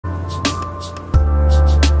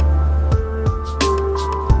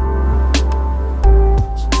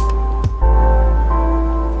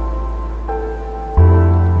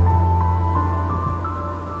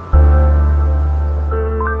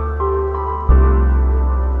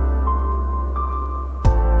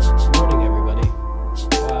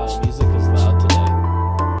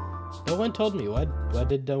told me? Why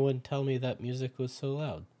did no one tell me that music was so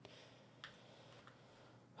loud?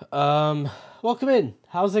 Welcome in.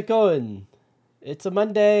 How's it going? It's a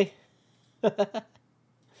Monday.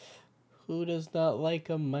 Who does not like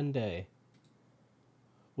a Monday?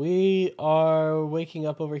 We are waking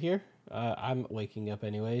up over here. I'm waking up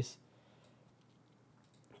anyways.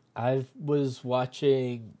 I was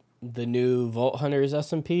watching the new Vault Hunters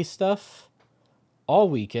SMP stuff all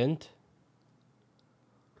weekend.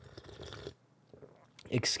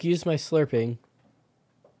 Excuse my slurping.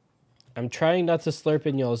 I'm trying not to slurp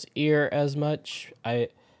in y'all's ear as much.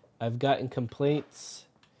 I've gotten complaints,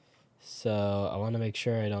 so I want to make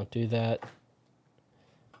sure I don't do that.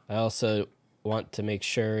 I also want to make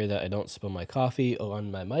sure that I don't spill my coffee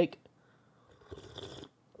on my mic.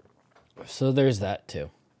 So there's that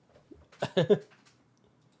too. But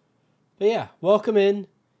yeah, welcome in.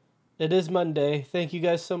 It is Monday. Thank you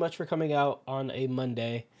guys so much for coming out on a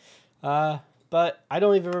Monday. But I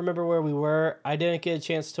don't even remember where we were. I didn't get a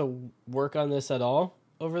chance to work on this at all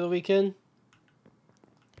over the weekend.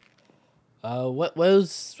 What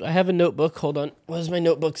was... I have a notebook. Hold on. What does my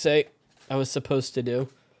notebook say I was supposed to do?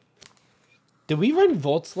 Did we run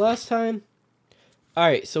volts last time?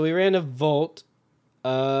 Alright, so we ran a volt.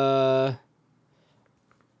 I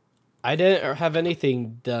didn't have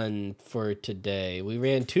anything done for today. We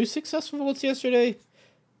ran 2 successful volts yesterday.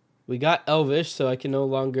 We got Elvish, so I can no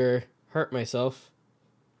longer hurt myself.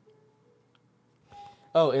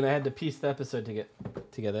 Oh, and I had to piece the episode to get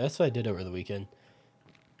together. That's what I did over the weekend.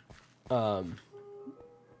 I'm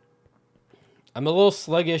a little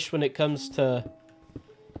sluggish when it comes to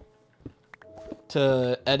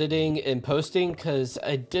editing and posting because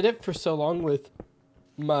I did it for so long with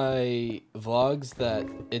my vlogs that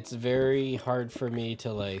it's very hard for me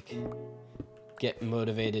to like get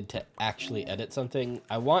motivated to actually edit something.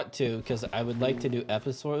 I want to because I would like to do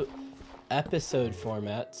episode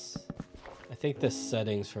formats. I think the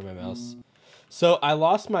settings for my mouse. So I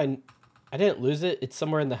lost my... I didn't lose it. It's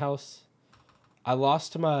somewhere in the house. I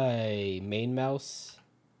lost my main mouse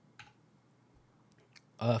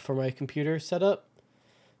for my computer setup.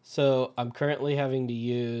 So I'm currently having to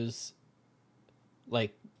use...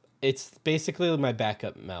 like, it's basically my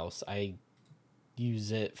backup mouse. I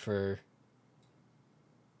use it for...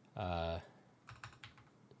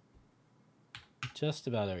 just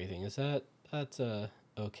about everything. That's a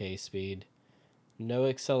okay speed. No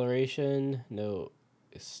acceleration, no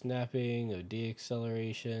snapping, no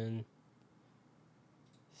deacceleration.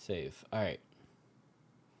 Save. All right.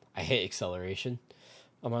 I hate acceleration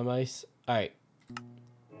on my mice. All right.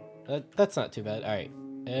 That's not too bad. All right.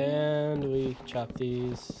 And we chop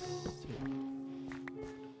these.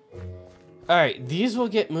 All right. These will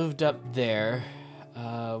get moved up there.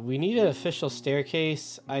 We need an official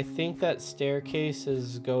staircase. I think that staircase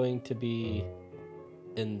is going to be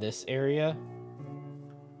in this area.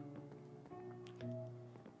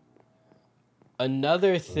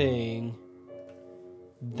 Another thing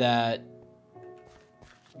that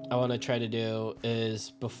I want to try to do is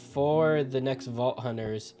before the next Vault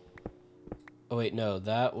Hunters... Oh, wait, no.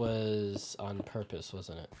 That was on purpose,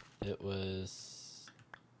 wasn't it? It was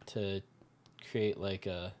to create like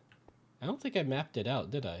a... I don't think I mapped it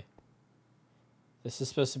out, did I? This is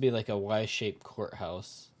supposed to be like a Y-shaped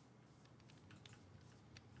courthouse.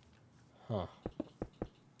 Huh.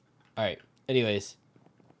 Alright, anyways.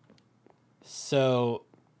 So,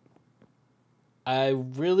 I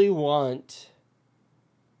really want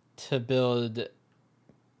to build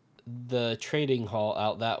the trading hall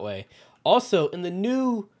out that way. Also, in the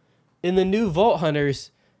new Vault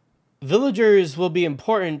Hunters, villagers will be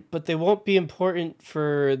important, but they won't be important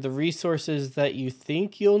for the resources that you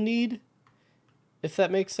think you'll need, if that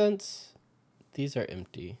makes sense. These are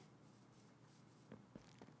empty.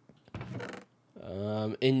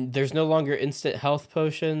 And there's no longer instant health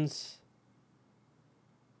potions.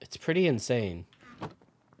 It's pretty insane.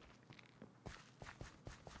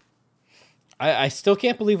 I still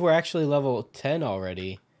can't believe we're actually level 10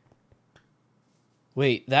 already.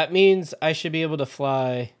 Wait, that means I should be able to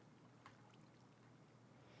fly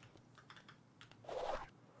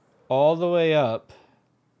all the way up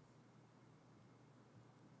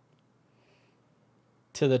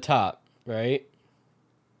to the top, right?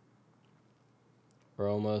 We're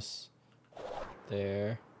almost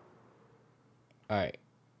there. All right.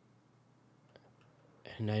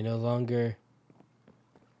 And I no longer...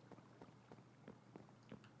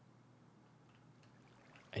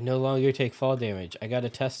 take fall damage. I gotta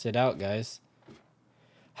test it out, guys.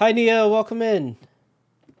 Hi, Neo. Welcome in.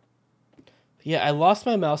 Yeah, I lost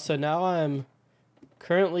my mouse, so now I'm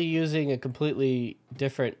currently using a completely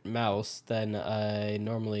different mouse than I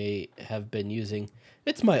normally have been using.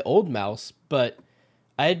 It's my old mouse, but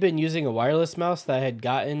I had been using a wireless mouse that I had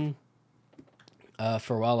gotten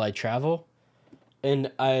for while I travel.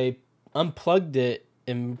 And I unplugged it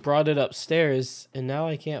and brought it upstairs, and now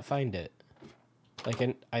I can't find it.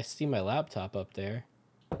 Like, I see my laptop up there.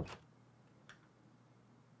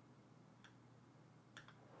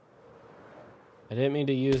 I didn't mean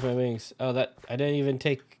to use my wings. Oh, that I didn't even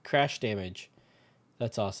take crash damage.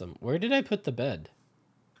 That's awesome. Where did I put the bed?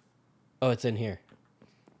 Oh, it's in here.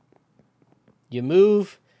 You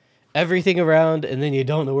move everything around, and then you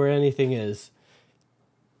don't know where anything is.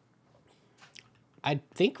 I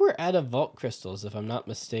think we're out of vault crystals, if I'm not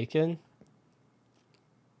mistaken.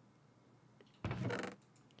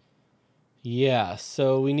 Yeah,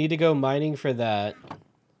 so we need to go mining for that.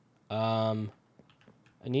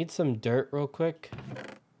 I need some dirt real quick.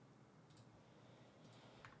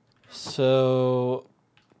 So,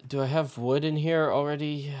 do I have wood in here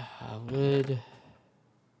already? Wood.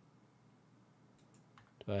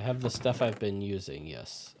 Do I have the stuff I've been using?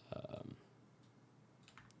 Yes.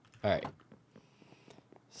 Alright.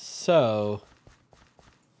 So,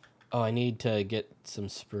 oh, I need to get some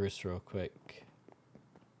spruce real quick.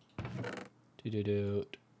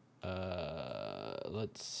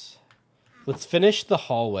 Let's finish the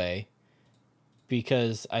hallway,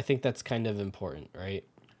 because I think that's kind of important, right?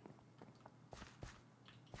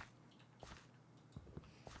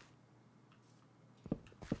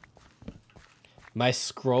 My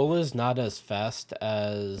scroll is not as fast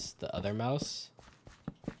as the other mouse.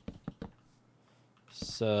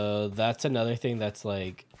 So that's another thing that's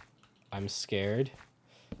like, I'm scared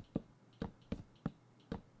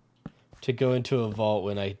to go into a vault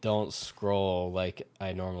when I don't scroll like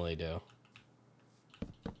I normally do.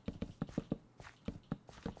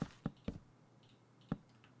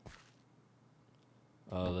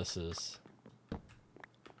 Oh, this is...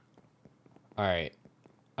 Alright.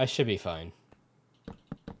 I should be fine.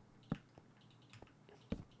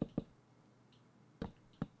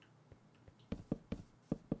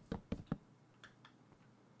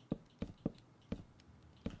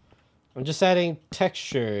 I'm just adding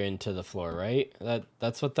texture into the floor, right?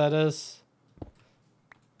 That's what that is?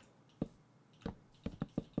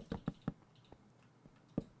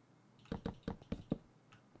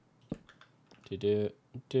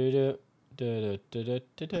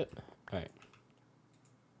 Alright.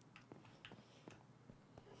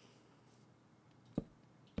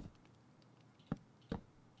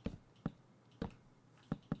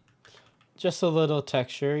 Just a little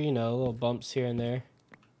texture, you know, little bumps here and there.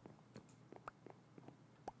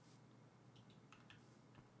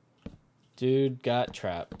 Dude got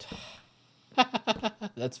trapped.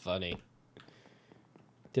 That's funny.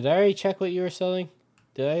 Did I already check what you were selling?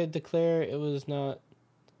 Did I declare it was not?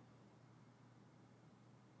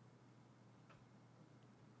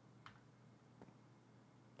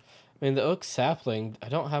 I mean, the oak sapling, I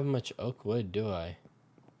don't have much oak wood, do I?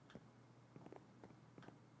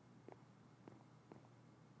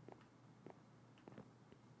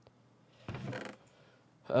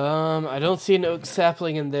 I don't see an oak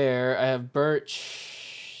sapling in there. I have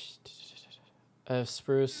birch. I have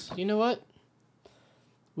spruce. You know what?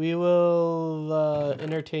 We will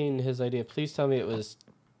entertain his idea. Please tell me it was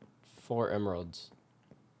 4 emeralds.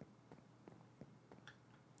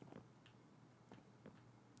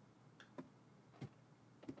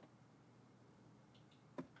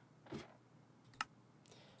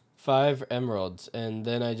 Five emeralds, and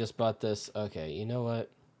then I just bought this. Okay, you know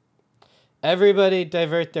what? Everybody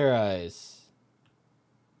divert their eyes.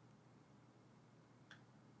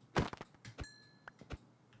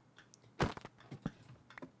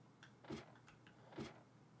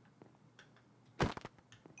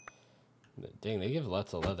 Dang, they give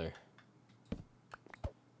lots of leather.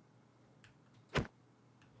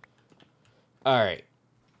 Alright.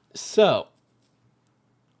 So.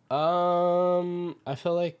 I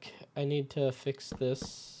feel like I need to fix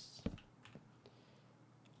this.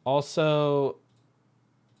 Also,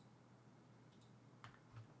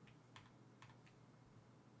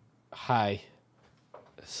 hi.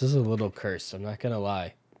 This is a little cursed, I'm not gonna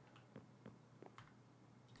lie.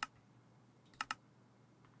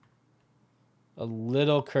 A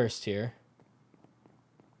little cursed here.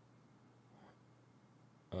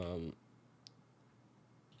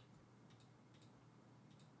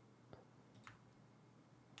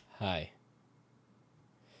 Hi.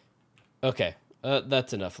 Okay,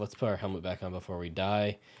 that's enough. Let's put our helmet back on before we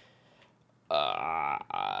die. I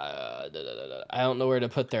don't know where to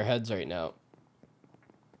put their heads right now.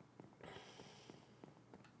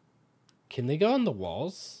 Can they go on the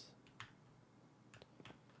walls?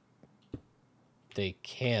 They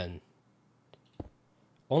can.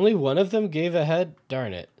 Only one of them gave a head?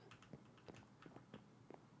 Darn it.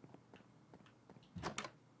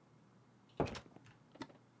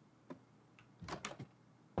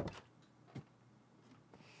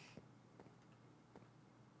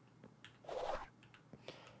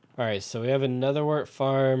 Alright, so we have another wort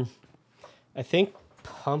farm. I think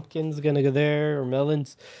pumpkin's gonna go there, or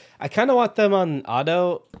melons. I kind of want them on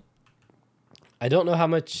auto. I don't know how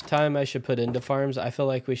much time I should put into farms. I feel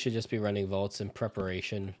like we should just be running vaults in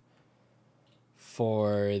preparation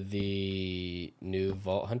for the new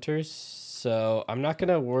vault hunters. So I'm not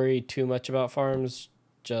gonna worry too much about farms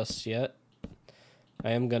just yet.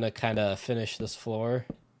 I am gonna kind of finish this floor.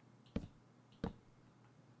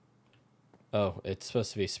 Oh, it's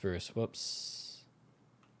supposed to be spruce. Whoops.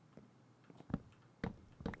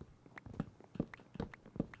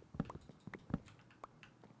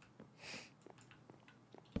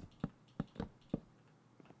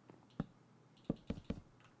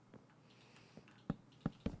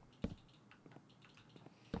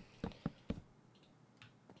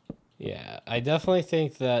 Yeah, I definitely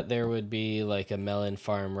think that there would be like a melon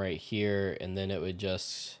farm right here, and then it would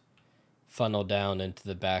just funnel down into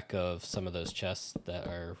the back of some of those chests that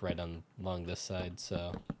are right on along this side.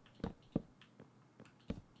 So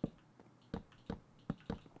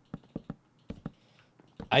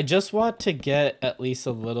I just want to get at least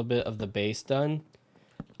a little bit of the base done.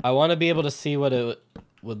 I want to be able to see what it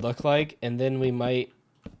would look like, and then we might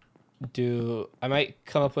do, I might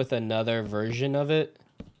come up with another version of it,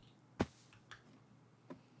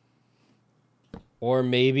 or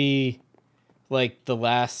maybe like the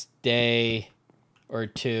last day or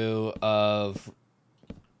two of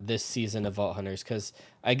this season of Vault Hunters, because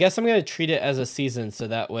I guess I'm going to treat it as a season so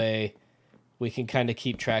that way we can kind of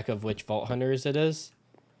keep track of which Vault Hunters it is.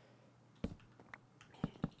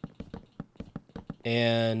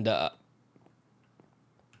 And yeah,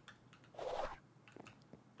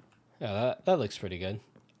 that looks pretty good.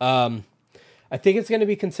 I think it's going to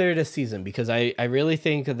be considered a season because I really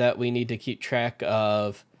think that we need to keep track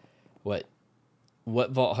of what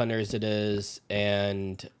Vault Hunters it is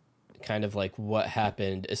and kind of like what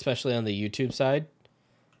happened, especially on the YouTube side.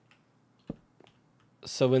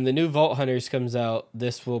 So when the new Vault Hunters comes out,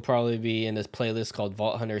 this will probably be in this playlist called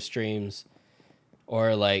Vault Hunter Streams,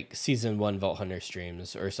 or like Season 1 Vault Hunter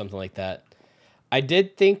Streams or something like that. I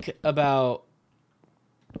did think about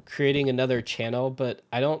creating another channel, but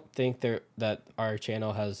I don't think that our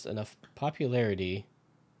channel has enough popularity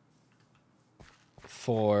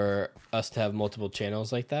for us to have multiple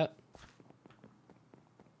channels like that.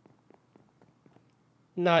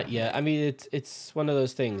 Not yet. I mean, it's one of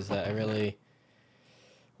those things that I really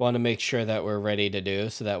want to make sure that we're ready to do,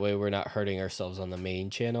 so that way we're not hurting ourselves on the main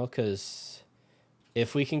channel, because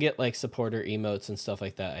if we can get like supporter emotes and stuff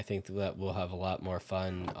like that, I think that we'll have a lot more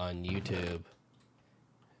fun on YouTube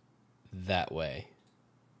that way.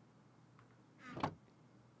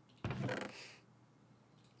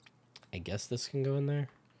 I guess this can go in there.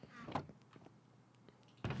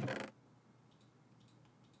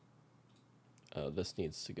 Oh, this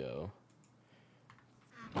needs to go.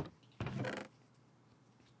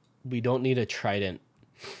 We don't need a trident.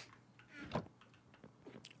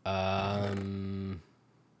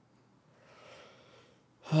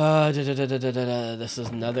 This is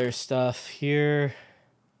another stuff here.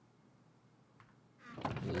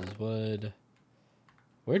 This is wood.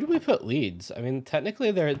 Where do we put leads? I mean, technically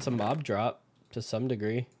it's a mob drop to some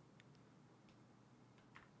degree.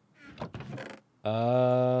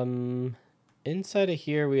 Inside of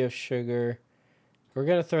here we have sugar. We're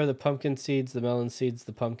gonna throw the pumpkin seeds, the melon seeds,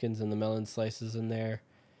 the pumpkins, and the melon slices in there.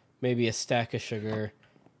 Maybe a stack of sugar.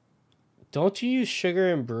 Don't you use sugar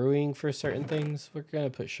in brewing for certain things? We're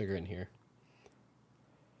gonna put sugar in here.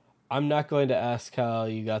 I'm not going to ask how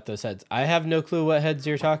you got those heads. I have no clue what heads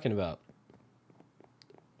you're talking about.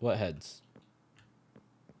 What heads?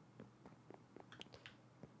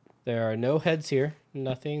 There are no heads here.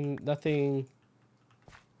 Nothing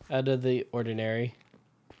out of the ordinary.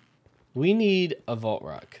 We need a vault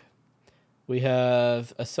rock. We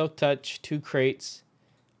have a silk touch, 2 crates,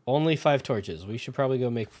 only 5 torches. We should probably go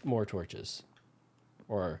make more torches,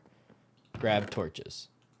 or grab torches,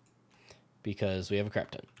 because we have a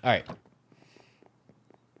crap ton. All right.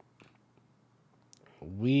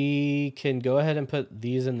 We can go ahead and put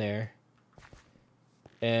these in there,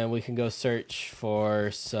 and we can go search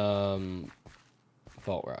for some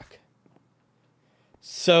vault rock.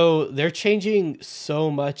 So they're changing so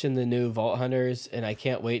much in the new Vault Hunters, and I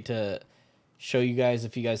can't wait to show you guys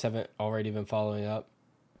if you guys haven't already been following up.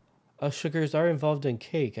 Oh, sugars are involved in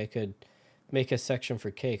cake. I could make a section for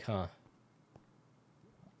cake, huh?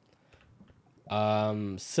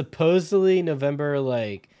 Supposedly November,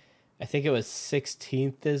 like, I think it was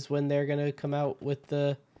 16th is when they're gonna come out with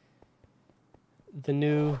the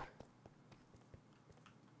new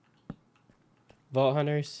Vault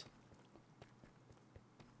Hunters.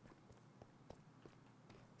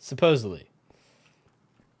 Supposedly.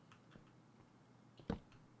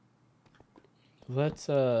 Let's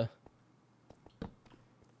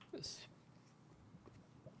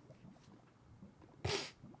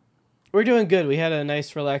we're doing good. We had a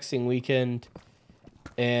nice relaxing weekend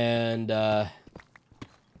and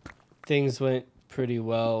things went pretty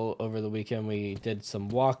well over the weekend. We did some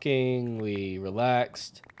walking, we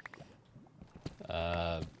relaxed.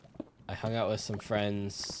 I hung out with some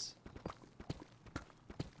friends.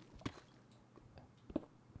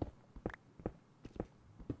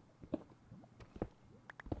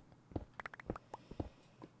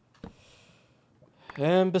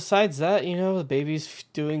 And besides that, you know, the baby's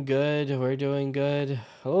doing good. We're doing good.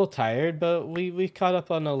 A little tired, but we caught up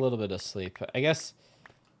on a little bit of sleep. I guess,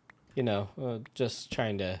 you know, just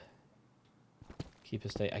trying to keep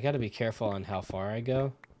us safe. I got to be careful on how far I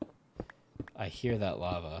go. I hear that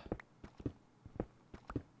lava.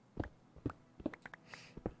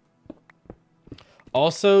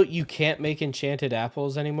 Also, you can't make enchanted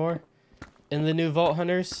apples anymore in the new Vault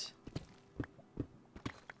Hunters.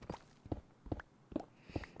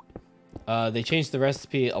 They changed the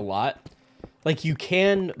recipe a lot. Like, you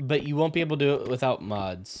can, but you won't be able to do it without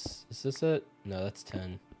mods. Is this it? No, that's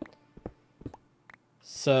 10.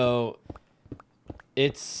 So,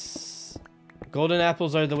 it's... golden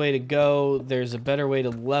apples are the way to go. There's a better way to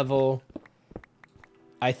level.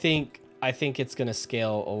 I think it's going to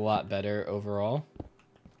scale a lot better overall.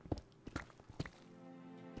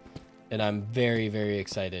 And I'm very, very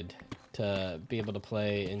excited to be able to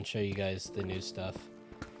play and show you guys the new stuff.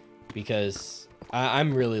 Because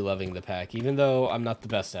I'm really loving the pack, even though I'm not the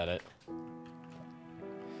best at it.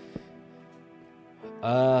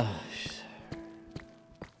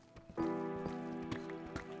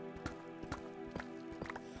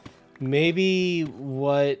 Maybe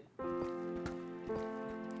what...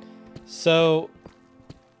 So,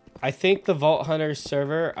 I think the Vault Hunters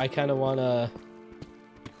server, I kind of want to...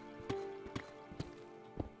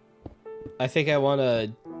 I think I want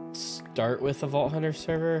to start with the Vault Hunter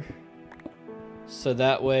server. So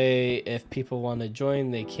that way, if people want to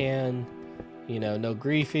join, they can. You know, no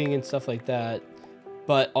griefing and stuff like that.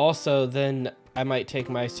 But also, then I might take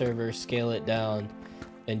my server, scale it down,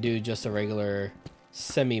 and do just a regular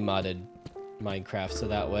semi-modded Minecraft. So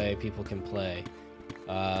that way, people can play.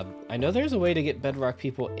 I know there's a way to get Bedrock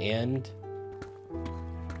people and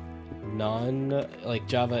like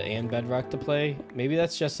Java and Bedrock to play. Maybe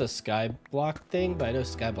that's just a Skyblock thing, but I know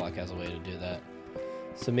Skyblock has a way to do that.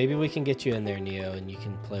 So maybe we can get you in there, Neo, and you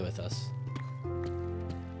can play with us.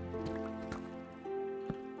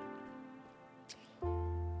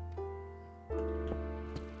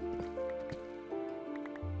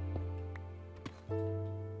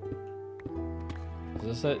 Is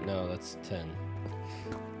this it? No, that's 10.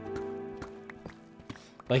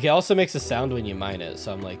 Like, it also makes a sound when you mine it,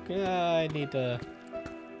 so I'm like, yeah, I need to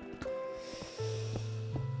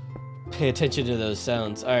pay attention to those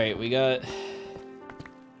sounds. Alright, we got...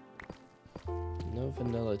 no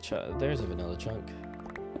vanilla chunk. There's a vanilla chunk.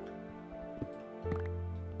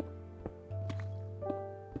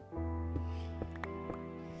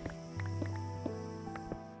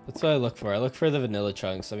 That's what I look for. I look for the vanilla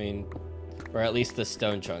chunks. I mean, or at least the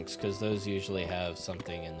stone chunks, because those usually have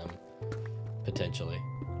something in them, potentially.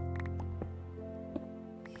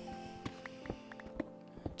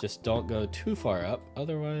 Just don't go too far up,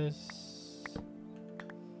 otherwise...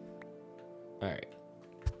 Alright.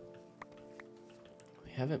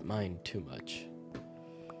 We haven't mined too much.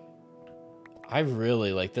 I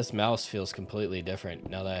really, like, this mouse feels completely different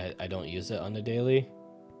now that I don't use it on a daily.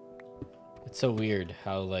 It's so weird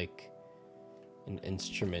how, like, an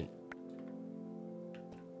instrument...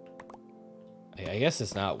 I guess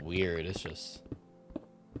it's not weird, it's just...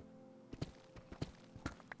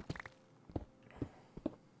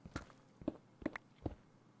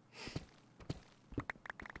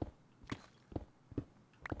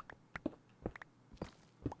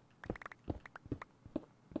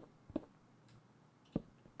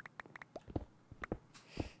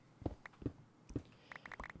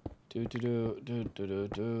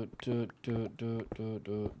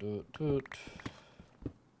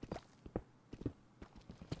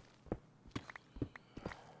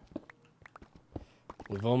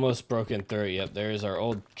 We've almost broken through it. Yep, there's our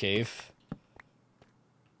old cave.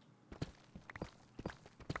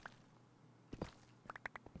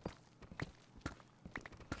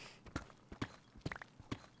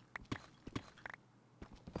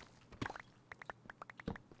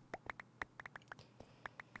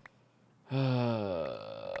 The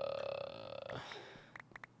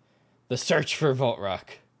search for Vault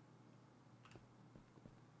Rock.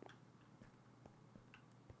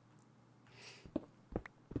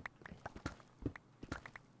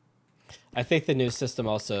 I think the new system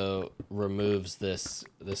also removes this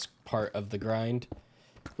part of the grind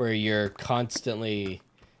where you're constantly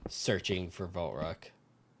searching for Vault Rock.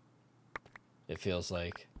 It feels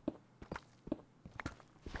like.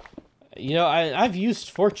 You know, I've used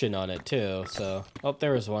Fortune on it too, so... Oh,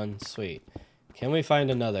 there was one. Sweet. Can we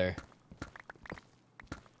find another?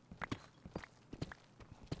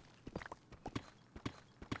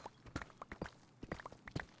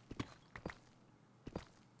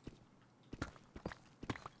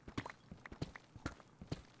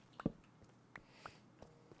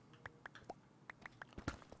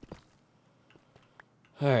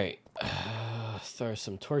 Alright. Throw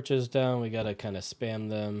some torches down. We gotta kind of spam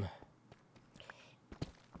them.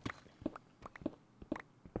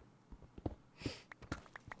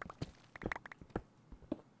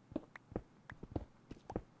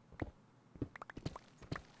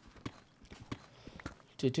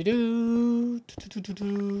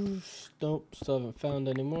 Nope, still haven't found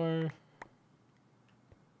any more.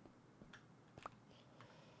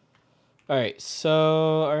 Alright,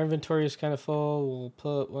 so our inventory is kind of full. We'll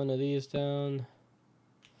put one of these down.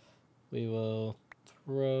 We will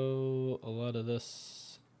throw a lot of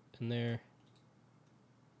this in there.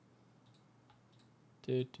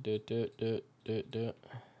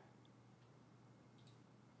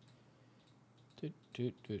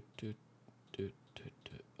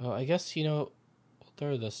 Oh, I guess, you know, we'll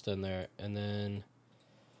throw this in there, and then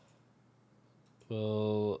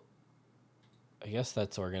we'll... I guess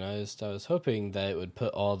that's organized. I was hoping that it would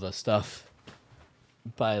put all the stuff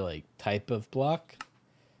by, like, type of block.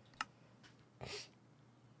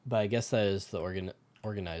 But I guess that is the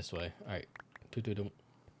organized way. Alright.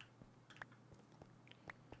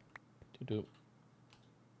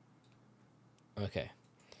 Okay.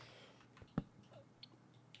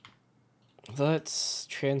 Let's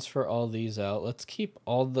transfer all these out. Let's keep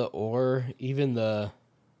all the ore, even the...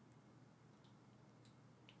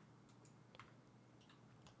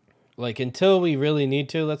 Like, until we really need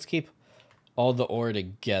to, let's keep all the ore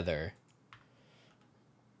together.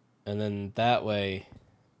 And then that way...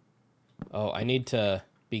 Oh, I need to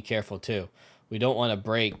be careful, too. We don't want to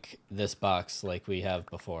break this box like we have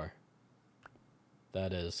before.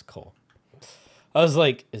 That is cool. I was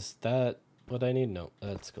like, is that what I need? No,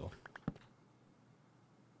 that's cool.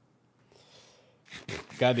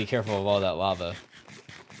 Gotta be careful of all that lava.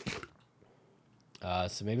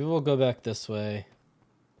 So maybe we'll go back this way.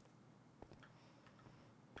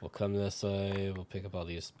 We'll come this way. We'll pick up all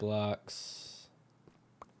these blocks.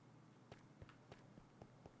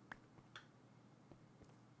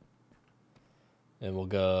 And we'll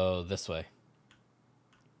go this way.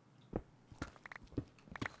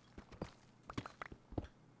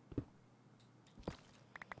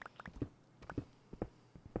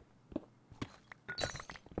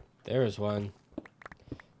 There's one.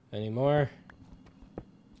 Any more?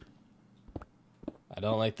 I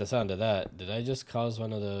don't like the sound of that. Did I just cause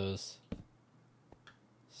one of those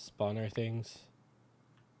spawner things?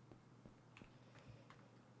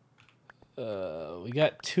 We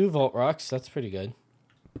got 2 Vault Rocks. That's pretty good.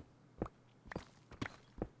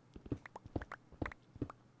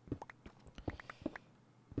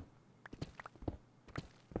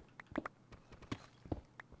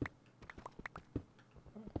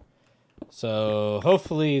 So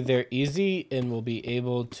hopefully they're easy and we'll be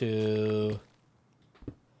able to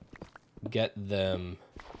get them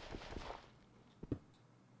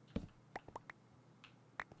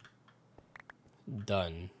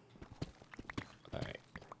done. Alright.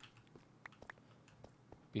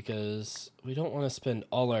 Because we don't want to spend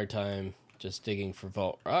all our time just digging for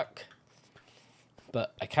Vault Rock.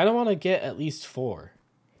 But I kind of want to get at least 4.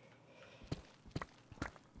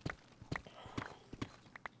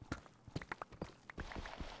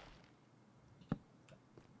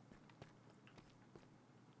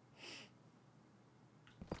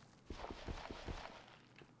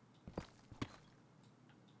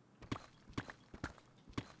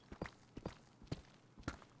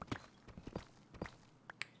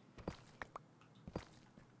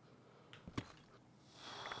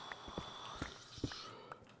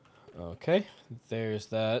 Okay, there's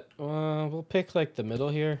that. We'll pick like the middle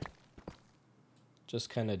here.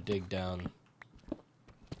 Just kind of dig down.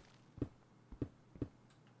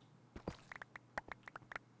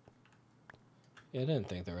 Yeah, I didn't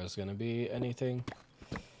think there was gonna be anything.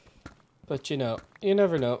 But you know, you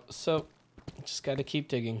never know. So, just gotta keep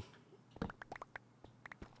digging.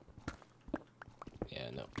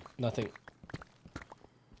 no, nothing.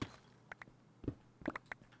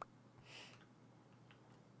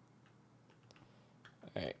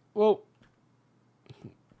 All right. Whoa.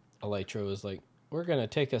 Elytra was like, we're gonna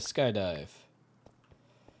take a skydive.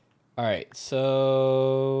 All right,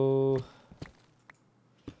 so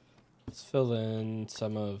let's fill in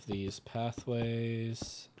some of these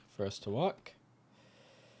pathways for us to walk.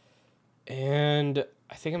 And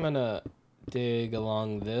I think I'm gonna dig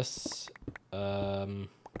along this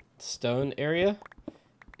stone area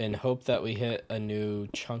and hope that we hit a new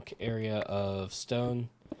chunk area of stone,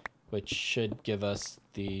 which should give us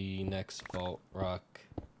the next vault rock.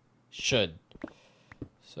 Should.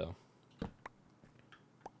 So.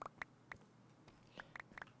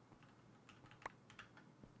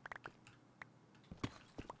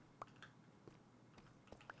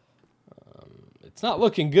 It's not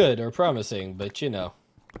looking good or promising, but you know.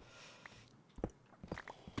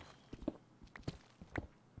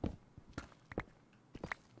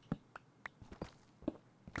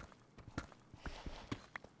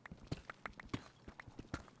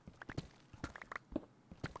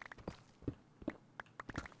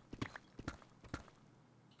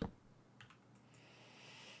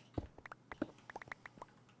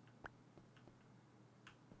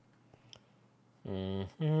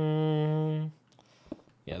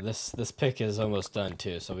 Yeah, this pick is almost done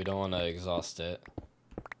too, so we don't want to exhaust it.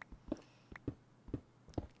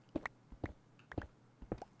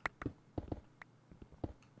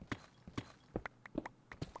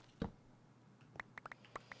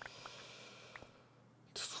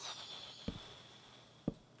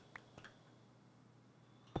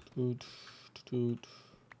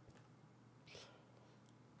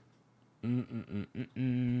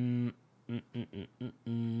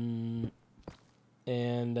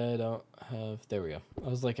 And I don't have... There we go. I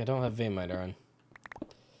was like, I don't have vein miner on.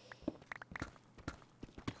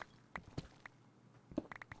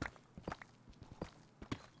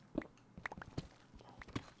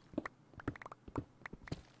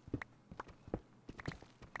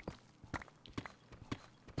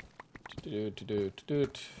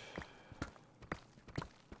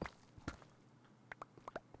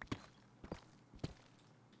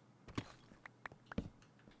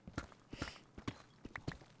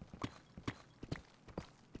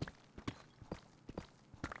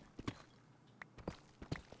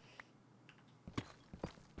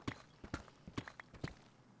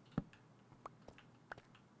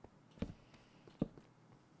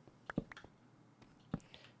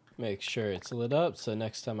 Make sure it's lit up so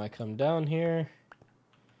next time I come down here,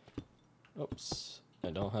 oops,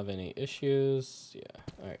 I don't have any issues. Yeah,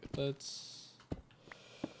 all right, let's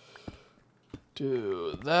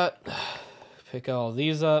do that. Pick all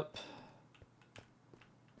these up.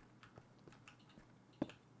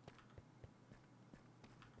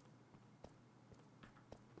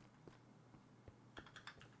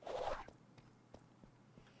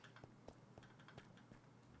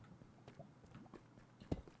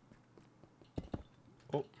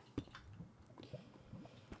 Oh.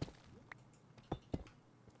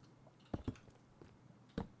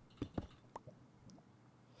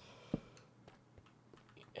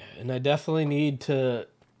 And I definitely need to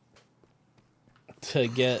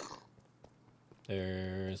get...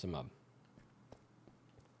 There's a mob.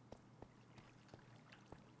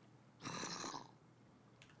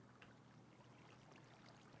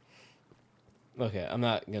 Okay, I'm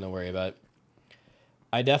not gonna worry about it.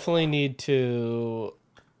 I definitely need to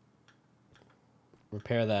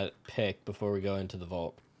repair that pick before we go into the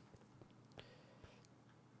vault.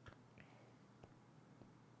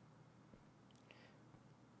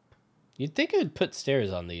 You'd think I'd put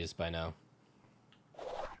stairs on these by now.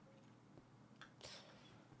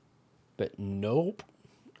 But nope.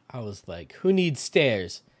 I was like, who needs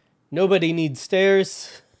stairs? Nobody needs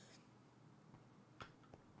stairs.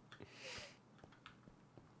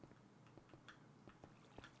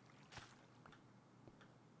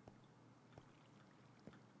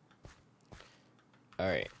 All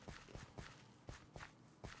right.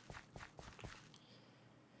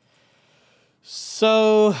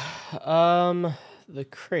 So, the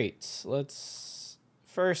crates. Let's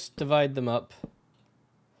first divide them up.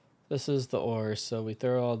 This is the ore, so we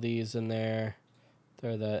throw all these in there.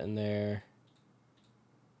 Throw that in there.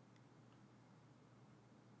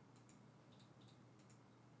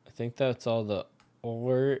 I think that's all the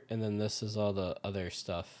ore, and then this is all the other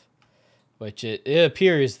stuff. Which it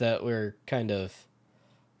appears that we're kind of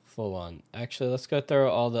full on. Actually, let's go throw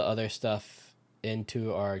all the other stuff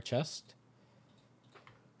into our chest.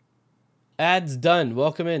 Ads done.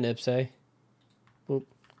 Welcome in, Ipse. Boop. All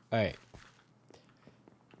right.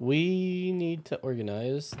 We need to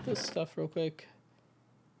organize this stuff real quick.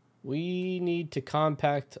 We need to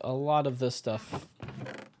compact a lot of this stuff.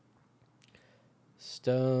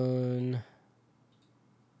 Stone.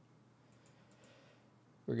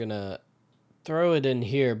 We're going to throw it in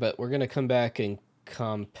here, but we're going to come back and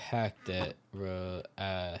compact it.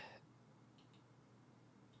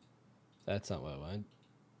 That's not what I wanted.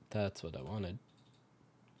 That's what I wanted.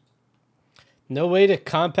 No way to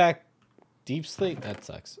compact deep slate? That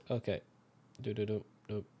sucks. Okay. Nope.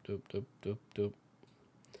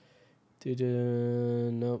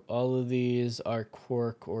 All of these are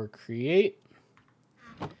quark or create.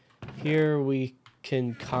 Here we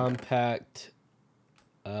can compact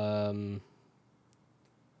the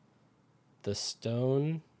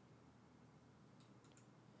stone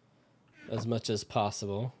as much as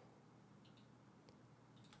possible.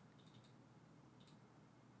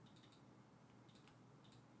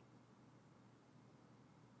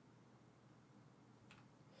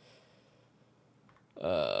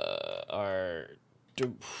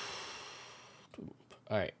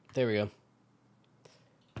 All right, there we go.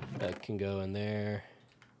 That can go in there.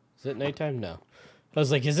 Is it nighttime? No. I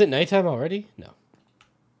was like, is it nighttime already? No.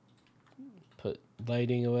 Put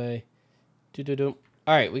lighting away. All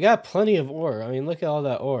right, we got plenty of ore. I mean, look at all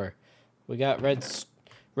that ore. We got red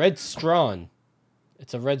strawn.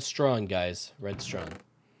 It's a red strawn, guys. Red strawn.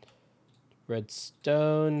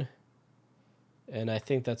 Redstone. And I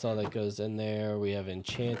think that's all that goes in there. We have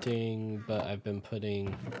enchanting, but I've been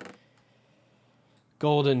putting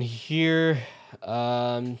gold in here.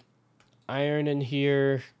 Iron in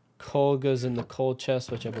here. Coal goes in the coal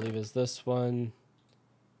chest, which I believe is this one.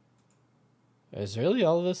 Is really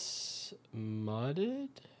all this modded?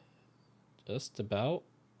 Just about.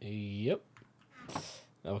 Yep.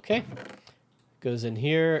 Okay. Goes in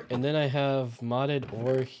here. And then I have modded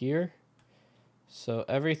ore here. So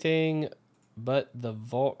everything but the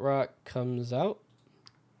vault rock comes out.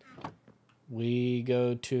 We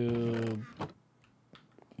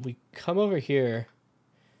come over here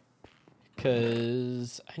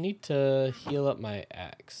because I need to heal up my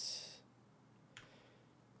axe.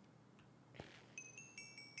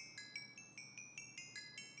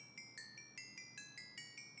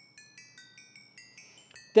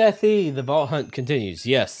 Deathy, the vault hunt continues.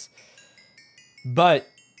 Yes. But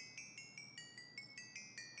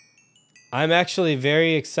I'm actually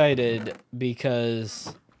very excited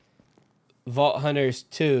because Vault Hunters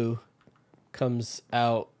 2 comes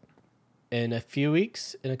out in a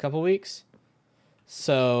couple weeks.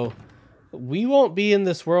 So we won't be in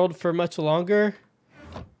this world for much longer.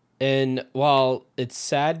 And while it's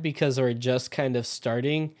sad because we're just kind of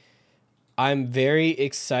starting, I'm very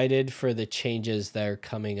excited for the changes that are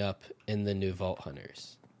coming up in the new Vault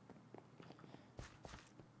Hunters.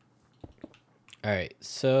 All right,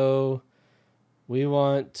 so we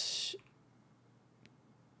want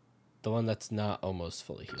the one that's not almost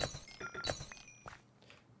fully healed.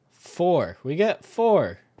 4. We got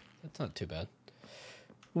 4. That's not too bad.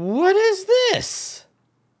 What is this?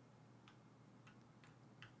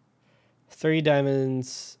 3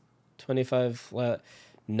 diamonds, 25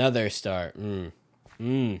 another star.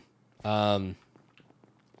 Whew.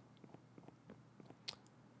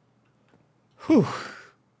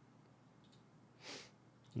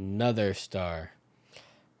 Another star.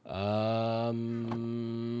 I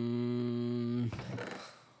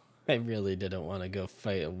really didn't want to go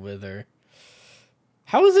fight a wither.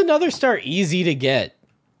 How is another star easy to get?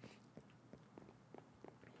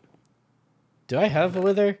 Do I have a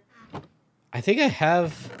wither? I think I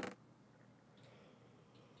have.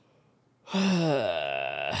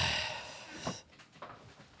 I'm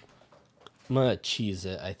gonna cheese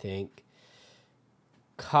it, I think.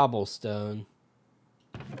 Cobblestone.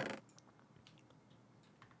 I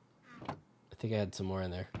think I had some more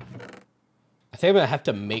in there. I think I'm gonna have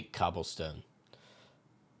to make cobblestone.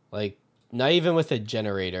 Like, not even with a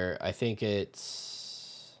generator. I think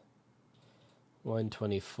it's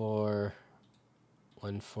 124,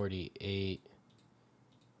 148,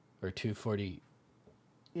 or 248.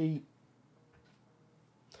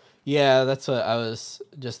 Yeah, that's what I was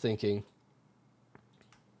just thinking.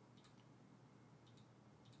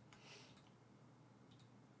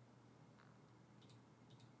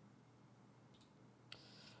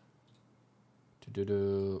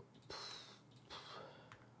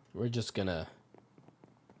 We're just gonna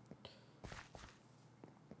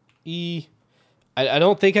I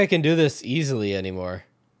don't think I can do this easily anymore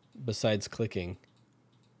besides clicking.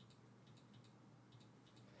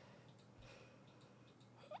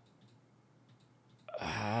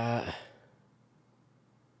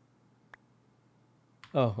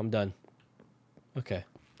 Oh, I'm done. Okay.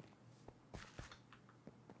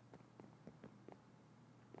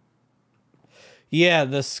 Yeah,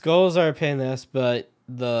 the skulls are a pain in the ass, but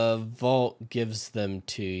the vault gives them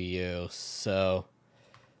to you. So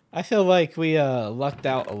I feel like we lucked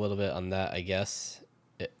out a little bit on that, I guess.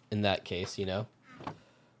 In that case, you know.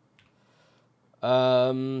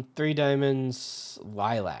 3 diamonds,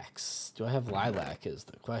 lilacs. Do I have lilac is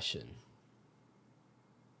the question.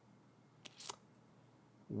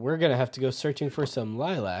 We're going to have to go searching for some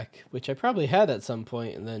lilac, which I probably had at some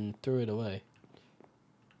point and then threw it away.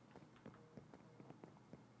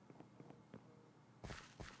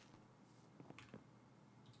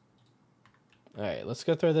 Alright, let's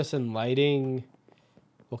go throw this in lighting.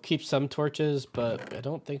 We'll keep some torches, but I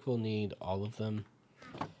don't think we'll need all of them.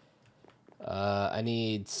 I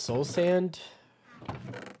need soul sand.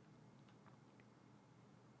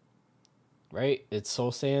 Right? It's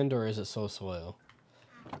soul sand or is it soul soil?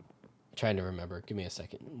 I'm trying to remember. Give me a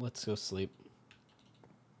second. Let's go sleep.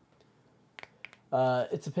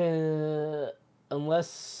 It's a pain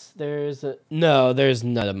unless there's a... No, there's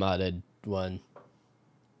not a modded one.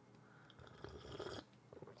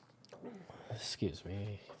 Excuse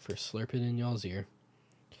me for slurping in y'all's ear.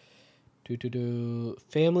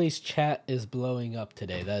 Family's chat is blowing up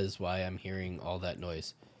today. That is why I'm hearing all that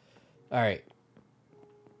noise. All right.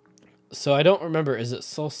 So I don't remember. Is it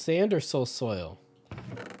soul sand or soul soil?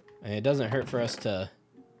 And it doesn't hurt for us to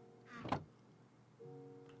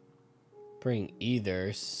bring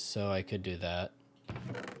either, so I could do that.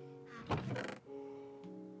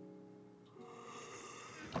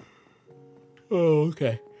 Oh,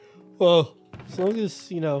 okay. Well, as long as,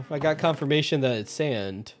 you know, I got confirmation that it's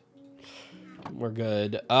sand, we're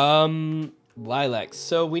good. Lilac.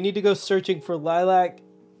 So we need to go searching for lilac.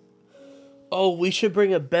 Oh, we should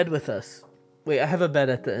bring a bed with us. Wait, I have a bed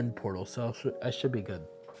at the end portal, so I should be good.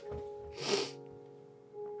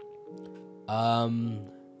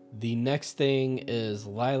 The next thing is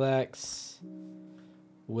lilacs,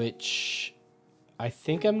 which I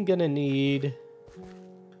think I'm gonna need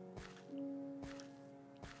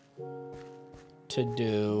to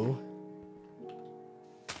do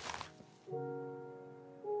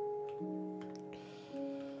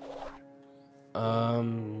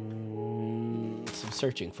some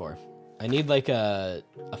searching for. I need like a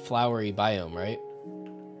flowery biome, right?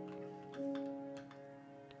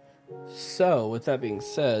 So, with that being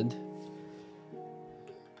said,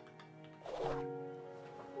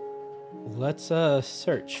 let's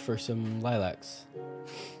search for some lilacs.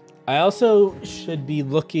 I also should be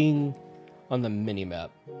looking on the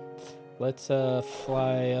mini-map. Let's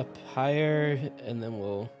fly up higher, and then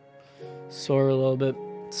we'll soar a little bit.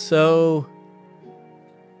 So,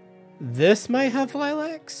 this might have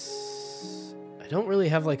lilacs. I don't really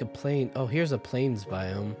have like a plain... Oh, here's a plains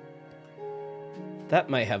biome. That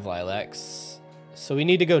might have lilacs. So we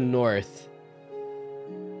need to go north.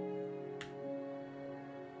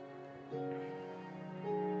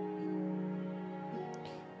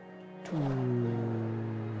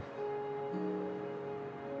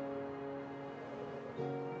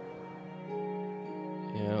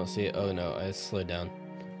 Yeah, I don't see it. Oh no, I slowed down.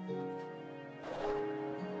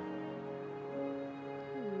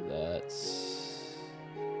 That's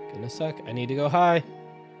gonna suck. I need to go high.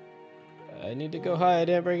 I need to go high. I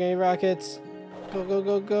didn't bring any rockets. Go, go,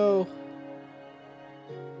 go, go.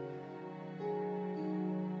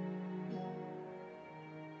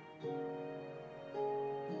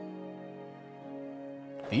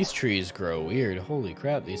 These trees grow weird. Holy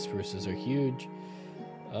crap, these spruces are huge.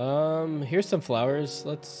 Here's some flowers.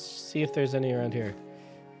 Let's see if there's any around here.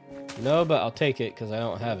 No, but I'll take it because I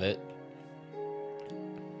don't have it.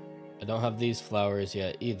 I don't have these flowers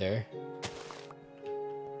yet either.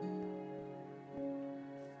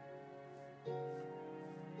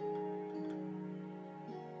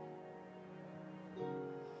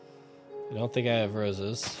 I don't think I have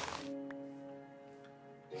roses.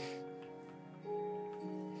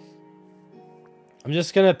 I'm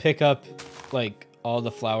just gonna pick up like all the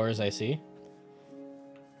flowers I see.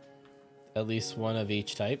 At least one of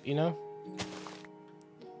each type, you know? I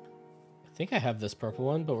think I have this purple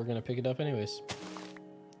one, but we're gonna pick it up anyways.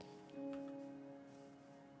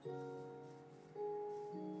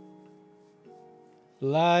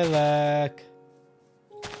 Lilac.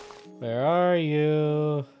 Where are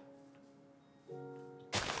you?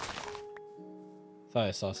 Thought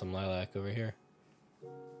I saw some lilac over here.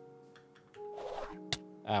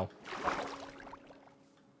 Ow.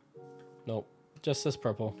 Nope. Just this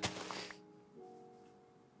purple.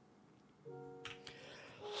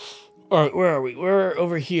 Alright, where are we? We're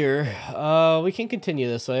over here. We can continue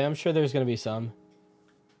this way. I'm sure there's gonna be some.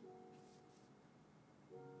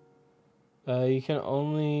 You can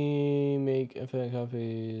only make infinite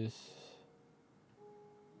copies.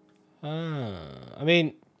 I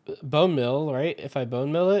mean, bone mill, right? If I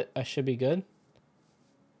bone mill it, I should be good.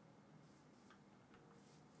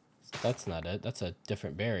 That's not it. That's a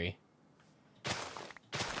different berry.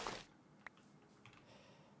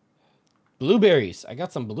 Blueberries. I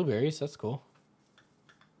got some blueberries. That's cool.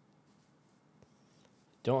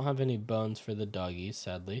 Don't have any bones for the doggies,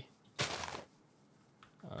 sadly.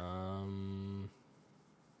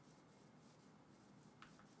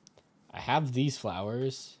 I have these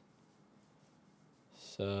flowers.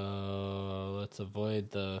 So let's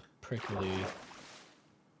avoid the prickly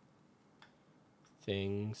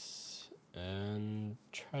things and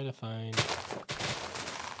try to find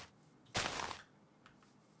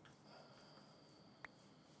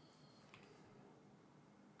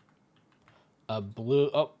a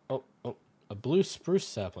blue a blue spruce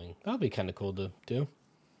sapling. That'll be kind of cool to do.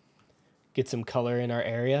 Get some color in our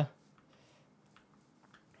area.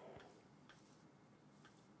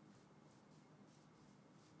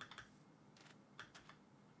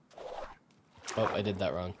 Oh, I did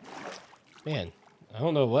that wrong. Man, I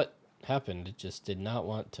don't know what happened. It just did not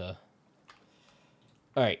want to.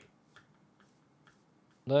 All right.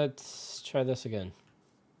 Let's try this again.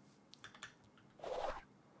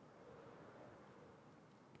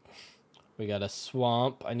 We got a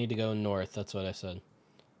swamp. I need to go north. That's what I said.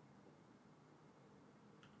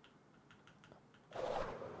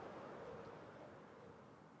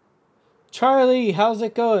 Charlie, how's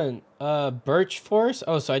it going? Birch forest?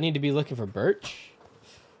 Oh, so I need to be looking for birch?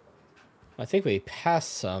 I think we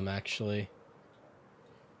passed some, actually.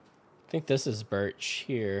 I think this is birch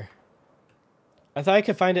here. I thought I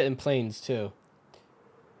could find it in plains, too.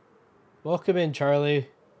 Welcome in, Charlie.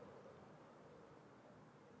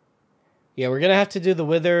 Yeah, we're going to have to do the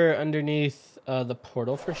wither underneath the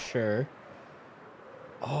portal for sure.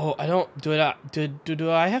 Oh, I don't... Do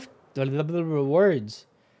I have... Rewards.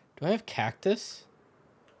 Do I have cactus?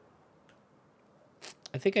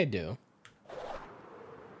 I think I do.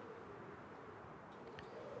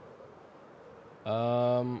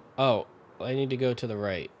 Oh, I need to go to the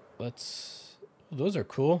right. Let's... Those are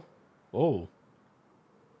cool. Oh.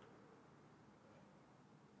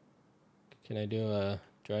 Can I do a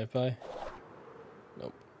drive-by?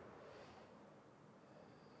 Nope.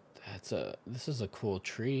 This is a cool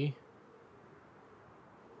tree.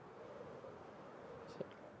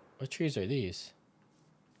 What trees are these?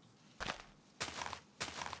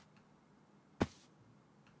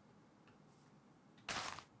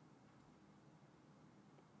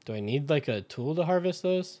 Do I need like a tool to harvest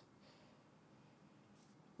those?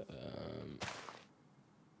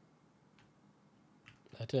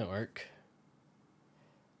 That didn't work.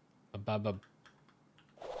 A baba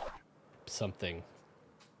something.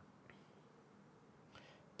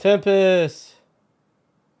 Tempest.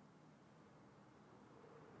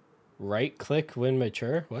 Right click when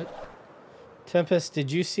mature? What? Tempest,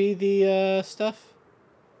 did you see the stuff?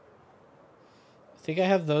 I think I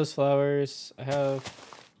have those flowers. I have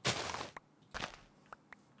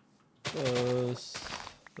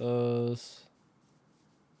those.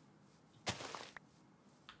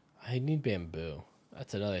 I need bamboo.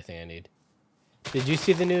 That's another thing I need. Did you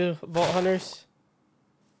see the new Vault Hunters?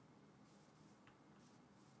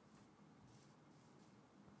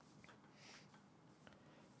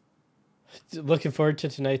 Looking forward to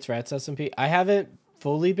tonight's Rats SMP. I haven't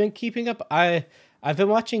fully been keeping up. I've been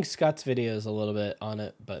watching Scott's videos a little bit on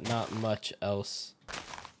it, but not much else.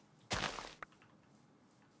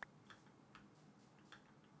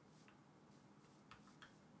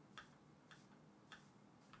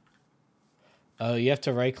 Oh, you have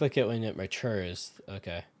to right click it when it matures.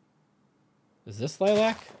 Okay. Is this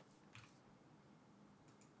lilac?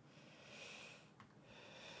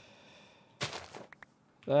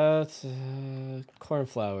 That's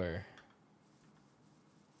cornflower.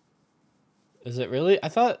 Is it really? I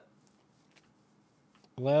thought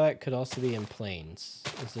lilac could also be in plains.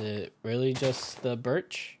 Is it really just the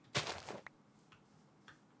birch?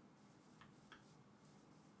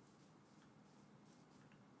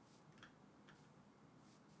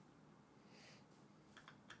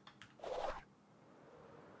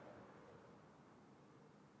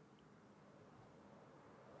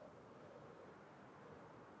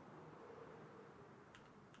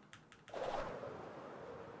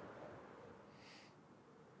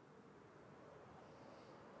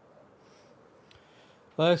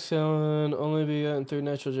 Black salmon only be gotten through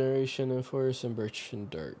natural generation in forest and birch and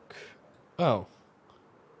dark. Oh.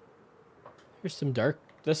 Here's some dark.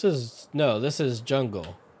 This is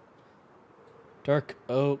jungle. Dark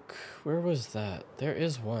oak. Where was that? There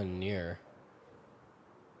is one near.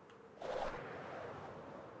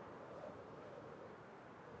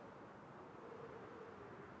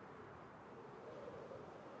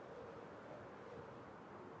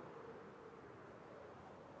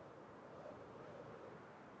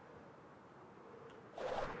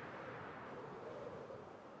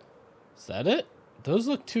 Is that it? Those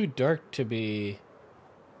look too dark to be...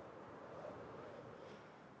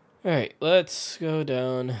 Alright, let's go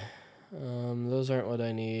down. Those aren't what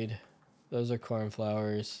I need. Those are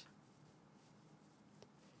cornflowers.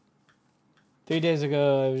 3 days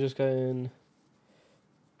ago, I was just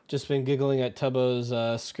been giggling at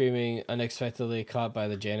Tubbo's screaming unexpectedly caught by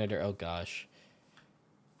the janitor. Oh gosh.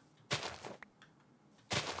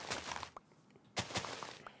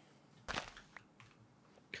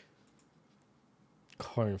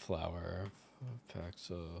 Cornflower. Packs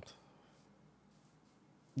of...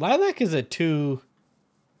 Lilac is a too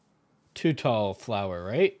tall flower,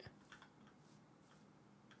 right?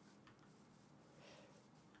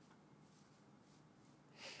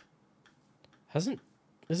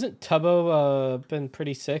 Isn't Tubbo been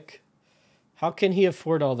pretty sick? How can he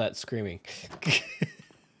afford all that screaming?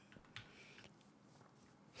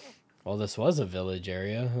 Well, this was a village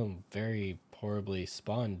area. A very horribly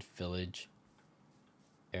spawned village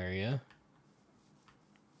area.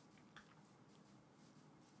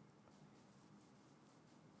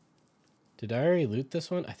 Did I already loot this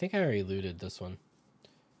one? I think I already looted this one.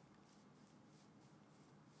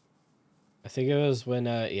 I think it was when,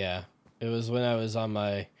 yeah. It was when I was on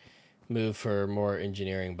my move for more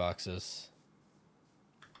engineering boxes.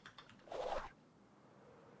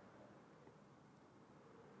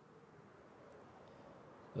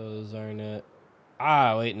 Those aren't it.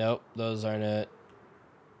 Ah, wait, nope. Those aren't it.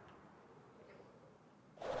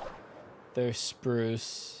 They're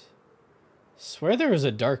spruce. Swear there was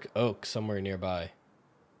a dark oak somewhere nearby.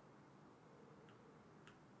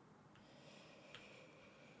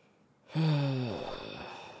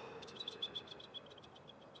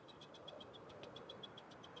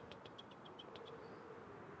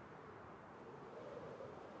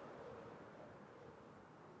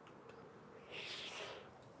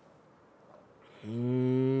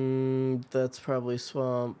 That's probably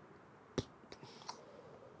swamp.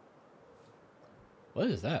 What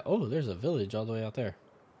is that? Oh, there's a village all the way out there.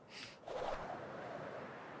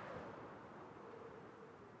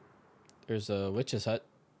 There's a witch's hut.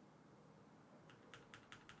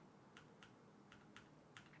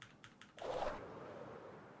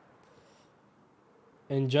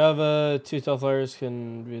 In Java, 2 tall flowers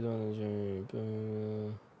can be on the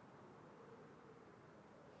journey.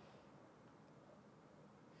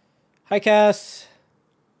 Hi, Cass.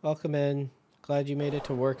 Welcome in. Glad you made it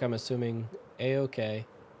to work, I'm assuming. A-okay.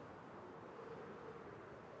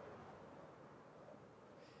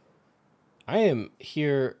 I am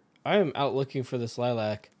out looking for this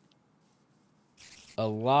lilac a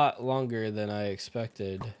lot longer than I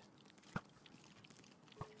expected.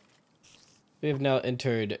 We have now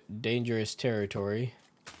entered dangerous territory.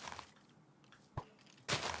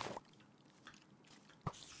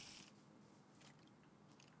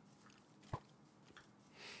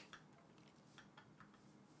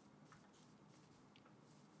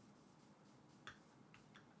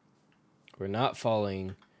 We're not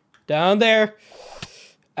falling down there.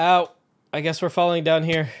 Ow. I guess we're falling down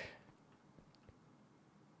here.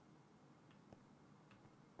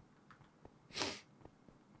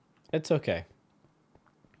 It's okay.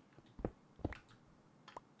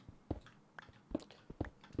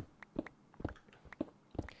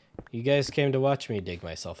 You guys came to watch me dig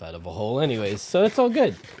myself out of a hole anyways, so it's all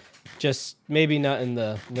good. Just maybe not in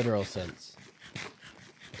the literal sense.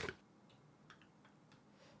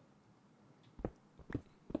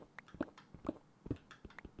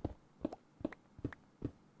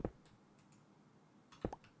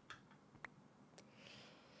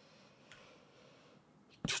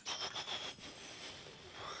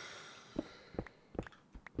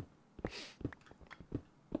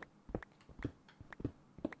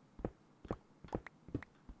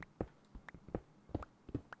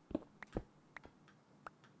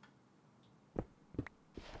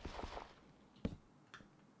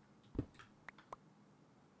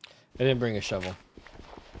 I didn't bring a shovel.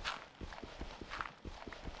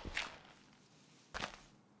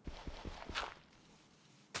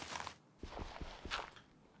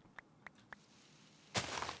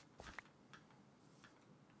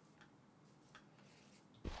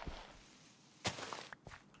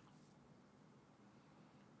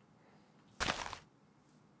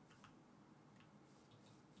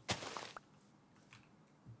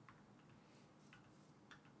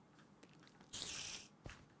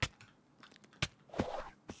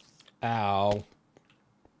 Ow.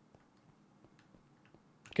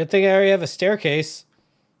 Good thing I already have a staircase.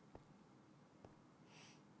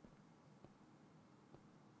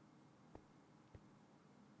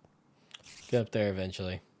 Get up there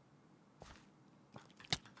eventually.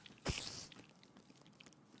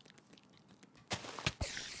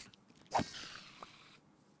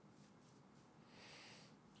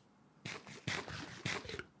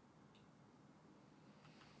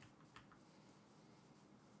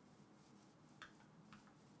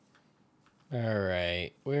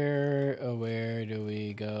 Alright, where do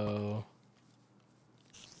we go?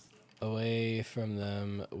 Away from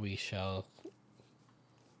them we shall.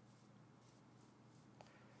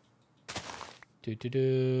 Do do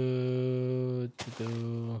do do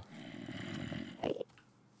do.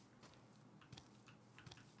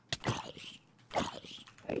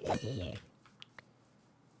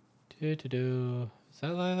 Do do do. Is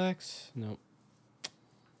that lilacs? Nope.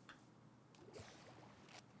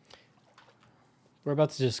 We're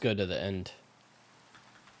about to just go to the end.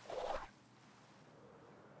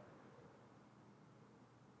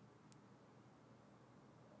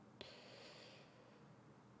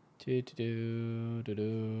 Do do do do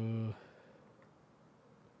do.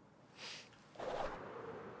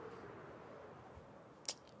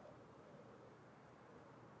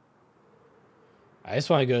 I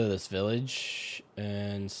just want to go to this village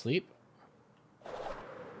and sleep.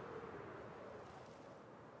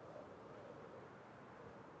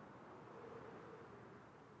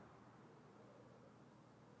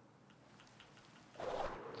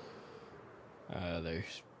 There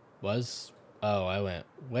was. Oh, I went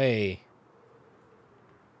way.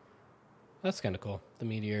 That's kind of cool. The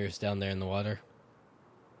meteor is down there in the water.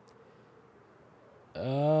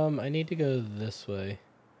 I need to go this way.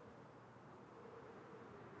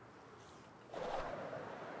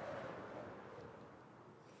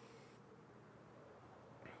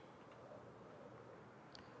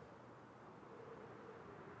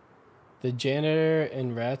 The janitor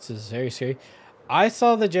and rats is very scary. I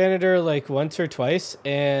saw the janitor like once or twice,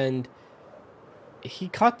 and he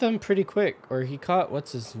caught them pretty quick. Or he caught,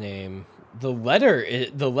 what's his name? The letter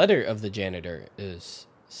of the janitor is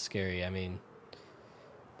scary. I mean,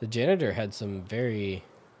 the janitor had some very,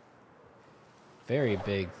 very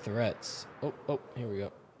big threats. Oh, here we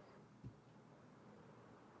go.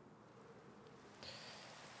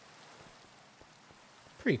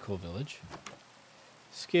 Pretty cool village.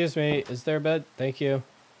 Excuse me, is there a bed? Thank you.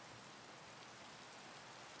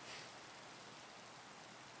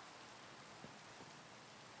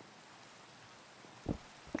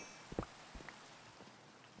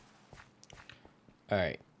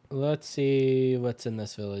 Alright, let's see what's in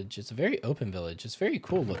this village. It's a very open village. It's very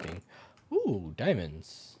cool looking. Ooh,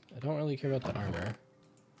 diamonds. I don't really care about the armor.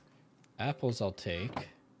 Apples I'll take.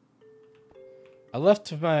 I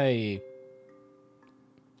left my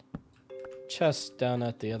chest down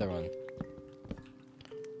at the other one.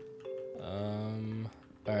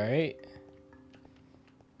 Alright.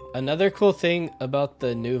 Another cool thing about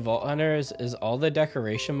the new Vault Hunters is all the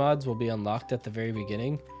decoration mods will be unlocked at the very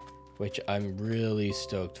beginning, which I'm really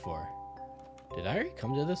stoked for. Did I already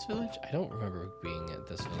come to this village? I don't remember being at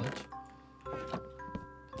this village.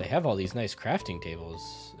 They have all these nice crafting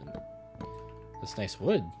tables and this nice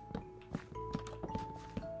wood.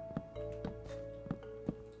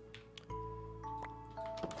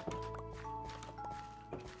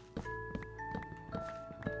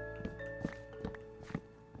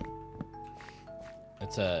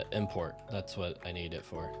 It's a import. That's what I need it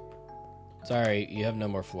for. Sorry, you have no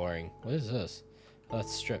more flooring. What is this? Oh,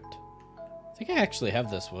 that's stripped. I think I actually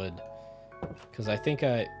have this wood. Because I think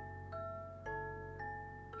I...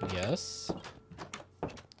 Yes?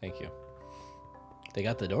 Thank you. They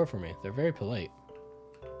got the door for me. They're very polite.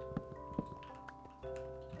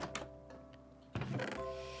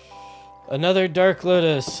 Another Dark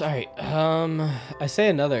Lotus. Alright, I say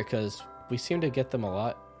another because we seem to get them a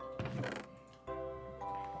lot.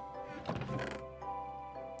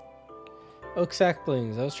 Oak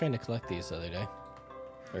saplings. I was trying to collect these the other day.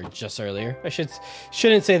 Or just earlier. I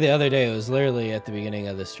shouldn't say the other day. It was literally at the beginning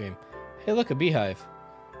of the stream. Hey, look, a beehive.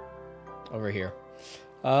 Over here.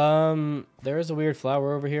 There is a weird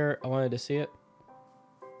flower over here. I wanted to see it.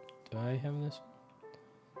 Do I have this?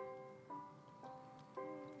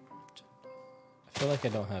 I feel like I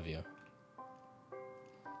don't have you.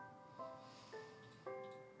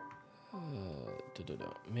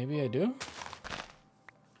 Maybe I do?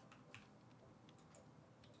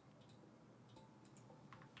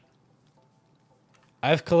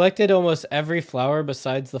 I've collected almost every flower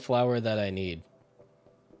besides the flower that I need.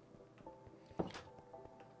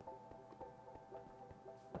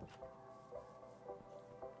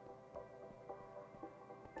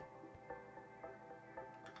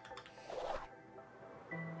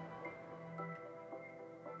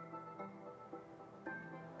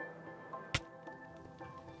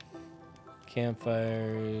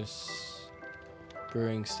 Campfires,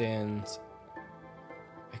 brewing stands.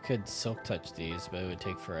 I could silk touch these, but it would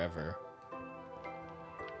take forever.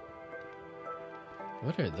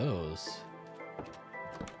 What are those?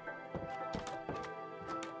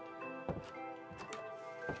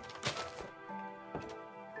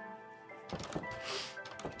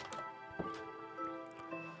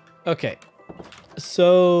 Okay.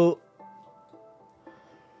 So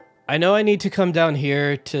I know I need to come down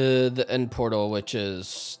here to the end portal, which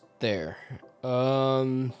is there.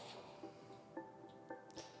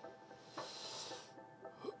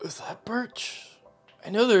 Is that birch? I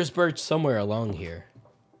know there's birch somewhere along here.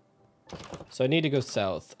 So I need to go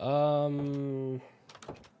south.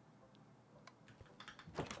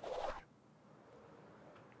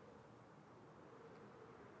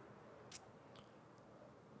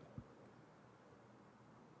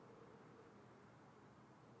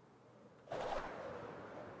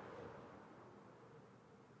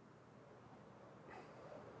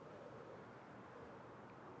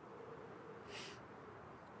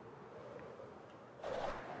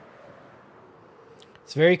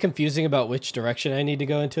 It's very confusing about which direction I need to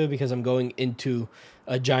go into because I'm going into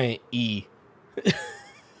a giant E.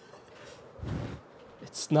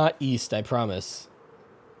 It's not east, I promise.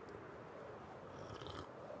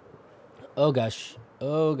 Oh gosh.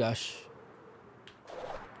 Oh gosh.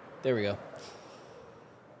 There we go.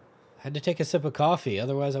 I had to take a sip of coffee,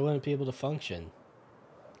 otherwise I wouldn't be able to function.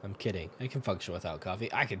 I'm kidding. I can function without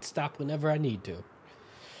coffee. I can stop whenever I need to.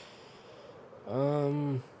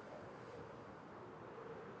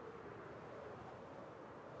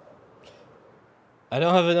 I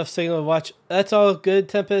don't have enough signal to watch. That's all good,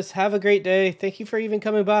 Tempest. Have a great day. Thank you for even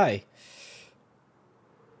coming by.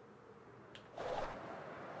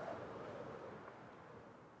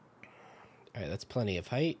 All right, that's plenty of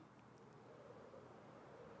height.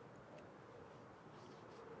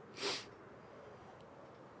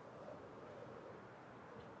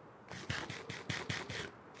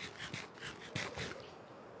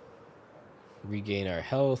 Regain our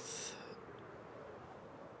health.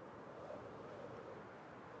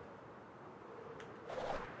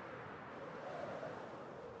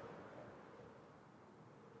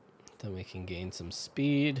 Then we can gain some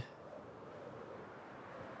speed.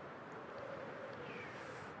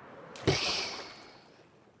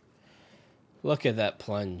 Look at that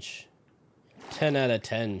plunge. 10 out of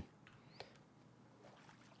 10.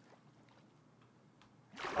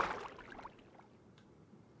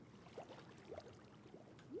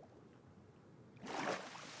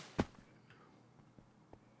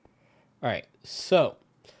 Alright, so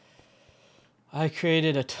I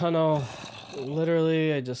created a tunnel.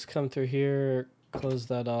 Literally, I just come through here, close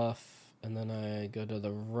that off, and then I go to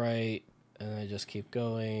the right, and I just keep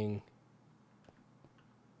going.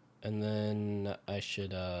 And then I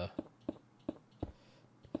should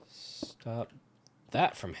stop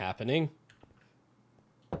that from happening.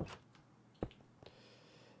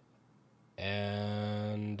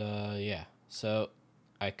 And yeah, so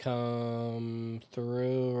I come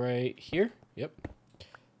through right here. Yep.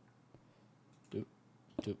 Doop,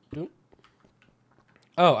 doop, doop.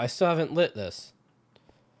 Oh, I still haven't lit this.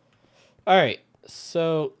 All right,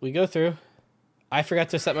 so we go through. I forgot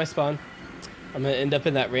to set my spawn. I'm going to end up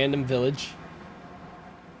in that random village.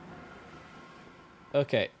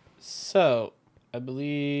 Okay, so I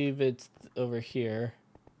believe it's over here.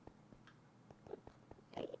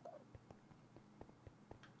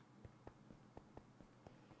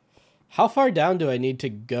 How far down do I need to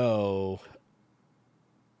go?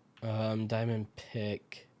 Diamond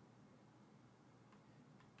pick.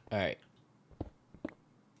 All right.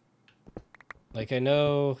 Like I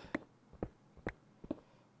know...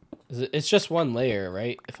 It's just one layer,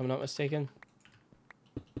 right? If I'm not mistaken.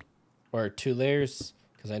 Or 2 layers,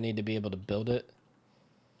 because I need to be able to build it.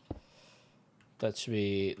 That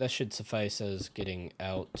should suffice as getting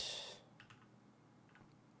out.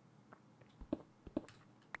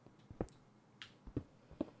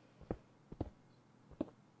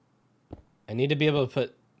 I need to be able to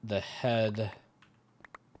put the head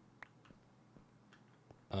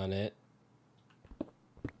on it.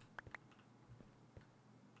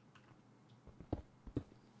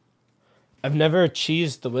 I've never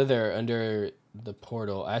cheesed the wither under the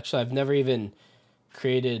portal. Actually, I've never even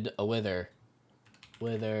created a wither.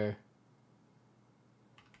 Wither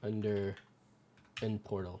under end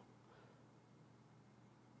portal.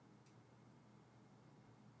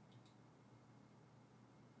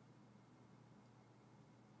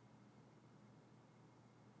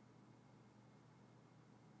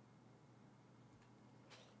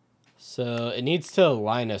 So it needs to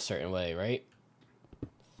align a certain way, right?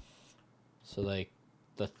 So like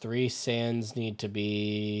the 3 sands need to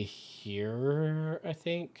be here, I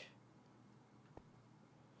think.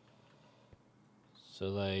 So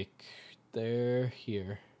like they're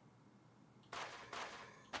here.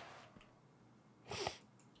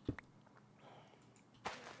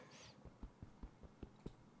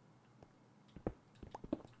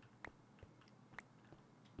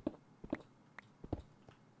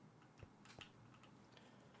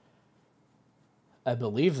 I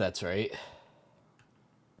believe that's right.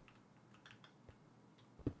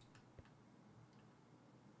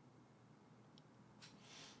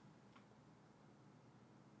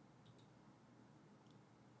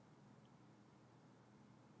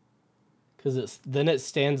 Because then it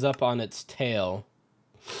stands up on its tail.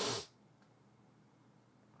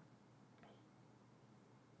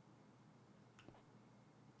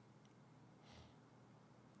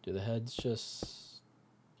 Do the heads just...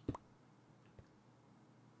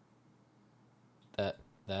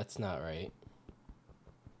 That's not right.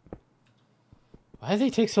 Why do they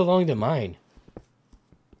take so long to mine?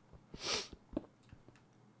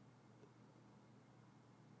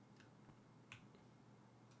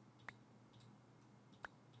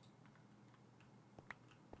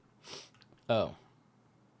 Oh.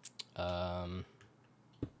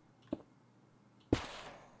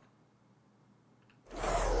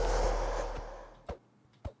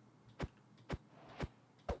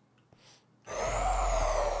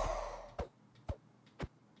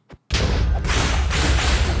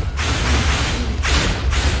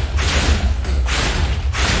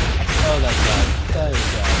 Oh, that's bad. That is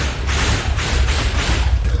bad.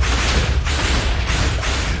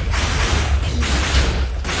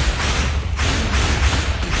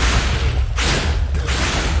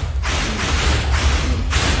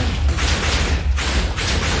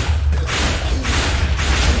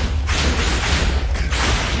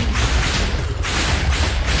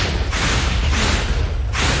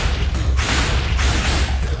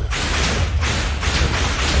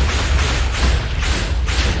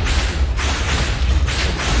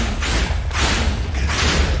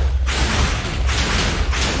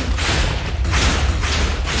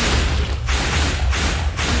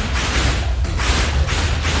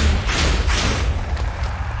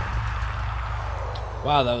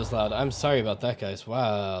 Wow, that was loud. I'm sorry about that, guys.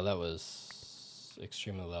 Wow, that was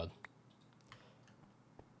extremely loud.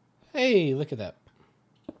 Hey, look at that.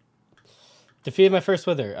 Defeated my first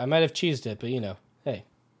wither. I might have cheesed it, but you know, hey.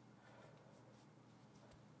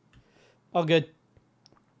 All good.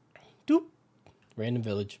 Doop. Random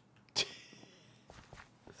village.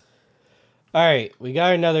 Alright, we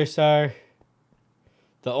got another star.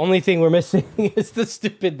 The only thing we're missing is the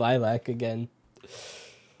stupid lilac again.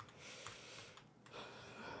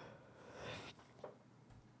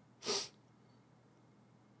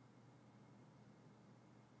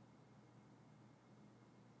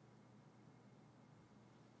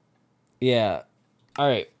 Yeah. All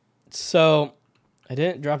right. So I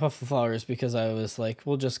didn't drop off the flowers because I was like,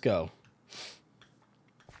 we'll just go.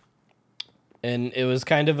 And it was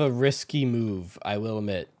kind of a risky move, I will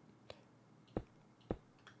admit.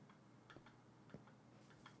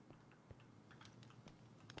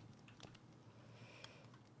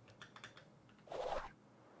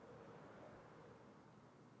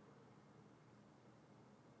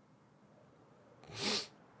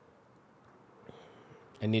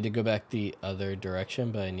 I need to go back the other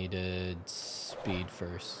direction, but I needed speed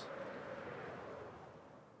first.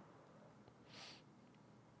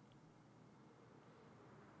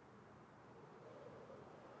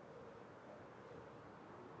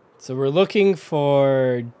 So we're looking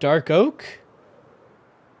for dark oak?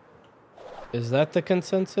 Is that the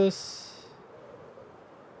consensus?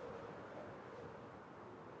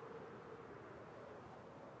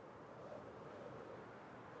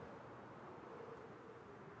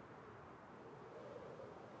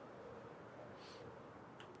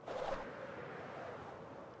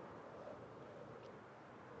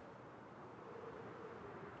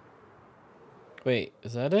 Wait,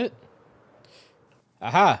 is that it?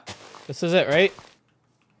 Aha! This is it, right?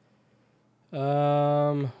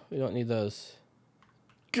 We don't need those.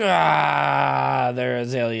 Gah! They're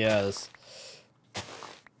azaleas.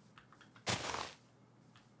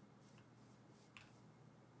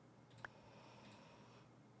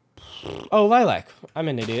 Oh, lilac. I'm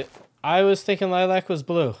an idiot. I was thinking lilac was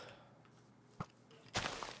blue.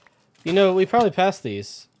 You know, we probably passed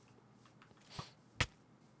these.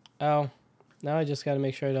 Oh. Now I just gotta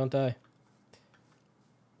make sure I don't die.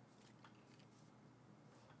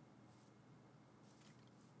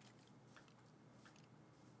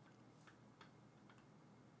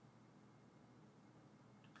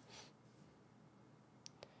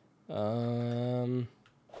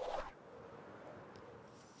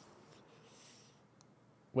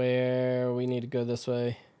 Where we need to go this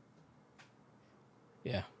way.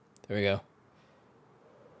 Yeah, there we go.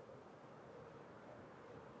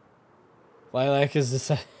 Lilac is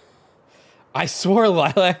the I swore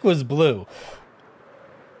lilac was blue.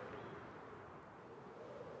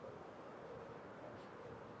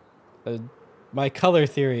 My color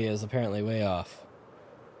theory is apparently way off.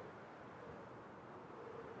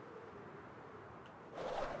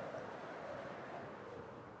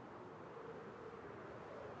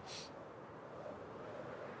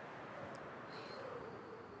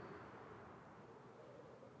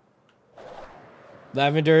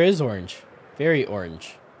 Lavender is orange. Very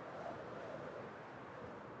orange.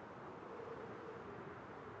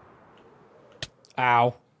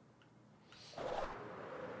 Ow.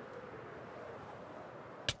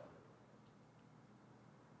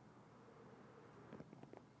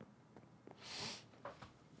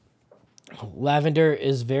 Lavender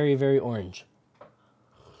is very, very orange.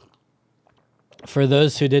 For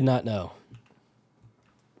those who did not know.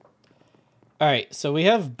 All right, so we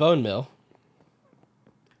have bone meal.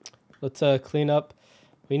 Let's clean up.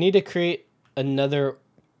 We need to create another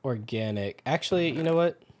organic. Actually, you know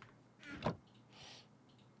what?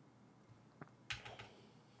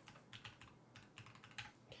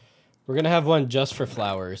 We're going to have one just for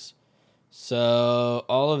flowers. So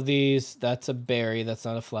all of these, that's a berry. That's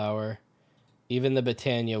not a flower. Even the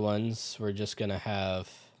Botania ones, we're just going to have...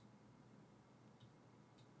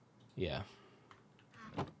 Yeah.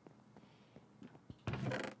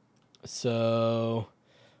 So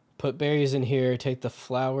put berries in here. Take the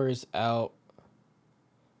flowers out.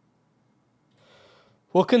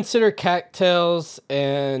 We'll consider cattails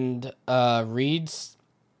and reeds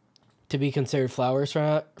to be considered flowers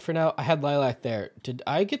for now. I had lilac there. Did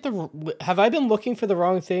I get the... Have I been looking for the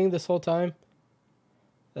wrong thing this whole time?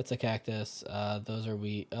 That's a cactus. Those are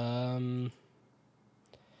wheat.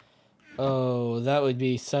 Oh, that would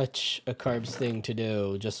be such a Karrbs thing to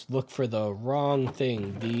do. Just look for the wrong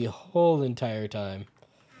thing the whole entire time.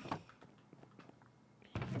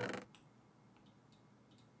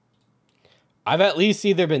 I've at least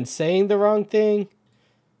either been saying the wrong thing.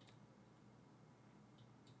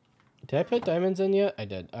 Did I put diamonds in yet? I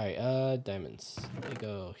did. All right, diamonds. They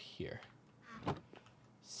go here.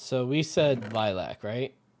 So we said lilac,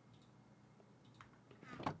 right?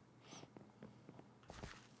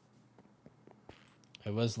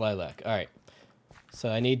 It was lilac. All right. So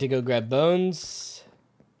I need to go grab bones.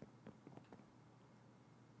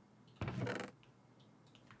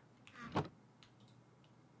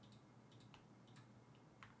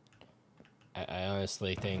 I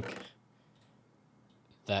honestly think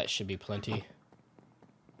that should be plenty.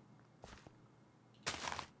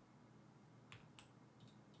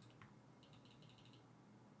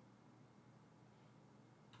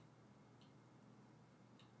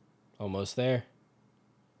 Almost there.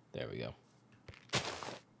 There we go.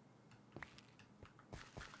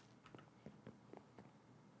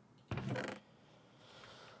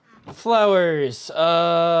 Flowers.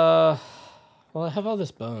 Well, I have all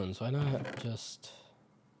this bones. Why not just...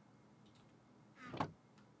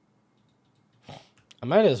 I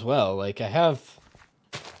might as well. Like, I have...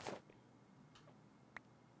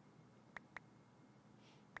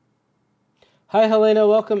 Hi, Helena.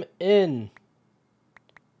 Welcome in.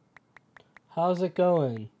 How's it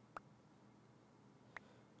going?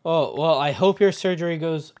 Oh, well, I hope your surgery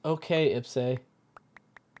goes okay, Ipse.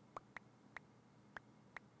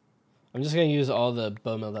 I'm just going to use all the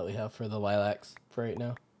bone meal that we have for the lilacs for right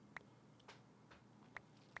now.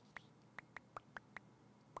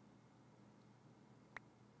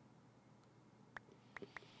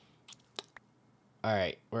 All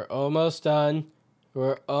right, we're almost done.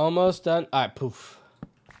 We're almost done. All right, poof.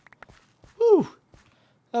 Whew.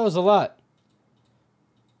 That was a lot.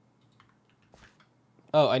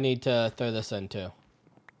 Oh, I need to throw this in too.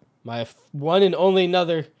 My one and only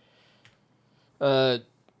another star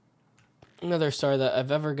that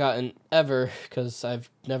I've ever gotten, ever, because I've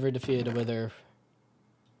never defeated a wither.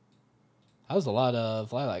 That was a lot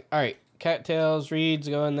of lilac. All right, cattails, reeds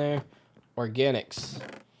go in there. Organics.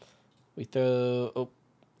 We throw... Oh,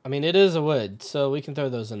 I mean, it is a wood, so we can throw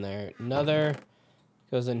those in there. Another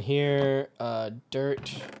goes in here.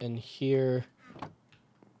 Dirt in here.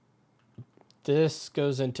 This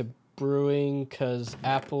goes into brewing because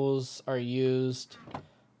apples are used.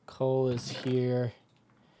 Coal is here.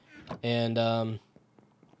 And,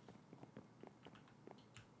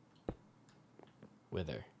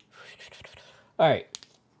 wither. All right.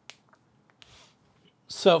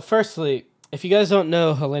 So, firstly, if you guys don't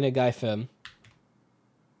know Helena Gaifem,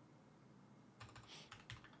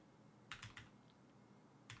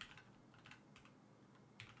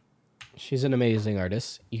 she's an amazing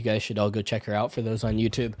artist. You guys should all go check her out for those on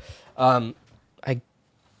YouTube. I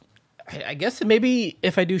guess maybe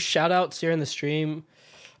if I do shout outs here in the stream,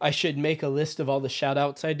 I should make a list of all the shout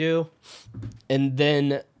outs I do. And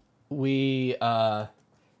then I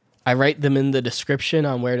write them in the description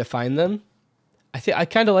on where to find them. I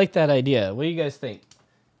kind of like that idea. What do you guys think?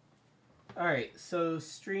 All right, so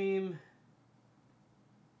stream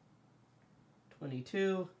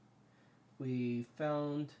 22. We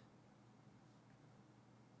found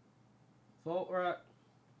Vault Rock.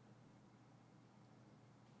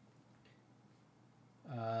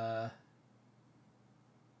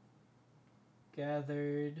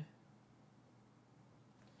 gathered.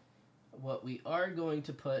 What we are going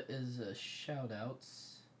to put is shout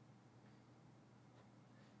outs.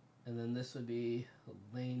 And then this would be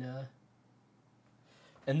Helena.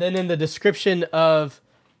 And then in the description of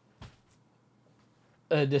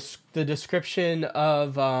the description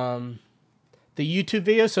of the YouTube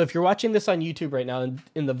video. So if you're watching this on YouTube right now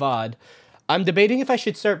in the VOD, I'm debating if I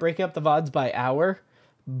should start breaking up the VODs by hour.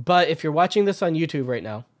 But if you're watching this on YouTube right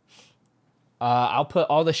now, I'll put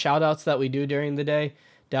all the shout outs that we do during the day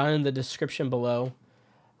down in the description below.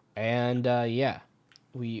 And yeah,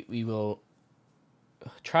 we will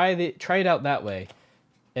try it out that way.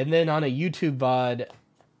 And then on a YouTube VOD,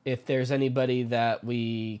 if there's anybody that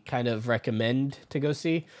we kind of recommend to go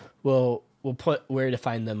see, we'll put where to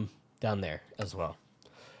find them down there as well.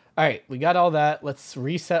 All right, we got all that. Let's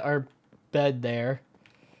reset our bed there.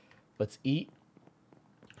 Let's eat.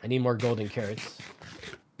 I need more golden carrots.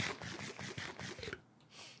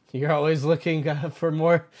 You're always looking for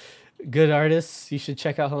more good artists. You should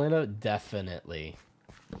check out Helena. Definitely.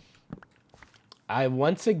 I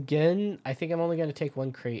think I'm only going to take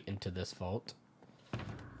one crate into this vault.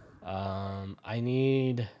 I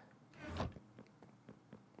need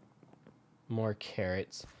more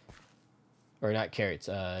carrots. Or not carrots.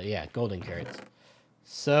 Yeah, golden carrots.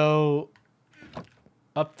 So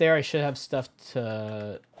up there I should have stuff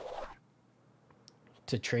to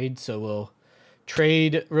trade. So we'll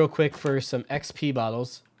trade real quick for some XP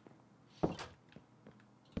bottles.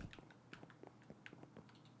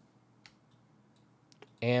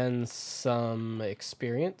 And some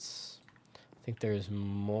experience. I think there's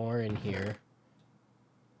more in here.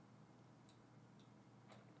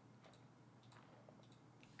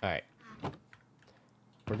 All right.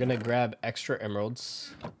 We're going to grab extra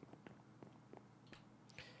emeralds.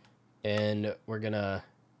 And we're going to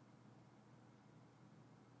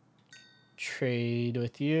trade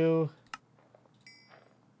with you.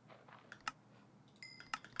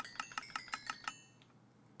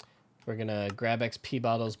 We're going to grab XP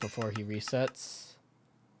bottles before he resets.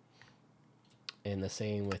 And the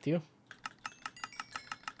same with you.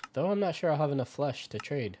 Though I'm not sure I'll have enough flesh to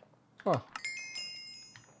trade. Huh.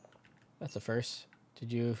 That's a first.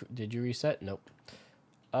 Did you reset? Nope.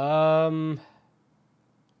 So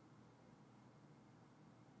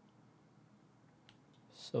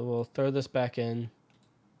we'll throw this back in.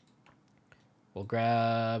 We'll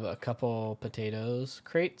grab a couple potatoes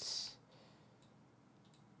crates.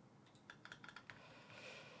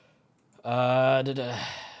 Grab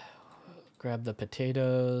the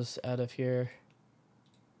potatoes out of here.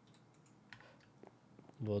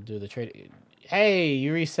 We'll do the trade. Hey,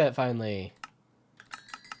 you reset finally.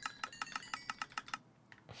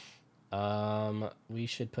 We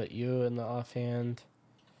should put you in the offhand.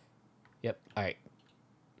 Yep. All right.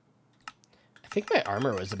 I think my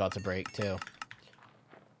armor was about to break too.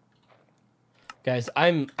 Guys,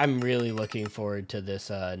 I'm really looking forward to this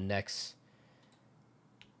next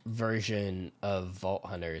version of Vault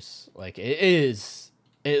Hunters. Like it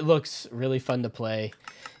looks really fun to play.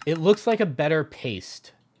 It looks like a better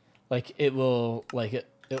paced. Like it will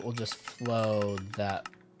just flow that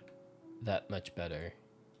much better,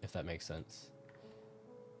 if that makes sense.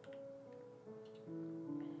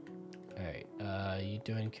 All right, you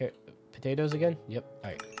doing potatoes again? Yep.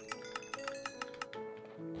 All right.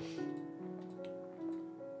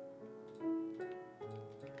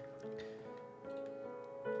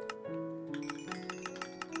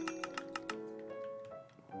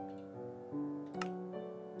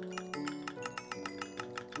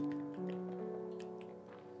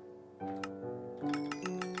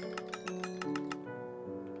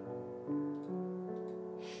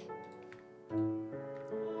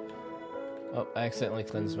 Oh, I accidentally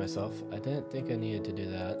cleansed myself. I didn't think I needed to do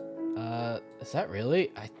that. Is that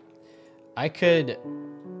really? I could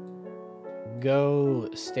go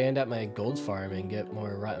stand at my gold farm and get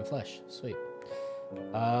more rotten flesh. Sweet.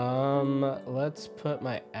 Let's put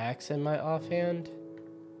my axe in my offhand.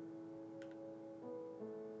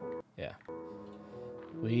 Yeah.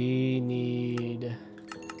 We need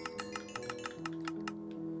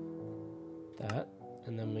that,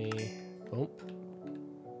 and then we boom.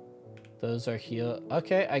 Those are healed.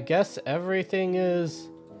 Okay, I guess everything is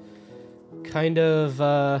kind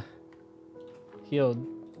of healed.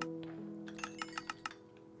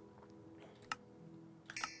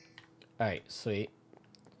 All right, sweet.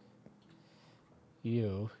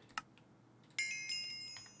 You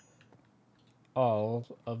all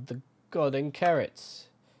of the golden carrots.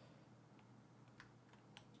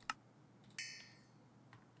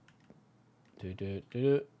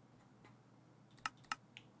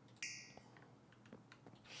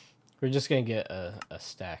 We're just gonna get a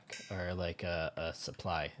stack, or like a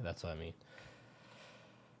supply. That's what I mean.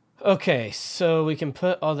 Okay, so we can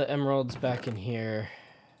put all the emeralds back in here.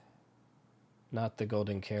 Not the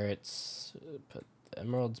golden carrots. Put the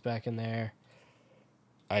emeralds back in there.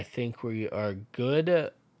 I think we are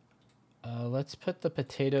good. Let's put the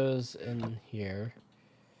potatoes in here.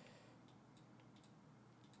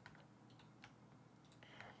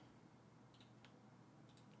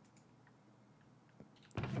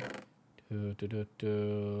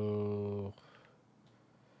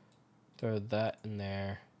 Throw that in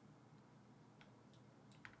there.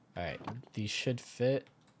 Alright, these should fit.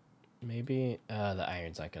 Maybe the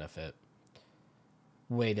iron's not gonna fit.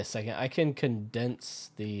 Wait a second, I can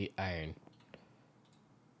condense the iron.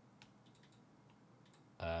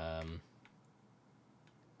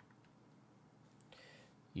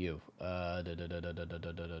 You.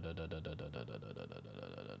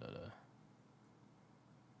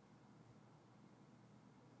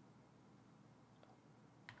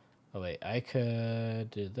 Oh wait, I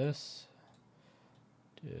could do this.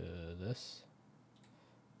 Do this.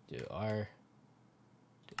 Do R.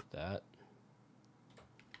 Do that.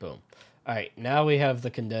 Boom. Alright, now we have the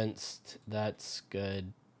condensed. That's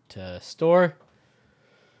good to store.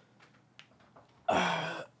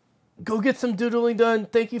 Go get some doodling done.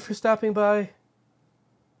 Thank you for stopping by.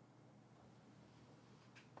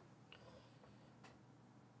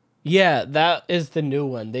 Yeah, that is the new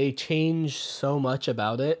one. They changed so much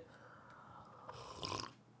about it.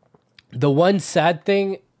 The one sad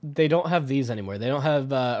thing, they don't have these anymore. They don't have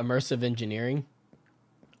immersive engineering.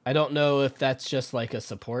 I don't know if that's just like a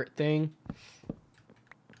support thing.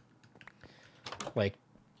 Like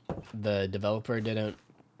the developer didn't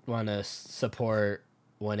want to support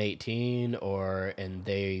 118 and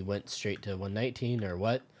they went straight to 119 or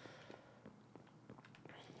what.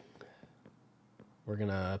 We're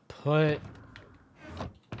gonna put...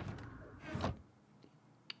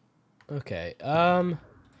 Okay,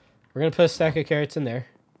 we're gonna put a stack of carrots in there.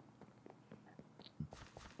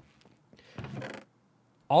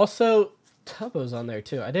 Also, Tubbo's on there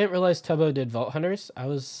too. I didn't realize Tubbo did Vault Hunters. I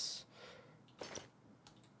was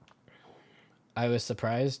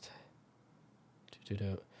surprised.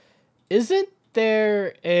 Isn't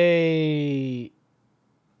there a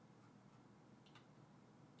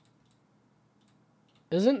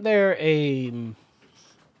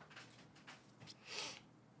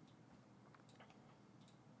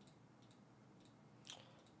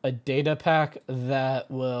data pack that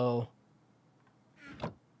will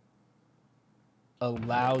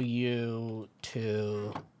allow you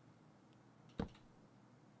to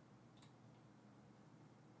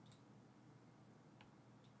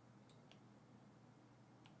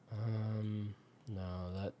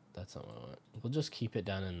no, that's not what I want. We'll just keep it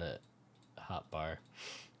down in the hotbar.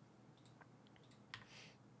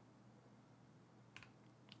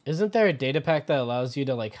 Isn't there a data pack that allows you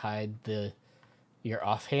to like hide your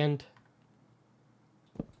offhand?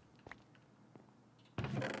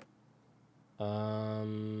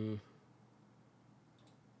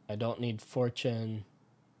 I don't need fortune,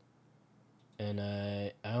 and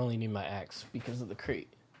I only need my axe because of the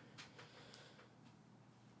crate.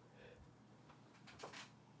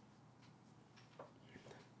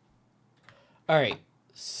 All right,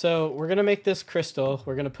 so we're gonna make this crystal.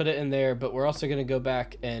 We're gonna put it in there, but we're also gonna go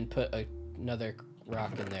back and put another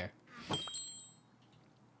rock in there.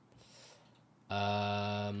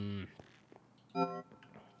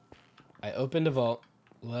 I opened a vault.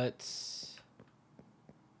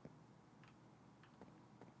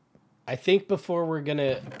 I think before we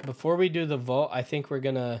do the vault, I think we're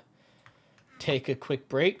gonna take a quick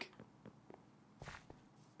break.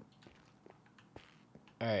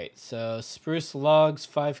 All right, so spruce logs,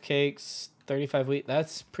 5 cakes, 35 wheat.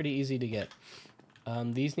 That's pretty easy to get.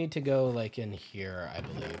 These need to go like in here, I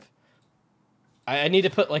believe. I need to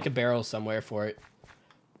put like a barrel somewhere for it.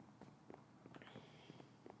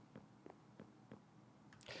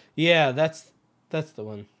 Yeah, that's the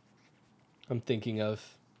one I'm thinking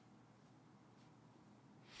of.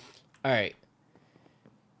 All right.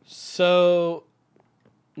 So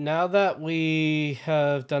now that we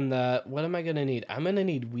have done that, what am I going to need? I'm going to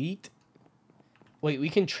need wheat. Wait, we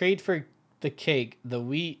can trade for the cake. The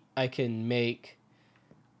wheat I can make.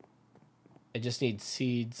 I just need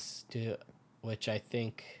seeds to, which I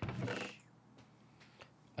think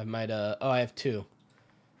I might, oh, I have 2.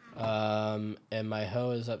 And my hoe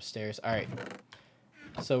is upstairs. All right.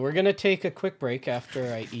 So we're going to take a quick break after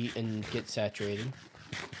I eat and get saturated.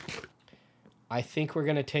 I think we're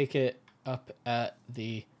going to take it up at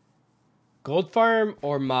the gold farm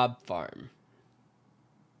or mob farm.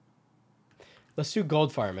 Let's do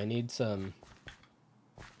gold farm. I need some...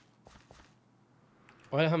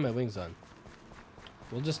 Why do I have my wings on?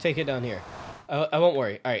 We'll just take it down here. I won't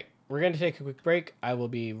worry. All right, we're going to take a quick break. I will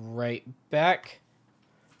be right back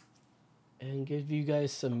and give you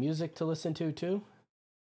guys some music to listen to too.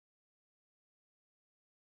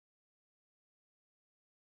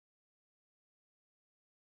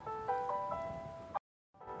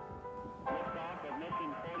 Liftoff of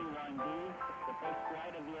mission 41D, the first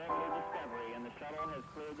flight of the orbital Discovery, and the shuttle has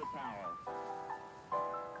cleared the tower.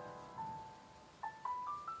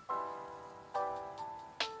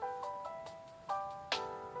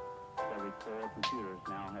 Discovery's 4 computers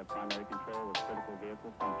now have primary control of critical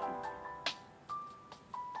vehicle functions.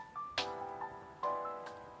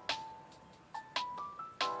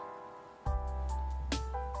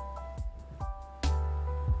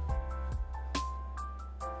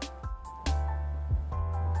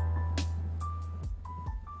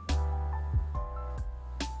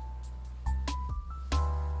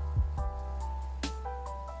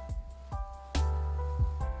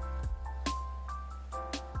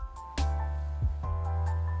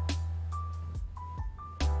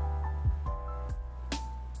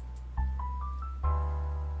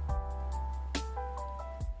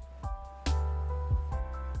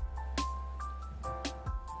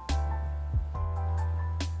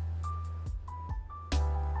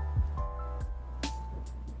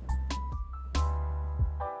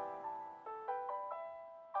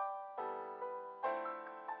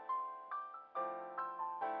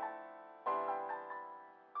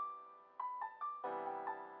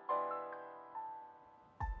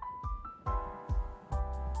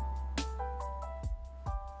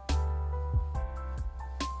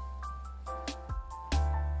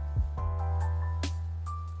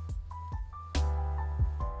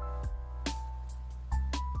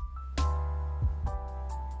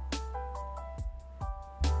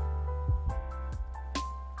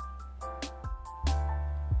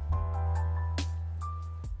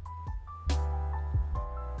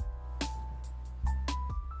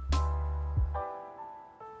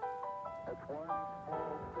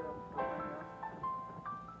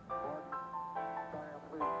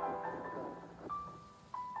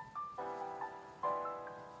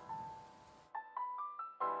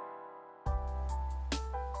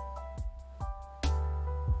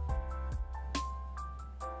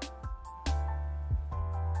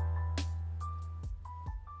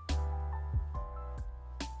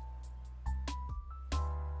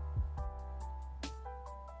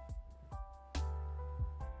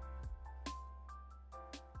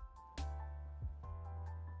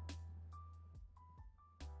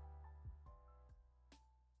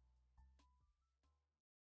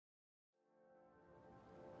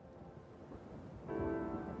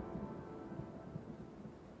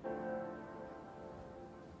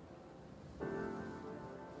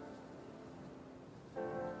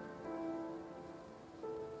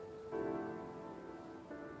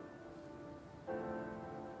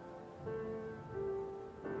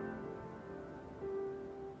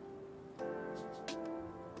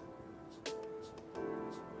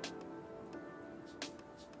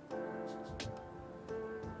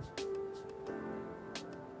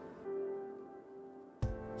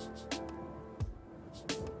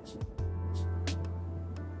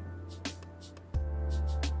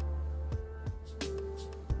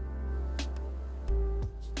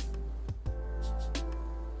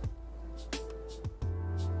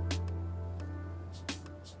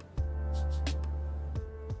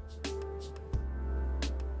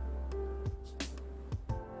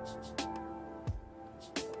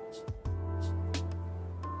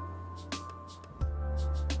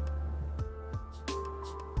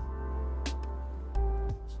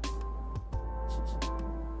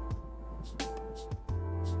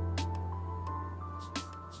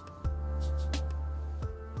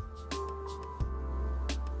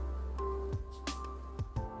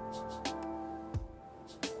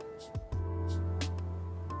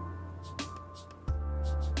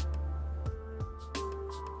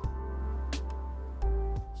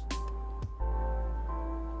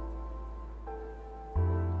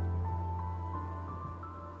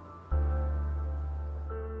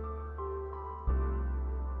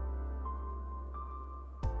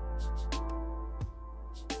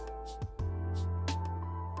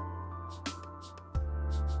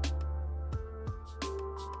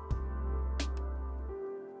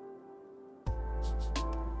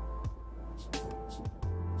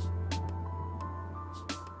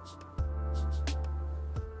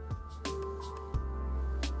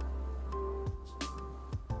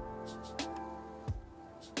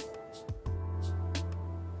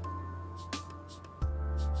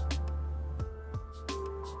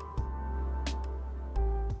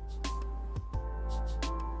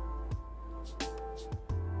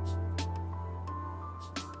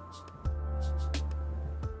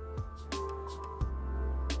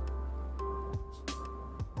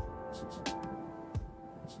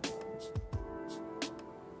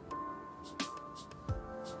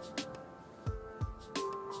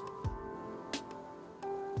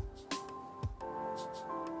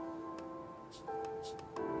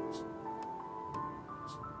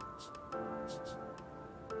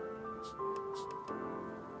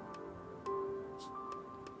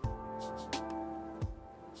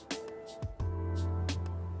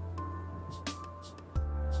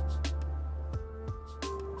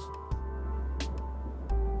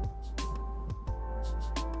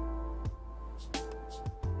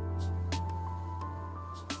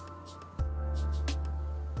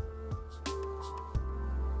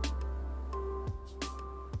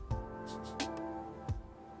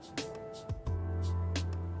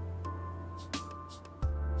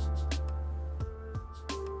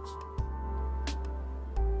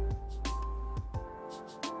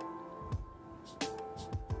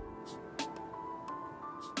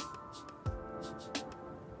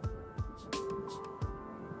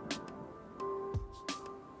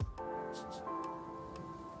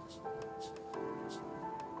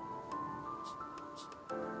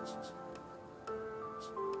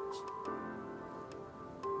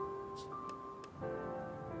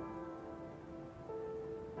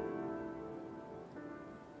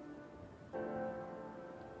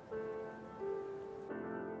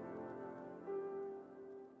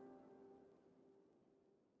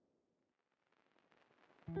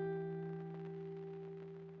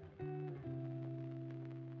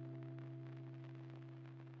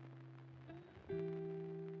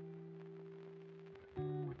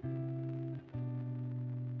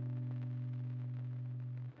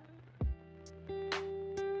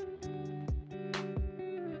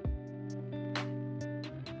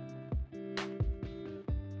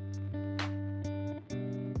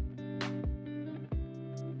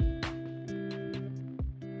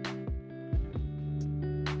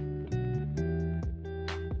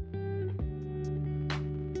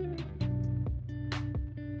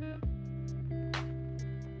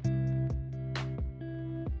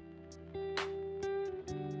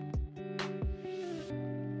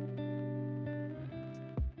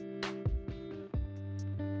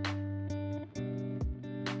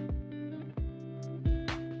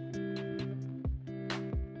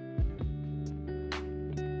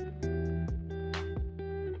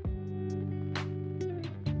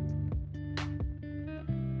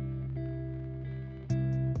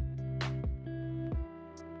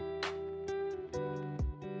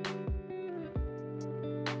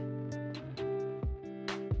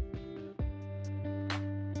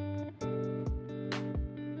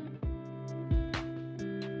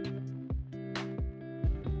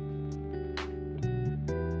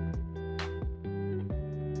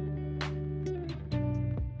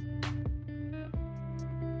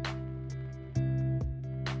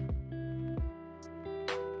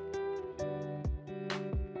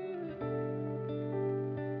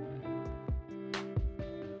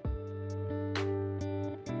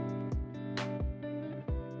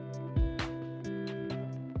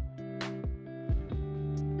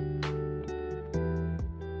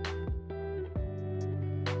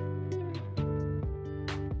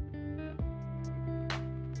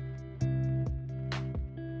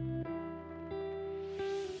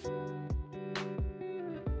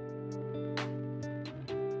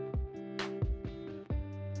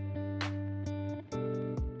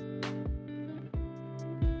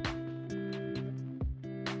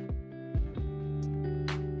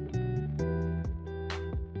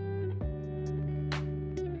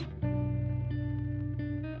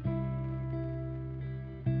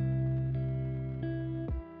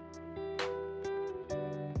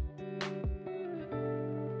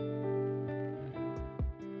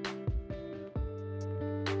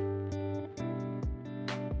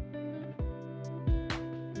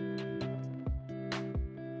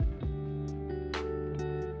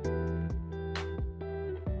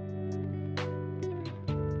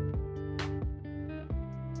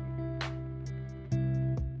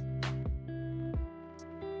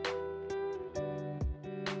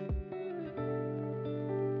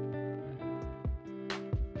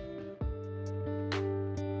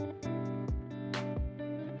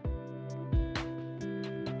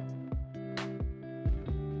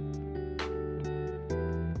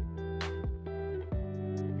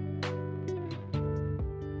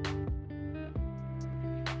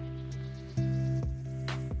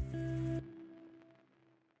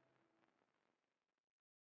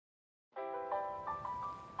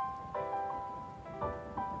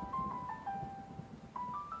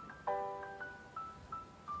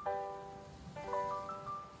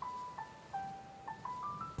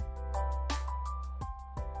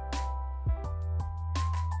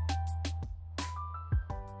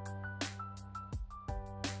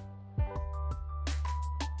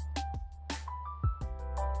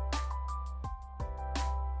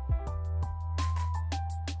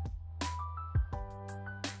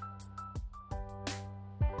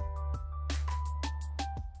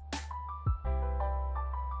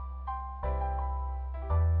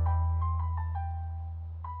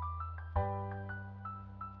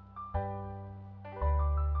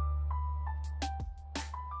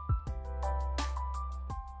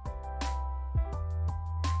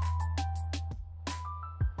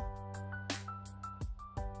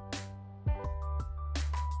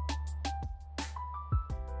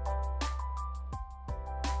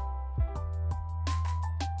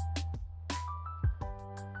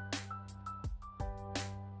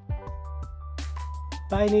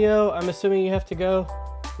 Bye, Neo. I'm assuming you have to go.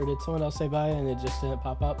 Or did someone else say bye and it just didn't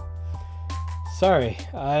pop up? Sorry.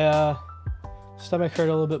 Stomach hurt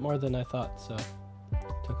a little bit more than I thought, so it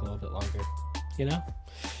took a little bit longer. You know?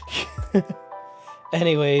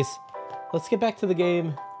 Anyways, let's get back to the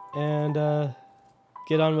game and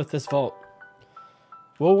get on with this vault.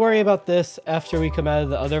 We'll worry about this after we come out of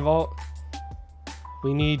the other vault.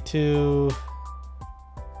 We need to...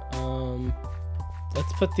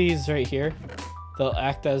 let's put these right here. They'll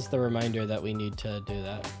act as the reminder that we need to do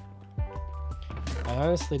that. I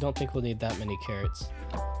honestly don't think we'll need that many carrots.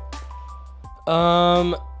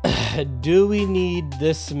 Do we need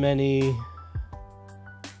this many?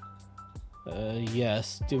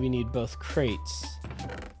 Yes. Do we need both crates?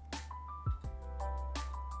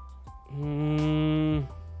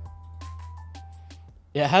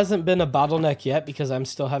 It hasn't been a bottleneck yet because I'm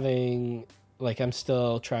still having, like, I'm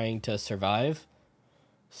still trying to survive.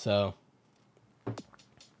 So.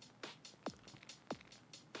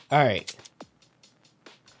 Alright.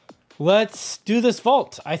 Let's do this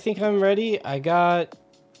vault. I think I'm ready. I got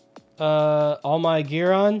all my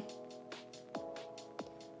gear on.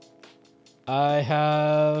 I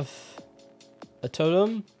have a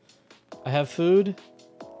totem. I have food.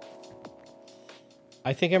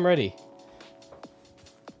 I think I'm ready.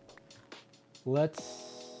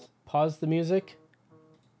 Let's pause the music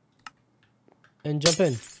and jump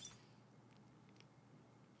in.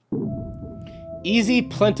 Easy,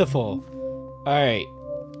 plentiful. All right.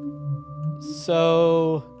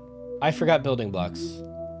 So I forgot building blocks.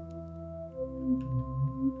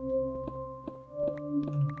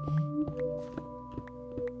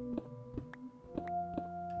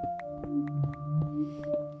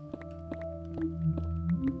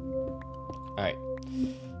 All right.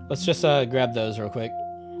 Let's just grab those real quick.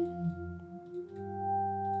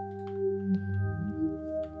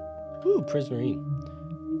 Ooh, prismarine.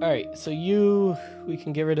 Alright, so we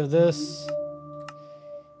can get rid of this.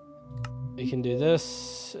 We can do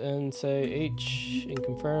this and say H and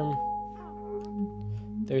confirm.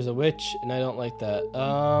 There's a witch, and I don't like that.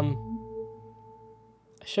 I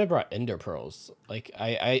should have brought ender pearls. Like,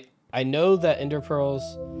 I know that ender pearls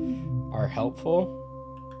are helpful.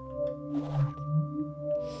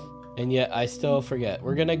 And yet I still forget.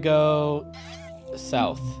 We're gonna go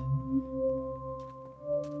south.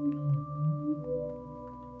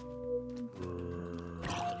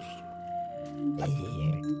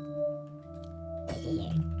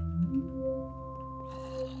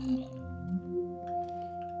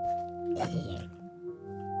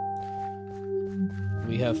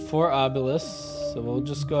 We have 4 obelisks, so we'll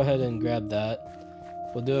just go ahead and grab that.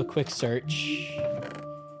 We'll do a quick search.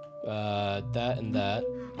 That and that.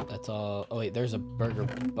 That's all. Oh wait, there's a burger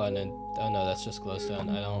bun and oh no, that's just glowstone.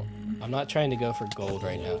 I'm not trying to go for gold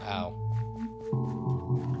right now. Ow.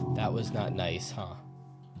 That was not nice, huh?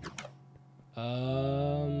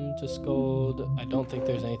 Just gold. I don't think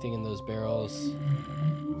there's anything in those barrels.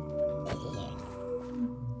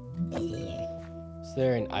 Is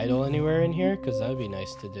there an idol anywhere in here? Because that would be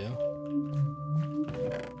nice to do.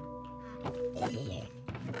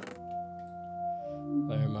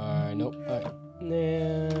 Where am I? Nope. Alright.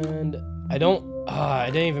 And I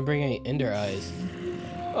didn't even bring any ender eyes.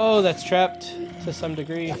 Oh, that's trapped to some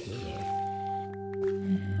degree.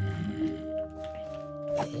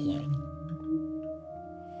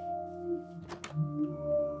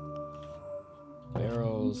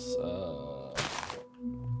 Barrels,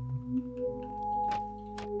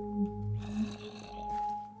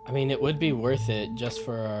 I mean, it would be worth it just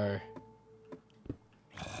for our...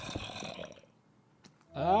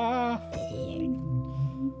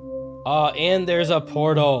 Oh, and there's a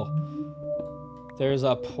portal. There's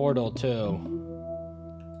a portal, too.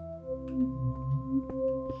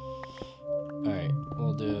 Alright,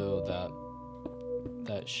 we'll do that.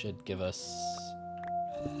 That should give us...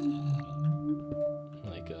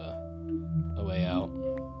 like a way out.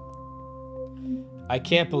 I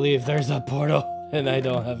can't believe there's a portal and I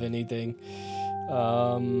don't have anything.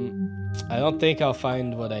 I don't think I'll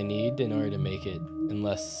find what I need in order to make it,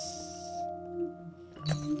 unless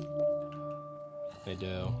I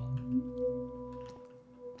do.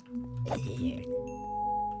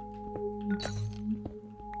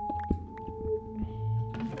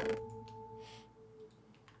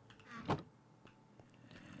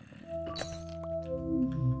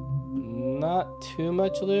 Not too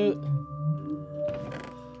much loot,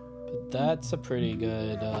 but that's a pretty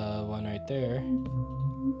good one right there.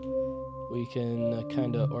 We can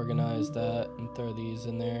kind of organize that and throw these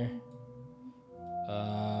in there.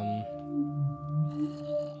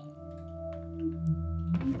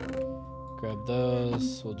 Grab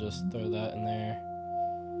those. We'll just throw that in there.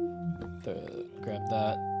 Grab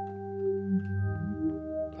that.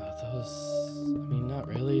 Oh, those, I mean, not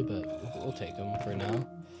really, but we'll take them for now.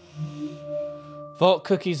 Vault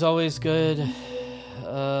cookie's always good.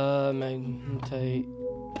 Magnetite.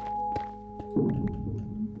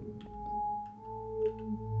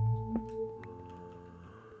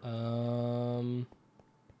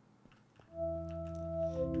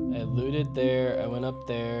 I looted there. I went up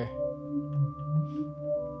there.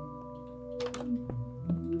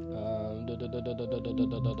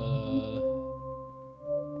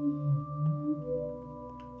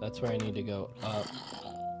 That's where I need to go up.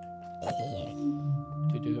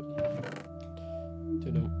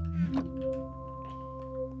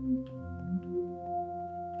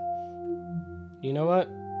 You know what?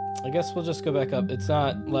 I guess we'll just go back up. It's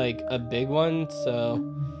not like a big one, so.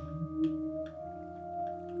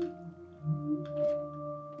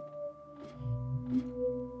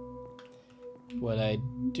 What I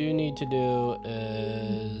do need to do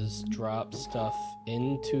is drop stuff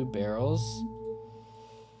into barrels.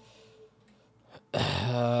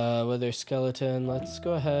 Whether skeleton, let's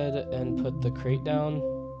go ahead and put the crate down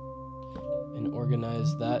and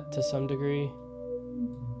organize that to some degree.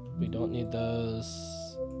 We don't need those.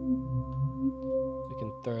 We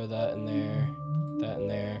can throw that in there, that in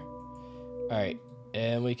there. All right,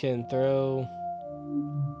 and we can throw.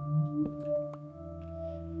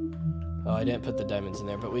 Oh, I didn't put the diamonds in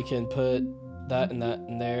there, but we can put that and that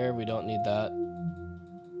in there. We don't need that.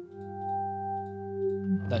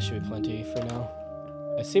 That should be plenty for now.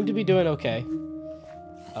 I seem to be doing okay.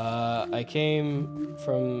 I came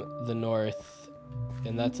from the north,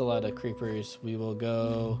 and that's a lot of creepers. We will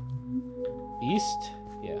go east.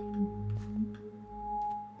 Yeah.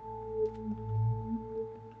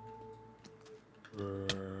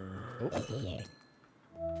 Oh.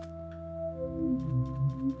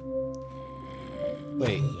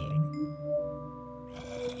 Wait.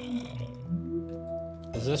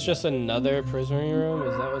 Is this just another prisoner room?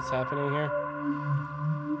 Is that what's happening here?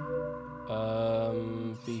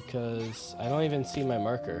 Because I don't even see my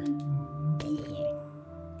marker.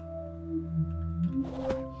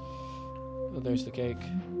 Oh, there's the cake.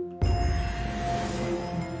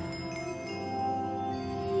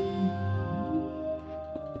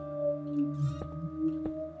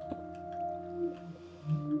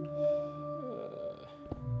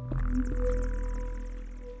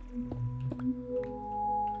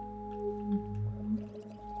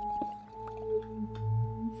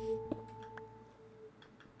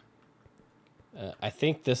 I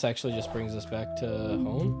think this actually just brings us back to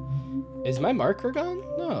home. Is my marker gone?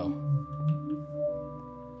 No.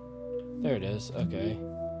 There it is. Okay.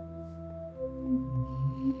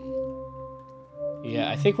 Yeah,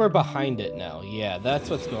 I think we're behind it now. Yeah, that's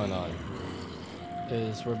what's going on.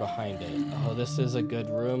 Is we're behind it. Oh, this is a good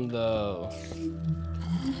room, though.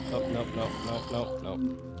 Oh, nope, nope, nope, nope, nope.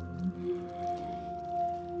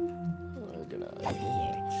 We're gonna...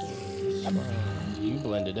 You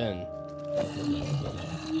blended in.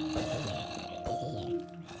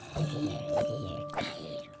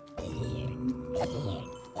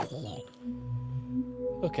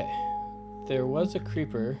 Okay, there was a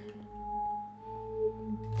creeper.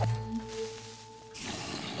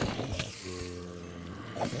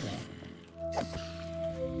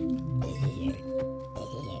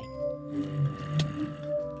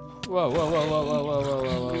 Whoa, whoa, whoa, whoa, whoa, whoa, whoa, whoa,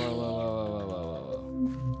 whoa, whoa, whoa, whoa, whoa,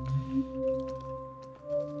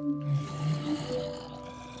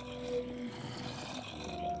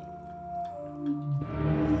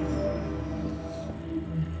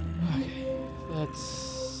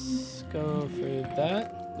 go for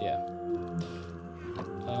that. Yeah.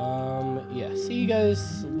 Yeah. See you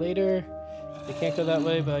guys later. I can't go that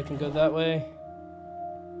way, but I can go that way.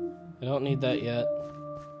 I don't need that yet.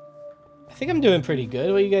 I think I'm doing pretty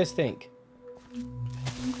good. What do you guys think?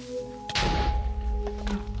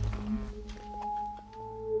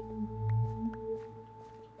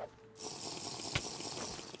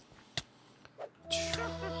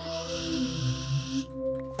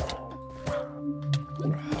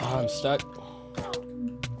 Oh, I'm stuck.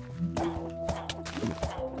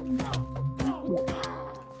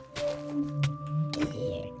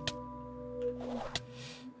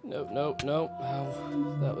 Nope, nope, nope.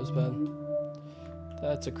 Oh, that was bad.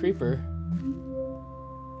 That's a creeper.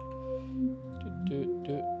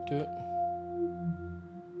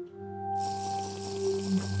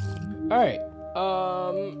 All right.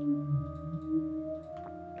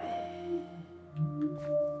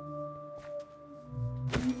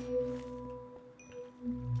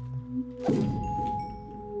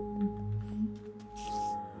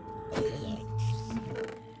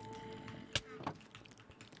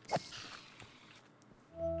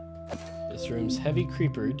 This room's heavy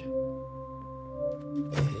creepered.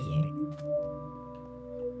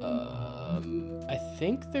 I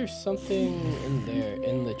think there's something in there,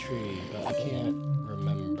 in the tree, but I can't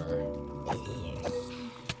remember.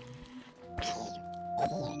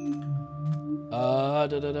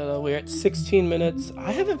 We're at 16 minutes.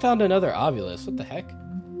 I haven't found another obelisk. What the heck?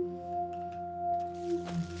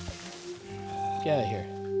 Get out of here.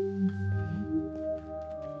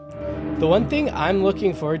 The one thing I'm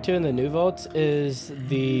looking forward to in the new vaults is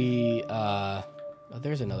the, oh,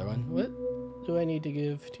 there's another one. What do I need to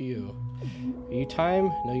give to you? Are you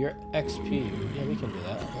time? No, you're XP. Yeah, we can do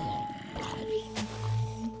that.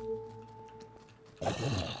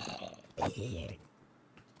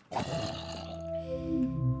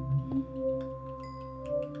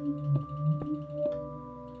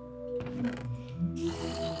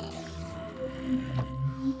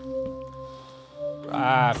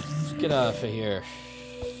 Ah, get off of here.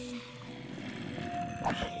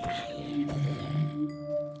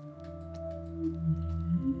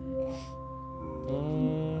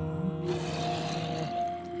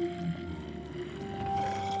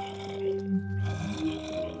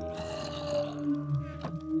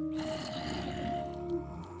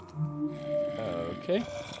 Okay.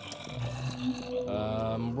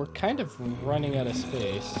 We're kind of running out of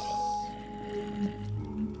space.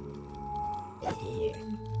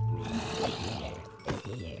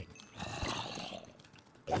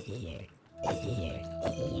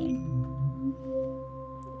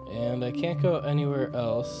 And I can't go anywhere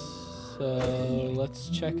else, so let's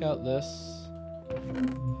check out this.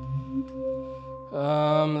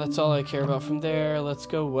 That's all I care about from there. Let's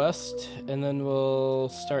go west, and then we'll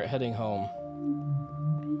start heading home.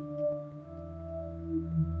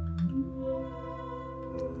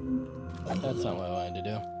 That's not what I wanted to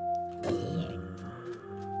do.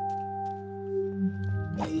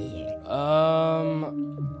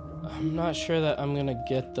 I'm not sure that I'm gonna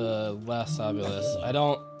get the last obelisk. I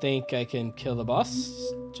don't think I can kill the boss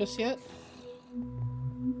just yet.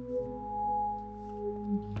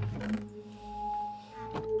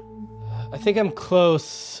 I think I'm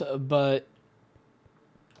close, but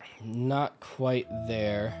not quite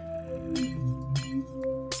there.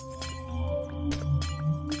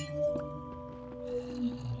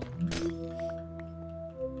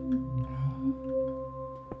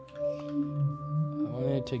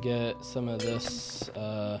 To get some of this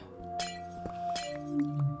I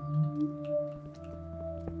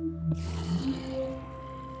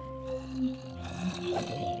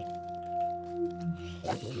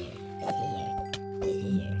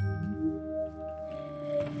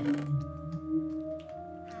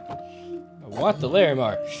want the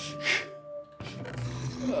Larimar.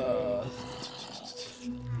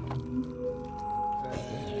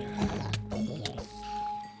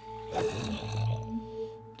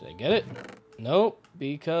 Get it? Nope,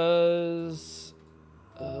 because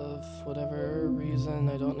of whatever reason.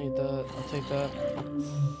 I don't need that. I'll take that.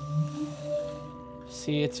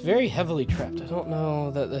 See, it's very heavily trapped. I don't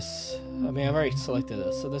know that this... I mean, I've already selected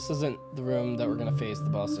this, so this isn't the room that we're going to face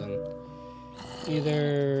the boss in.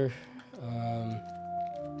 Either...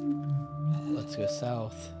 let's go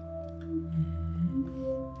south.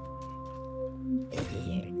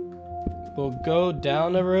 We'll go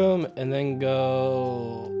down a room and then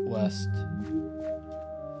go west.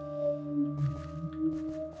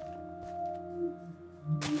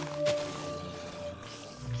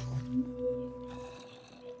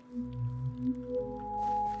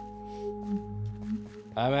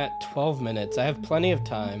 I'm at 12 minutes. I have plenty of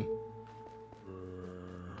time.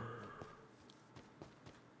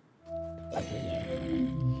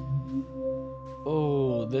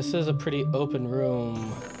 Oh, this is a pretty open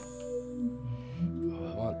room.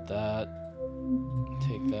 That.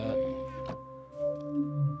 Take that.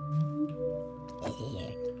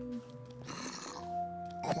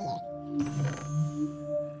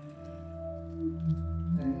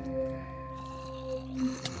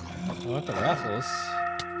 I want the raffles.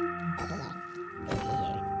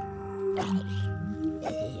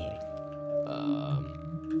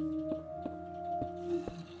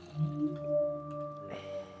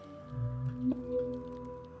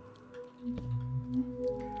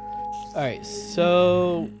 Alright,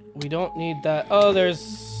 so we don't need that. Oh,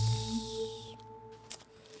 there's...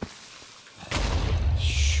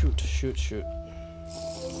 Shoot.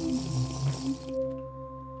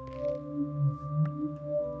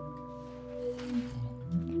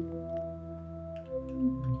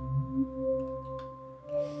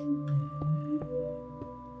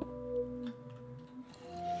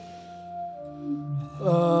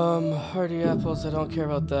 party apples. I don't care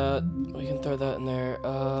about that. We can throw that in there.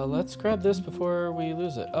 Let's grab this before we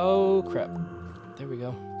lose it. Oh, crap. There we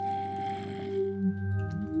go.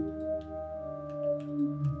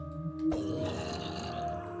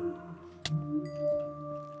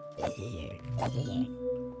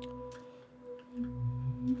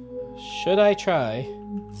 Should I try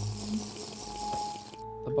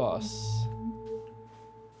the boss?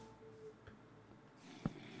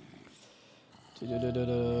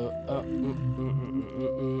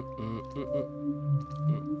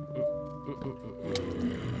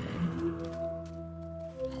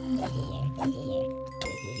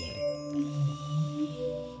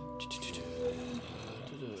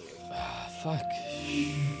 Fuck.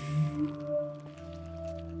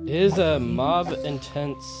 It is a mob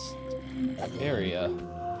intense area.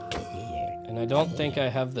 And I don't think I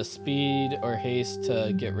have the speed or haste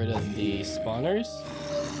to get rid of the spawners.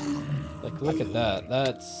 Like, look at that.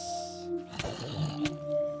 That's...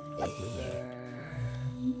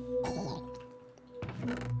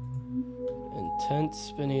 intense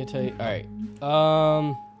spinny attack. Alright.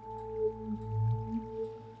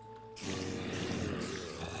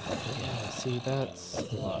 Yeah, see, that's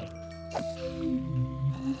a lot.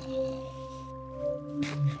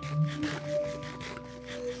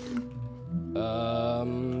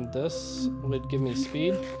 This would give me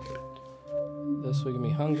speed. This would give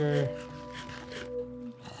me hunger.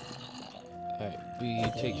 Alright, we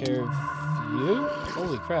take care of you?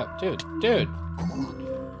 Holy crap, dude, dude!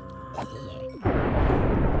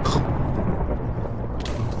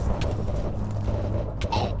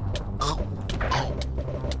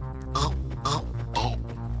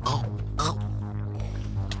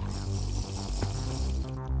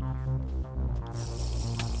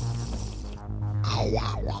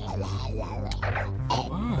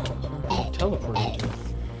 Teleporting to.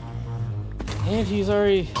 And he's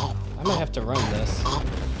already... I might have to run this.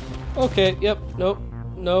 Okay, yep, nope,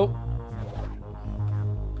 nope.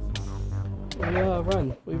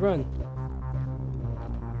 We run.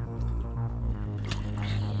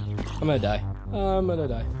 I'm gonna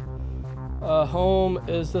die. Home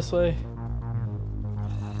is this way.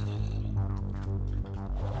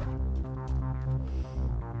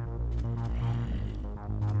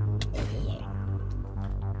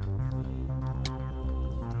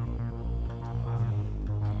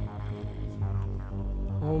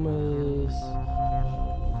 Home is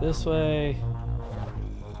this way.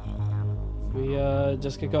 We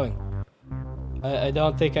just get going. I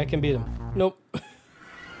don't think I can beat him. Nope.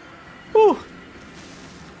 Whew.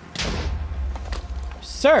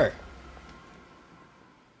 Sir.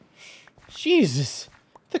 Jesus.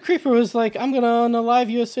 The creeper was like, I'm gonna unalive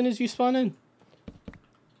you as soon as you spawn in.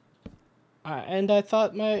 And I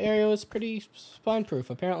thought my area was pretty spawn proof.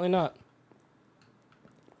 Apparently not.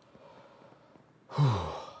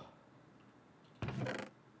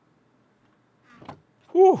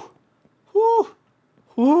 Whew. Whew.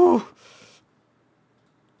 Whew.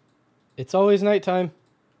 It's always nighttime.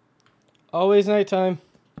 Always nighttime.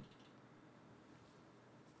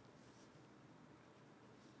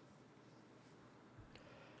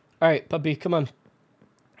 Alright, puppy, come on.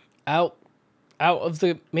 Out. Out of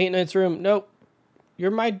the maintenance room. Nope.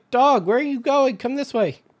 You're my dog. Where are you going? Come this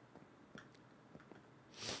way.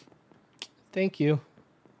 Thank you.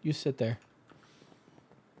 You sit there.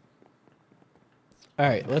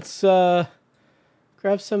 Alright, let's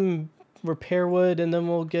grab some repair wood and then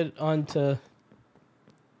we'll get on to...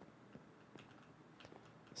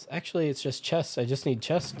 Actually, it's just chest. I just need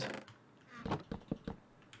chest.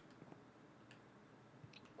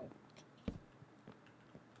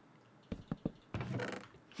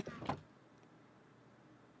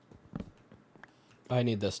 I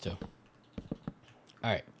need this too.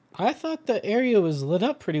 Alright. I thought the area was lit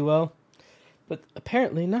up pretty well. But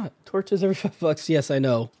apparently not. Torches every $5. Yes, I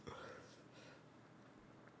know.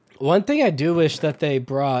 One thing I do wish that they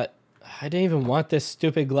brought... I didn't even want this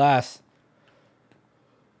stupid glass.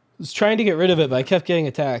 I was trying to get rid of it, but I kept getting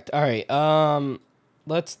attacked. Alright,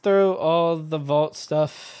 let's throw all the vault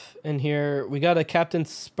stuff in here. We got a Captain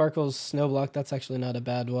Sparkles snow block. That's actually not a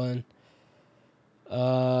bad one.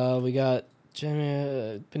 We got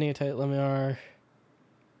Piniatite Lemiar.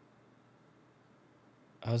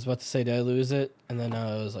 I was about to say, did I lose it? And then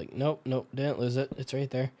I was like, nope, didn't lose it. It's right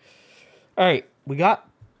there. Alright, we got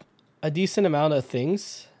a decent amount of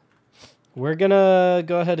things. We're gonna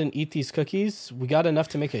go ahead and eat these cookies. We got enough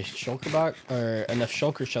to make a shulker box, or enough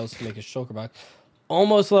shulker shells to make a shulker box.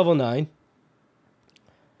 Almost level 9.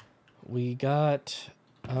 We got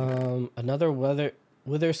another wither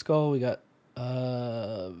skull. We got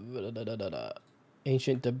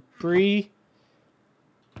ancient debris.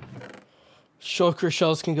 Shulker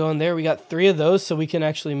shells can go in there. We got 3 of those, so we can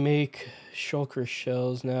actually make shulker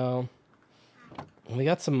shells now. We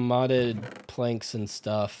got some modded planks and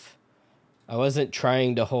stuff. I wasn't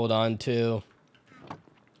trying to hold on to.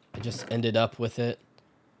 I just ended up with it.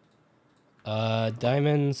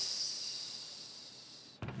 Diamonds.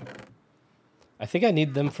 I think I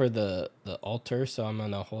need them for the altar, so I'm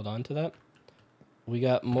gonna hold on to that. We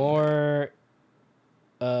got more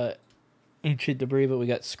ancient debris, but we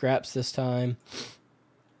got scraps this time.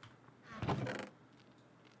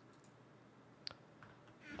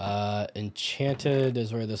 Enchanted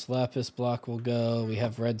is where this lapis block will go. We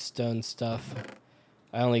have redstone stuff.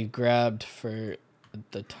 I only grabbed for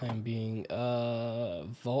the time being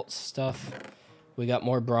vault stuff. We got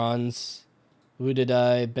more bronze,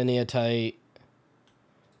 woodedite, beniatite,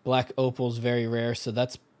 black opal's very rare, so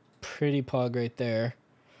that's pretty pog right there.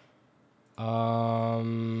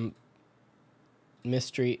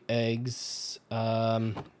 Mystery eggs. We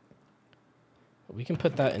can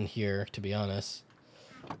put that in here, to be honest.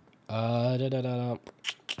 What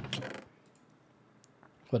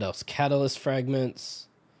else? Catalyst fragments.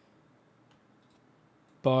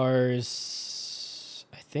 Bars.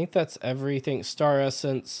 I think that's everything. Star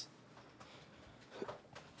essence.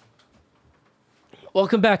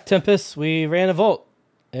 Welcome back, Tempest. We ran a vault.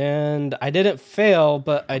 And I didn't fail,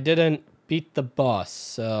 but I didn't beat the boss,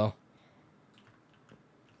 so...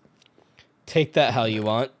 take that how you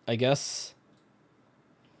want, I guess.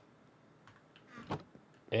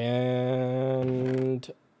 And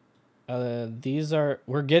these are...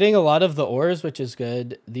 we're getting a lot of the ores, which is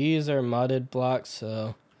good. These are modded blocks,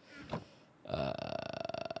 so...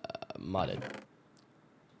 modded.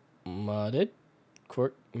 Modded.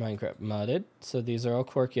 Quark. Minecraft. Modded. So these are all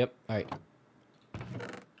quark. Yep. Alright.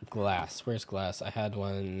 Glass. Where's glass? I had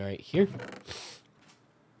one right here.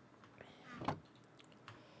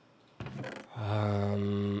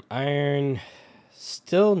 Iron.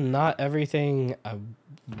 Still not everything I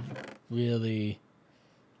really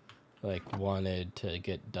wanted to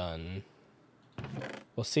get done.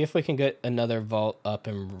 We'll see if we can get another vault up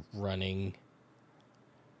and running.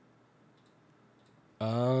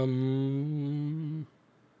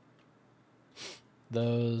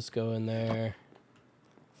 Those go in there.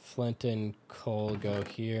 Flint and coal go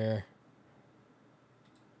here.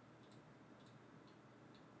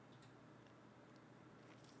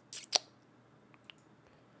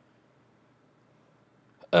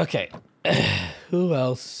 Okay. Who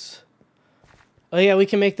else? Oh yeah, we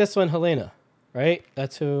can make this one Helena, right?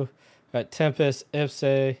 That's who. Got Tempest, Ipse.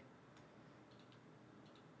 I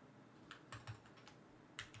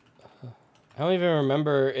don't even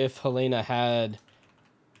remember if Helena had...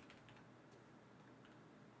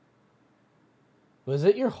 was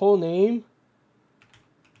it your whole name?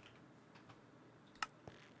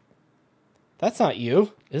 That's not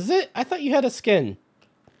you, is it? I thought you had a skin.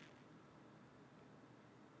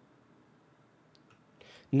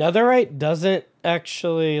 Netherite doesn't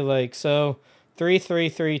actually, so 3, 3,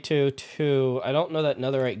 3, 2, 2. I don't know that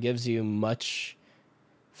Netherite gives you much.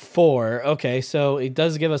 4. Okay, so it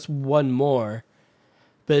does give us 1 more.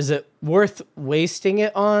 But is it worth wasting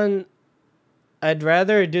it on? I'd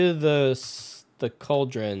rather do the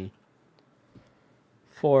cauldron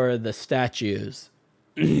for the statues.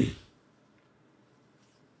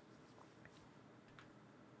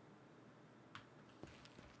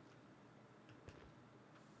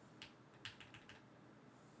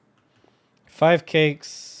 5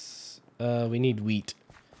 cakes. We need wheat.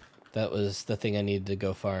 That was the thing I needed to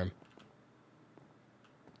go farm.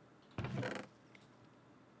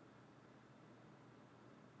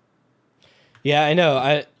 Yeah, I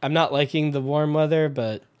know. I'm not liking the warm weather,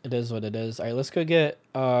 but it is what it is. All right, let's go get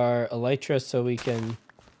our elytra so we can...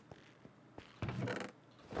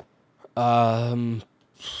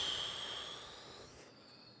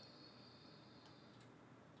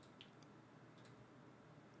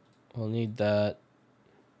 we'll need that.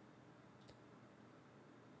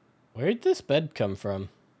 Where'd this bed come from?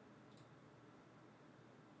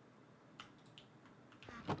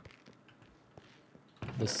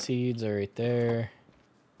 The seeds are right there.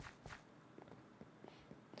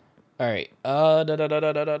 All right.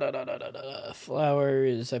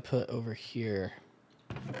 Flowers I put over here.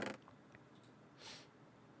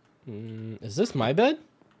 Is this my bed?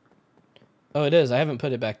 Oh, it is. I haven't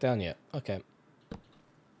put it back down yet. Okay.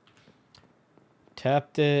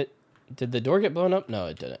 Tapped it. Did the door get blown up? No,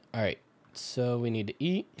 it didn't. All right. So we need to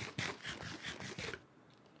eat.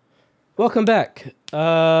 Welcome back.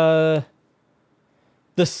 The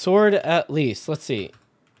sword at least. Let's see.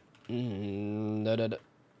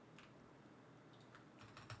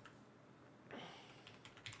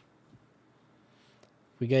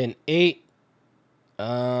 We get an 8.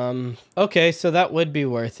 Okay, so that would be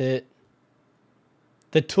worth it.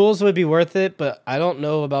 The tools would be worth it, but I don't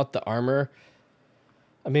know about the armor.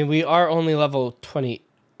 I mean, we are only level 20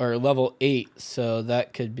 or level 8, so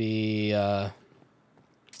that could be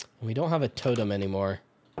we don't have a totem anymore.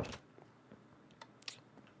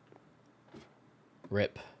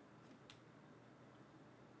 Rip.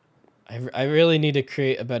 I really need to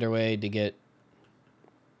create a better way to get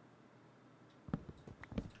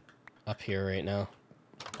up here right now.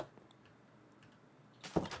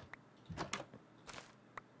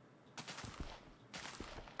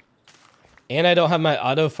 And I don't have my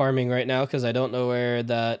auto farming right now because I don't know where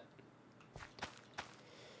that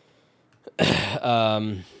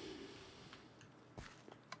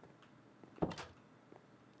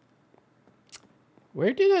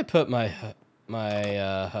where did I put my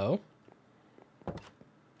hoe?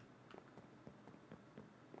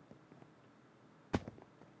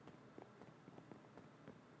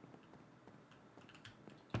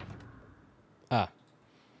 Ah.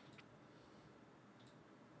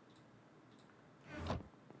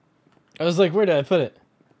 I was like, where did I put it?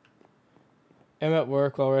 I'm at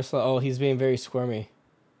work while wrestling. Oh, he's being very squirmy.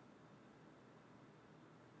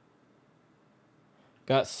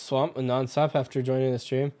 Got swamped with nonstop after joining the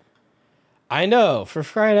stream. I know, for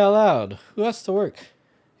crying out loud. Who has to work?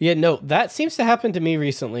 Yeah, no, that seems to happen to me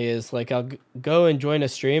recently. Is like I'll go and join a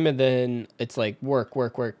stream and then it's like work.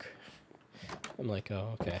 I'm like,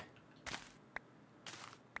 oh, okay.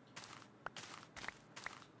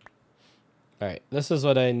 All right, this is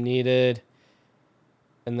what I needed.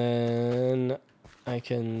 And then I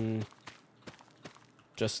can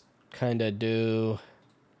just kind of do...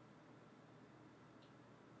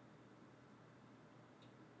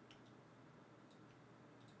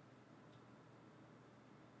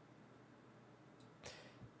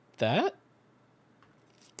 that.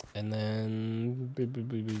 And then...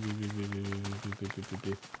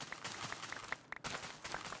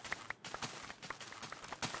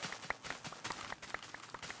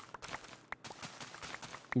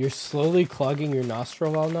 You're slowly clogging your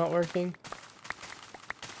nostril while not working?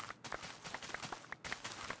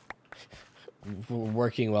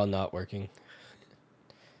 Working while not working.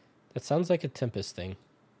 That sounds like a Tempest thing.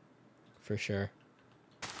 For sure.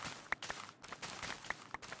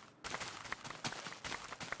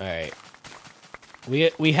 Alright.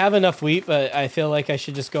 We have enough wheat, but I feel like I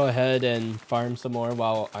should just go ahead and farm some more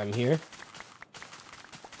while I'm here.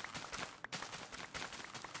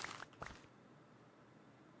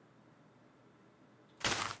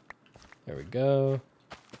 There we go.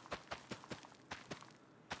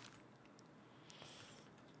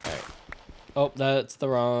 Alright. Oh, that's the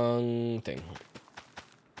wrong thing.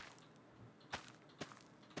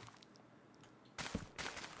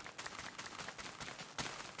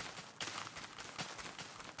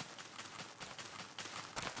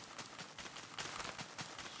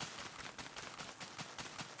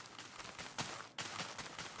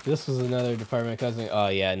 This was another department cousin. Oh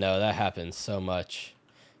yeah, no, that happens so much.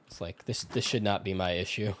 It's like this should not be my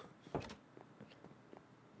issue.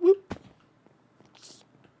 Whoop.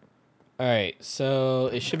 All right, so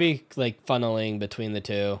it should be like funneling between the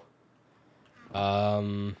two.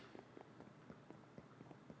 While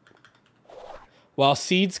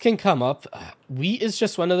seeds can come up, wheat is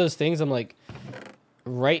just one of those things. I'm like,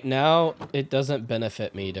 right now it doesn't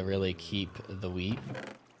benefit me to really keep the wheat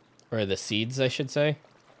or the seeds, I should say.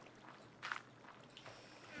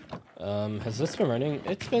 Has this been running?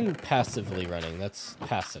 It's been passively running. That's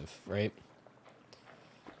passive, right?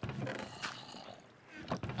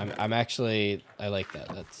 I'm actually, I like that.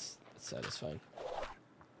 That's satisfying.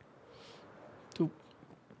 Doop.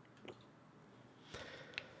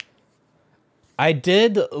 I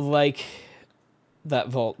did like that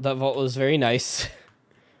vault. That vault was very nice.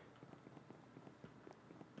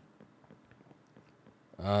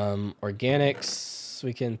 Organics.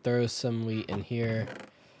 We can throw some wheat in here.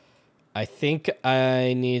 I think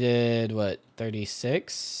I needed, what,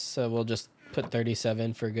 36? So we'll just put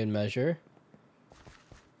 37 for good measure.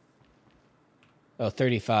 Oh,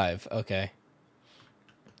 35. Okay.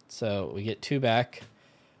 So we get 2 back.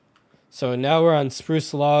 So now we're on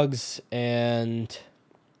spruce logs and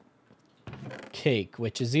cake,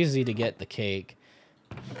 which is easy to get the cake.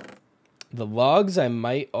 The logs I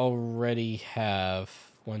might already have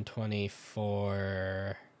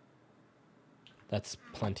 124. That's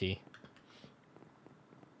plenty.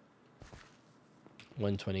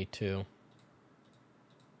 122.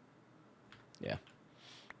 Yeah.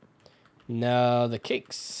 Now the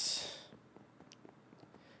cakes.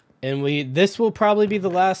 And this will probably be the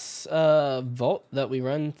last vault that we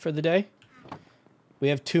run for the day. We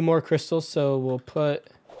have 2 more crystals, so we'll put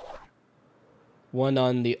one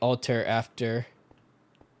on the altar after.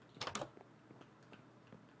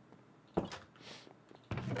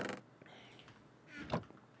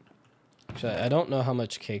 Actually, I don't know how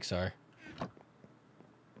much cakes are.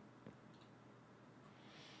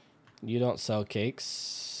 You don't sell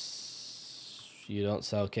cakes. You don't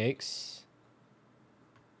sell cakes.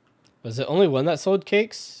 Was it only one that sold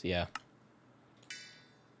cakes? Yeah.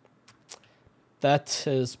 That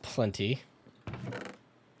is plenty.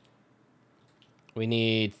 We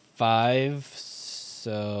need 5,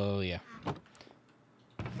 so yeah.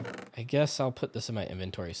 I guess I'll put this in my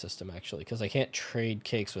inventory system, actually, because I can't trade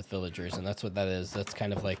cakes with villagers, and that's what that is. That's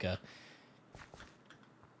kind of like a...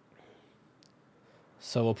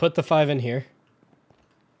 So we'll put the 5 in here.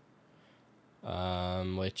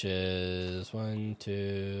 Which is 1,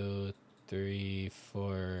 2, 3,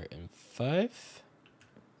 4, and 5.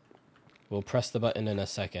 We'll press the button in a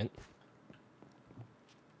second.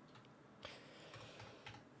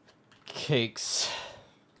 Cakes.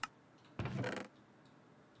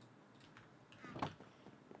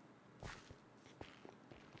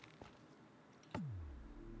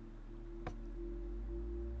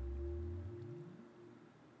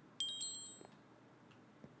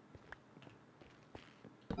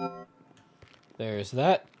 There's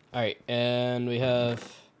that. All right, and we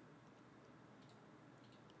have...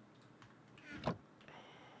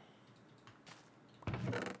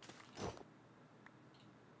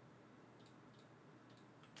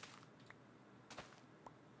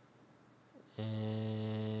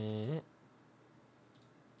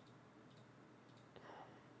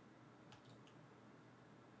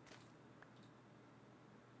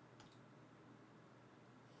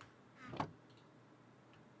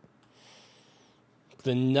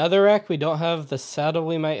 The netherrack, we don't have. The saddle,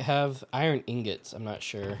 we might have. Iron ingots, I'm not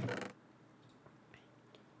sure.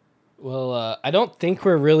 Well, I don't think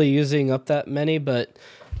we're really using up that many, but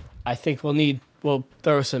I think we'll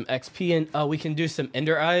throw some XP in. Oh, we can do some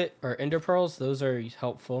ender eye or ender pearls. Those are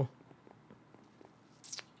helpful.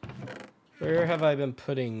 Where have I been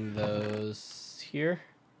putting those? Here?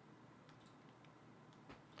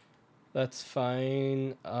 That's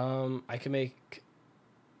fine. I can make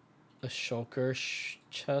a shulker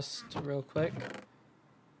chest real quick.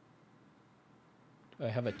 Do I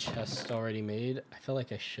have a chest already made? I feel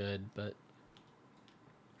like I should, but...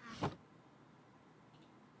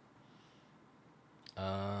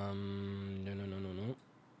 No.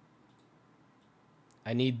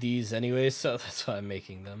 I need these anyways, so that's why I'm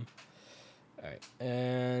making them. Alright,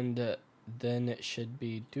 and then it should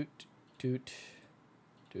be doot.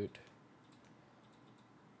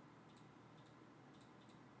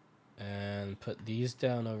 And put these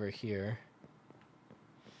down over here.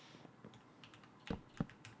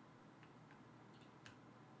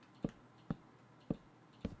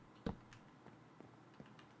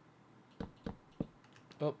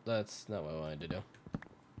 Oh, that's not what I wanted to do.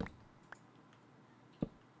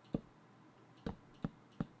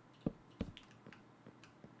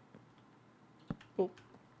 Oh.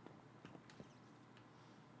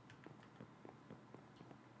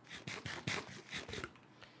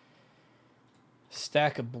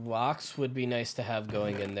 Stack of blocks would be nice to have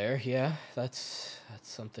going in there. Yeah, that's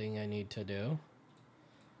something I need to do.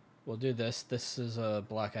 We'll do this. This is a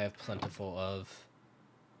block I have plentiful of.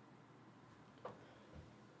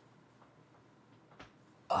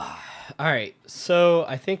 Alright, so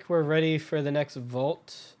I think we're ready for the next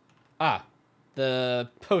vault. The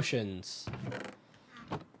potions.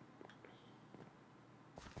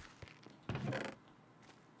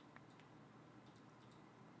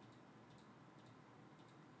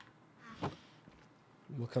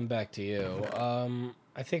 We'll come back to you.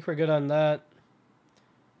 I think we're good on that.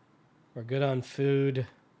 We're good on food.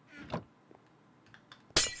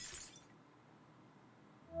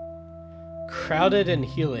 Crowded and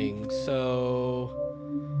healing, so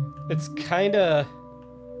it's kind of...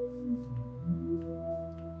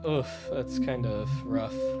 Oof, that's kind of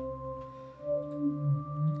rough.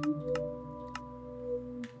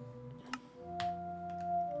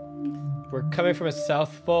 We're coming from a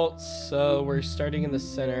south vault, so we're starting in the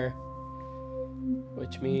center,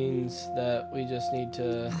 which means that we just need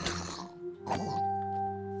to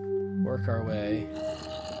work our way.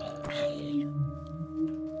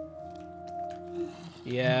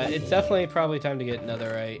 Yeah, it's definitely probably time to get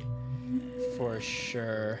netherite, for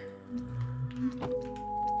sure.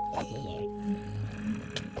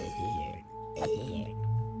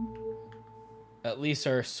 At least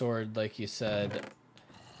our sword, like you said.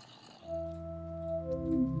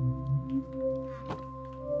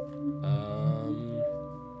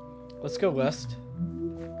 Let's go west.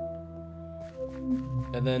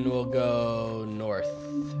 And then we'll go north.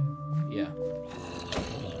 Yeah.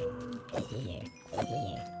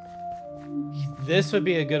 This would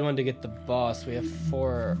be a good one to get the boss. We have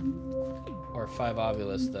 4 or 5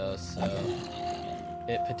 obelisks though, so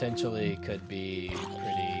it potentially could be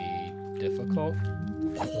pretty difficult.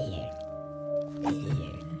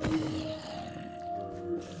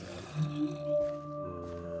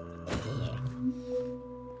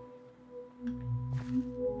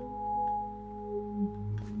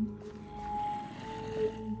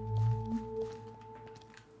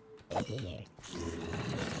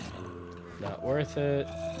 Not worth it.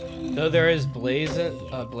 Though there is blaze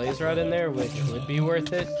rod in there, which would be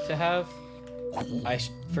worth it to have. I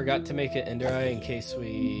forgot to make an ender eye in case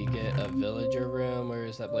we get a villager room. Where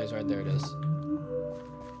is that blaze rod? There it is.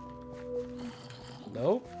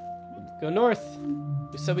 Nope. Go north.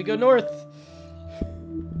 We said we go north.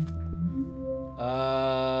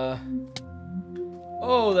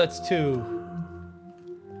 Oh, that's 2.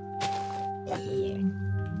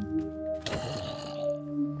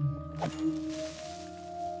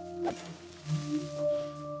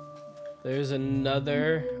 There's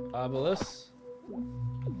another obelisk.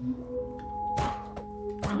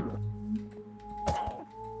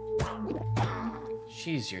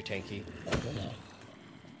 Jeez, you're tanky.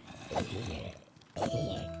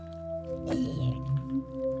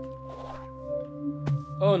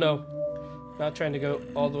 Oh no. Not trying to go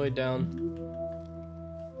all the way down.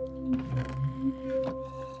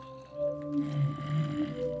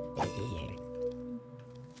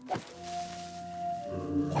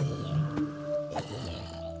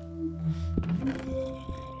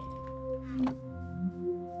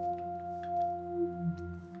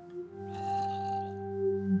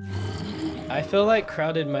 I feel like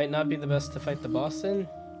crowded might not be the best to fight the boss in.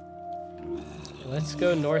 Let's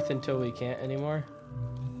go north until we can't anymore.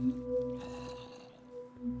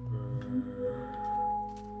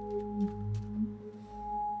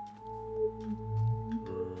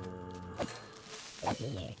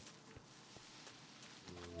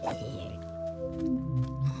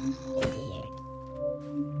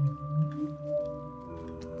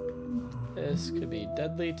 This could be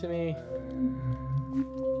deadly to me.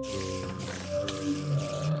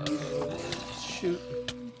 Shoot.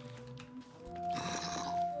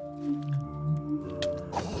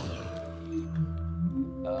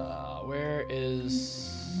 Where is...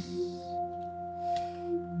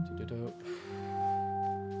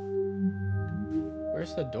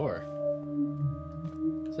 Where's the door?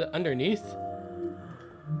 Is it underneath?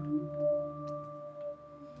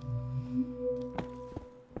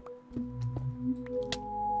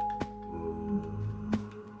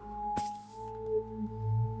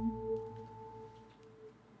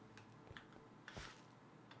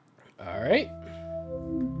 All right.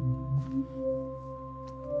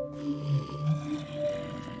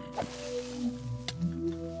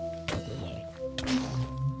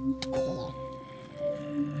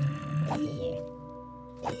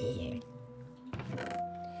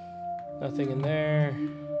 Nothing in there.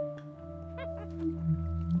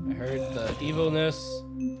 I heard the evilness.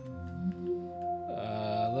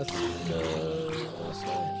 Let's go this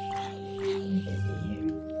way.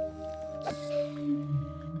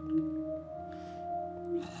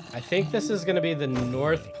 I think this is going to be the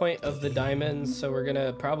north point of the diamonds, so we're going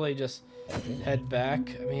to probably just head back.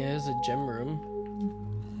 I mean, it is a gem room.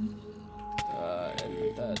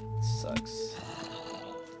 And that sucks.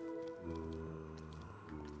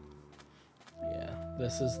 Yeah,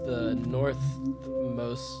 this is the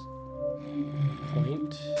northmost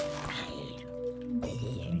point.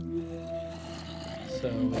 So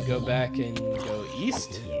we go back and go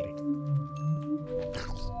east.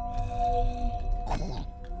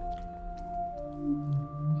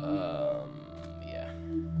 Yeah.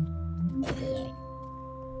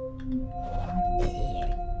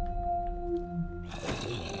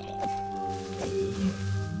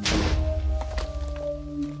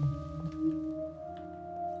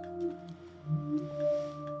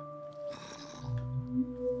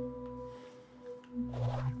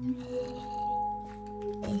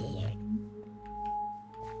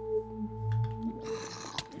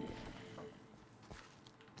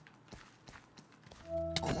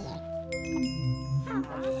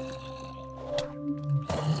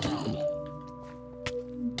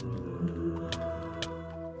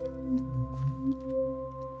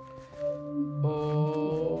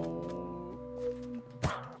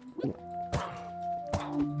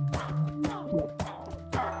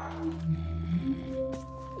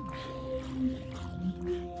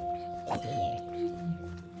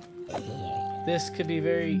 This could be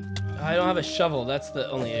very I don't have a shovel. That's the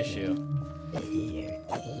only issue.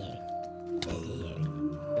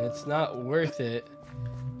 It's not worth it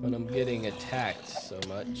when I'm getting attacked so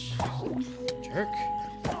much. Jerk.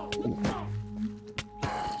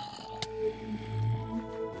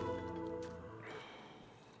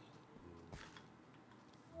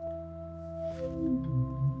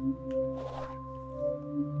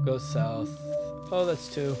 Go south. Oh,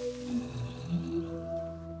 that's 2.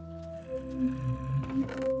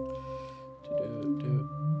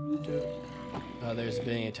 Oh, there's a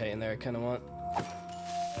Binion Titan there I kind of want.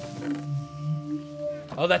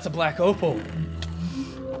 Oh, that's a black opal.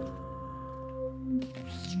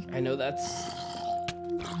 I know that's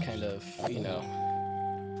kind of, you know,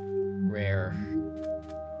 rare.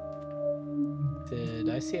 Did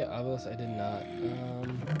I see an obelisk? I did not.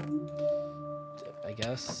 I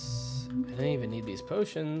guess I didn't even need these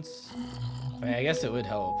potions. I mean, I guess it would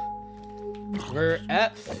help. We're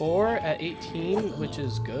at 4 at 18, which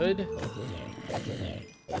is good.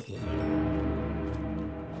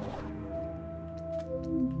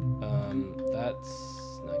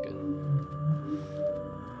 That's not good.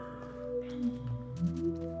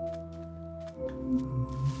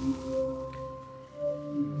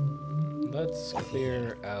 Let's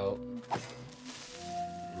clear out.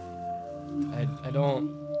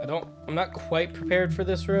 I'm not quite prepared for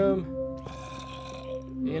this room.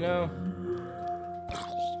 You know?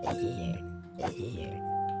 I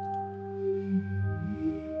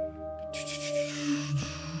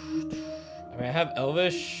mean, I have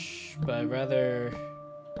Elvish, but I'd rather...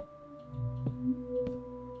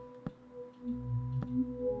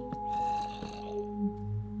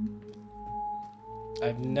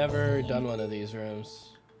 I've never done one of these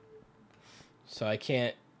rooms, so I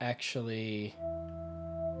can't actually...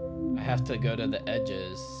 I have to go to the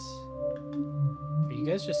edges. Are you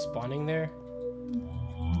guys just spawning there?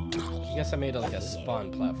 I guess I made like a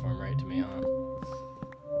spawn platform right to me, huh?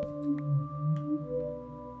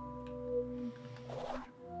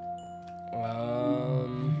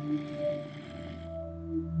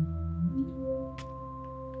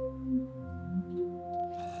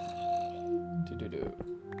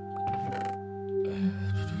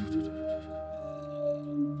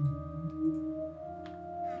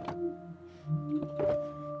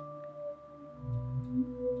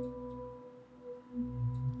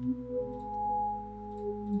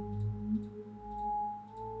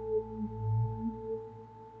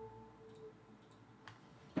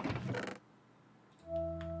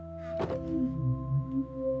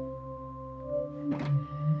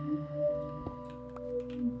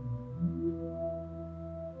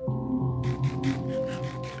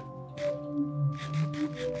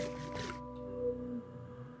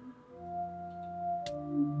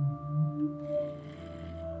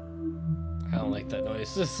 I don't like that noise.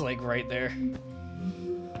 It's just like right there.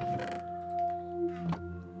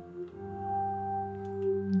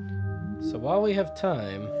 So while we have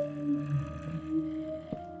time,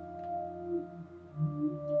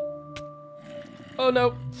 oh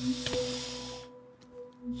no.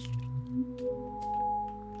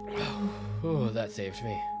 Oh, that saved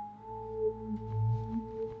me.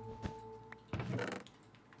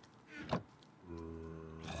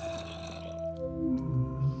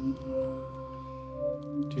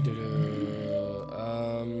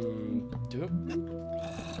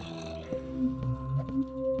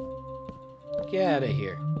 Get out of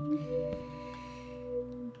here.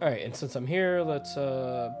 Alright, and since I'm here, let's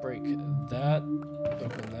break that,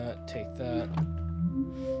 open that, take that.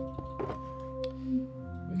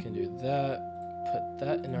 We can do that, put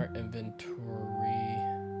that in our inventory.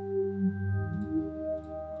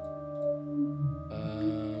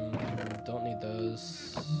 Don't need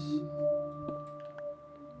those.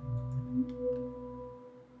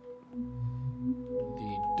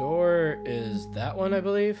 The door is that one, I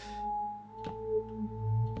believe.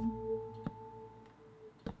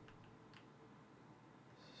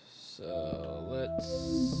 So let's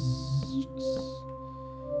just,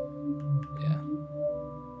 yeah.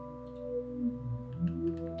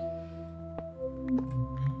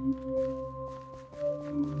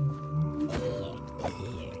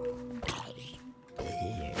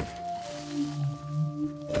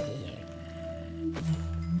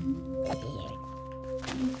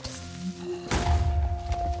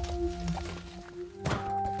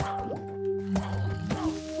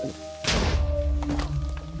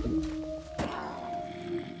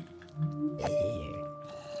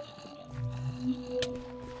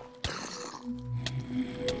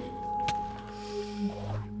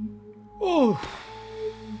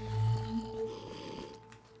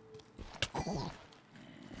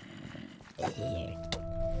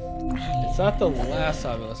 not the last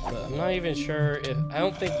obelisk, but I'm not even sure if... I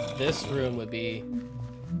don't think this room would be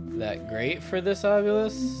that great for this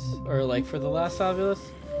obelisk, or like for the last obelisk.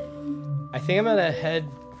 I think I'm gonna head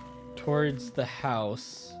towards the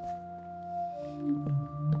house.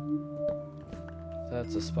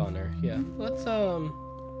 That's a spawner. Yeah, let's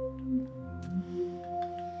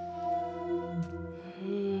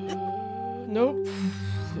nope.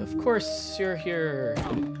 Of course you're here.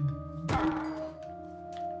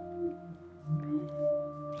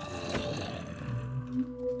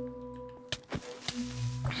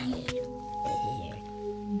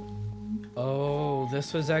 Oh,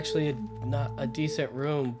 this was actually not a decent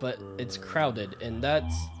room, but it's crowded, and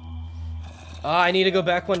that's... Oh, I need to go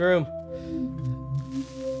back one room.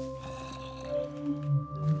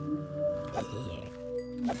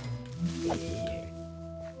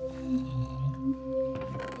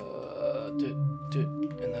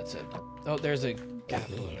 And that's it. Oh, there's a gap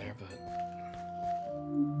in there, but...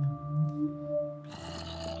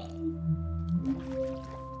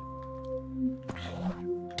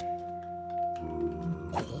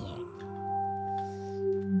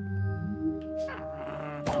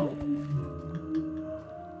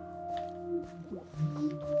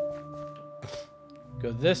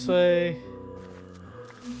 Go this way.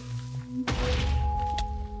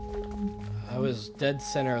 I was dead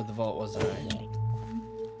center of the vault, wasn't I?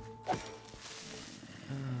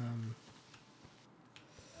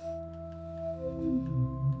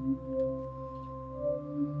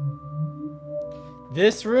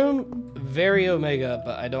 This room, very Omega,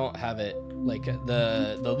 but I don't have it. Like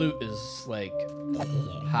the loot is like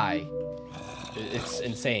high. It's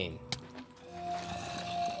insane.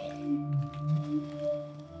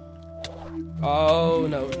 Oh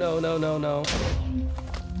no, no, no, no, no.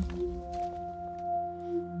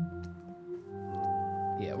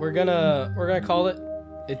 Yeah, we're gonna call it.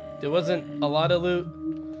 It wasn't a lot of loot,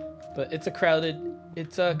 but it's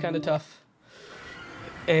kind of tough.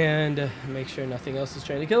 And make sure nothing else is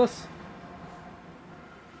trying to kill us.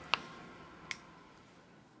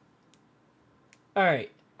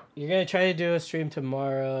 Alright, you're gonna try to do a stream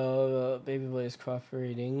tomorrow. Baby Boy is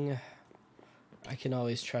cooperating. I can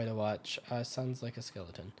always try to watch. Sounds like a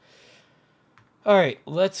skeleton. Alright,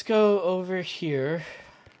 let's go over here.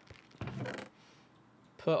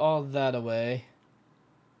 Put all that away.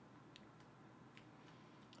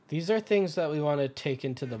 These are things that we want to take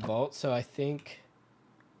into the vault, so I think...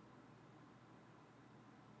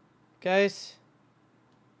 Guys?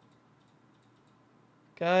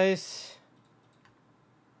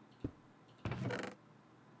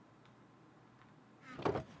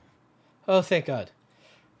 Oh, thank God.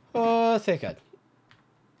 Oh, thank God.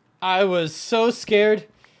 I was so scared.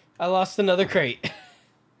 I lost another crate.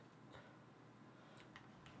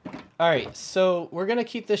 Alright, so we're going to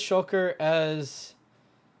keep this shulker as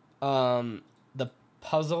the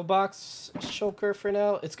puzzle box shulker for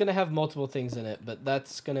now. It's going to have multiple things in it, but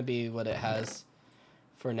that's going to be what it has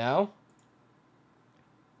for now.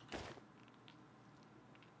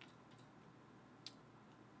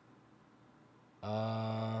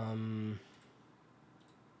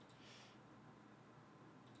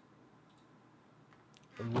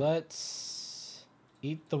 Let's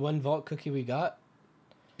eat the one vault cookie we got.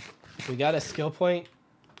 We got a skill point.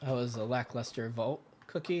 That was a lackluster vault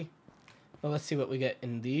cookie. Well, let's see what we get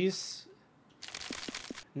in these.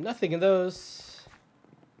 Nothing in those.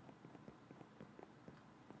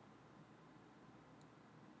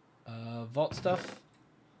 Vault stuff.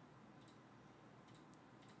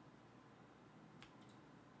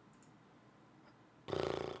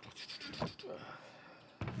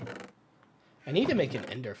 I need to make an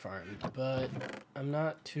ender farm, but I'm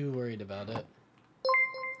not too worried about it.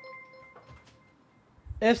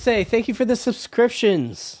 Ifse, thank you for the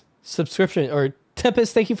subscriptions. Or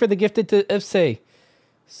Tempest, thank you for the gifted to Ifse.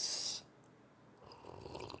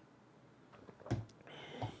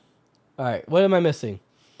 Alright, what am I missing?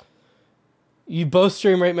 You both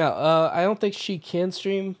stream right now. I don't think she can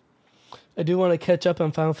stream. I do want to catch up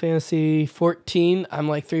on Final Fantasy 14. I'm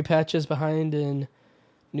like 3 patches behind in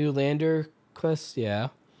New Lander Quest. Yeah.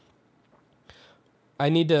 I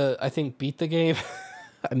need to, I think, beat the game.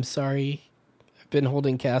 I'm sorry. I've been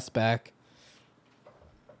holding Cass back.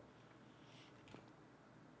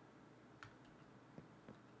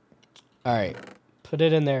 Alright. Put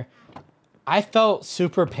it in there. I felt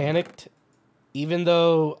super panicked, even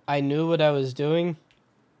though I knew what I was doing.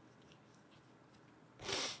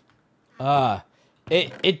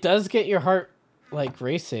 It does get your heart, like,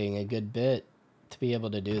 racing a good bit to be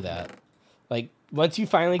able to do that. Like, once you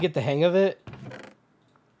finally get the hang of it...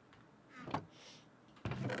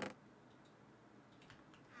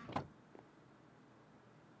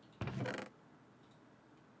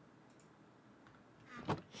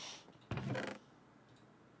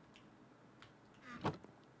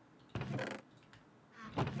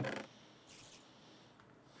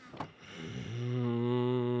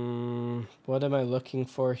 What am I looking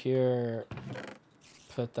for here?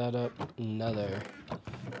 Put that up. Another.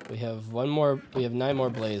 We have one more. We have 9 more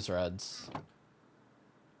blaze rods.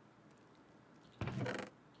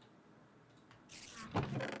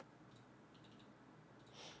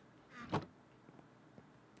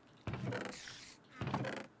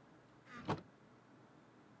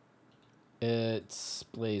 It's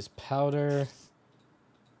blaze powder.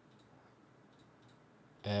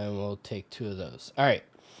 And we'll take 2 of those. All right.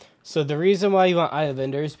 So the reason why you want Eye of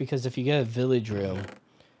Ender is because if you get a village room,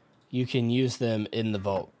 you can use them in the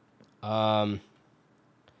vault.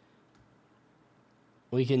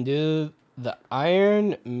 We can do the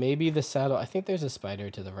iron, maybe the saddle. I think there's a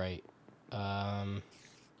spider to the right.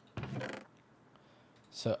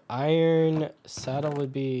 So iron, saddle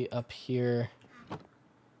would be up here.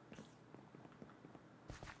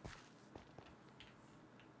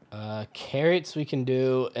 Carrots we can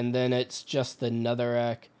do, and then it's just the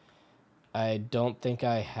netherrack. I don't think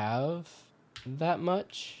I have that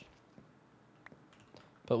much,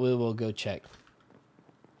 but we will go check.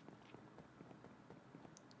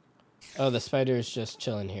 Oh, the spider is just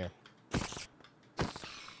chilling here.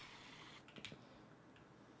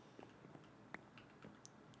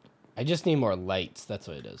 I just need more lights. That's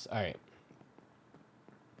what it is. All right.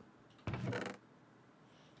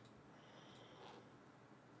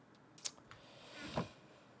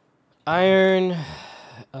 Iron.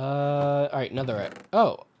 All right, netherrack.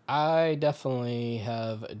 Oh, I definitely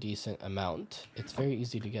have a decent amount. It's very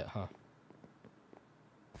easy to get, huh?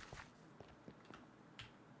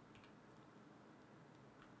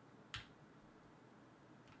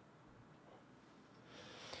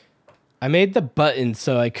 I made the button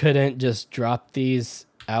so I couldn't just drop these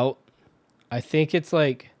out. I think it's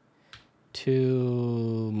like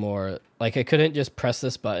 2 more. Like I couldn't just press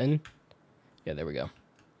this button. Yeah, there we go.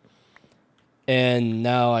 And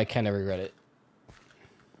now I kind of regret it.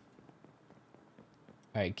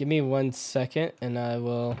 All right, give me 1 second and I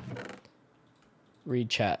will read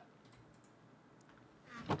chat.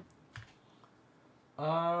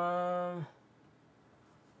 But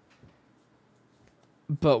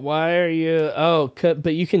why are you... Oh,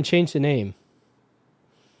 but you can change the name.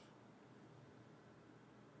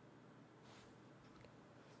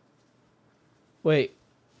 Wait.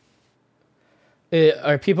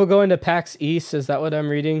 Are people going to PAX East? Is that what I'm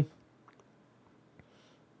reading?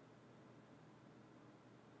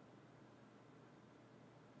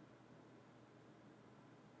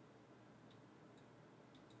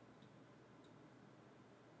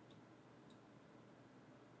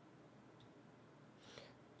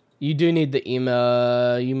 You do need the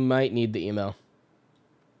email. You might need the email.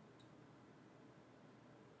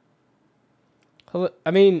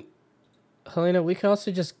 I mean, Helena, we can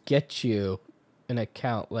also just get you an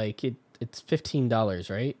account. Like it's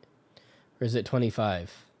 $15, right? Or is it $25?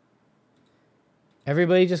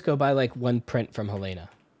 Everybody just go buy like 1 print from Helena.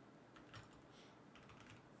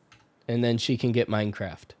 And then she can get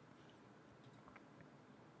Minecraft.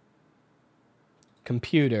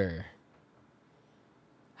 Computer.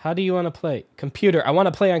 How do you want to play? Computer. I want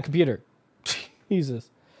to play on computer. Jesus.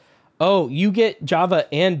 Oh, you get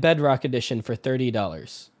Java and Bedrock Edition for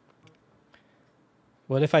 $30.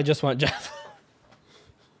 What if I just want Java?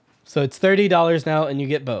 So it's $30 now and you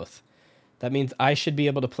get both. That means I should be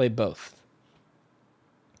able to play both.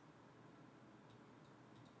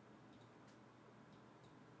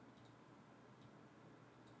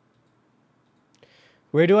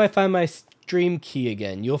 Where do I find my stream key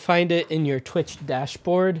again? You'll find it in your Twitch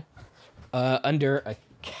dashboard under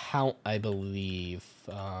account, I believe.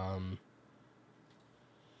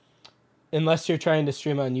 Unless you're trying to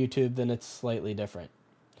stream on YouTube, then it's slightly different.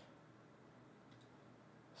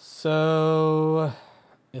 So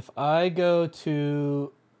if I go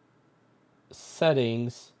to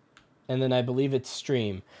settings, and then I believe it's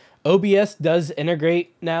stream. OBS does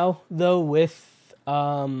integrate now, though, with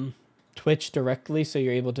Twitch directly, so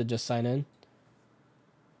you're able to just sign in.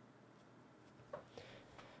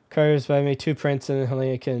 Karrbs, buy me 2 prints, and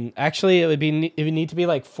Helena can... Actually, it would need to be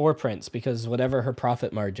like 4 prints, because whatever her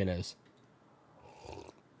profit margin is.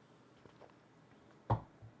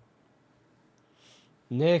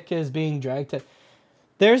 Nick is being dragged to...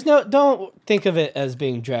 There's no... Don't think of it as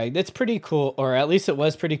being dragged. It's pretty cool, or at least it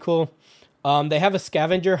was pretty cool. They have a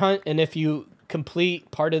scavenger hunt, and if you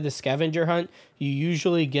complete part of the scavenger hunt, you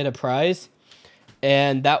usually get a prize.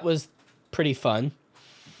 And that was pretty fun.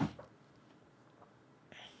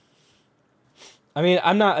 I mean,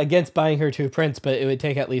 I'm not against buying her 2 prints, but it would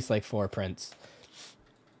take at least like 4 prints.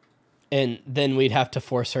 And then we'd have to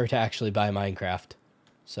force her to actually buy Minecraft.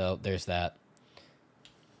 So there's that.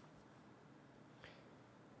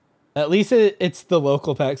 At least it's the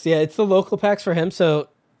local packs. Yeah, it's the local packs for him, so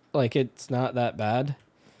like it's not that bad.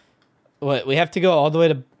 What, we have to go all the way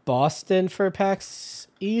to Boston for PAX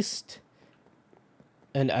East?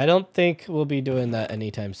 And I don't think we'll be doing that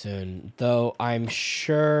anytime soon. Though I'm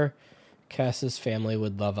sure Cass's family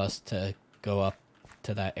would love us to go up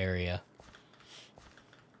to that area.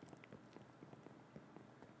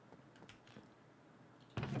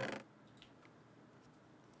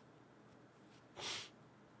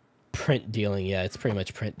 Print dealing. Yeah, it's pretty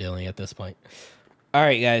much print dealing at this point. All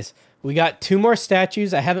right, guys. We got 2 more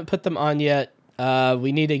statues. I haven't put them on yet.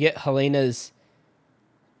 We need to get Helena's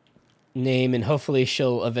name, and hopefully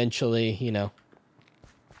she'll eventually, you know,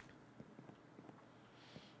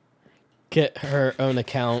 get her own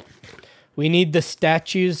account. We need the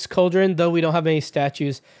statues cauldron, though we don't have any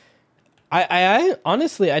statues. I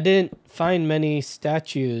honestly, I didn't find many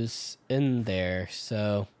statues in there,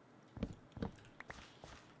 so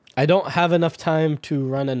I don't have enough time to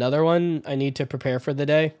run another one. I need to prepare for the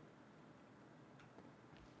day.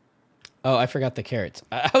 Oh, I forgot the carrots.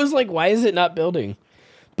 I was like, why is it not building?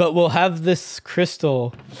 But we'll have this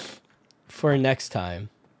crystal for next time.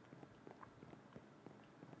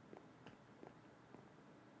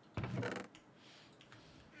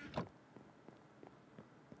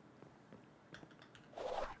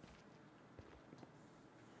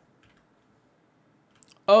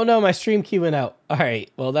 Oh no, my stream key went out. All right,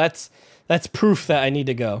 well that's proof that I need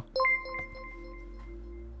to go.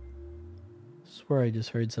 I swear I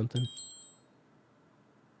just heard something.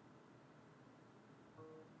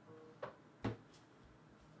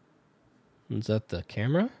 Is that the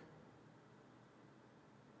camera?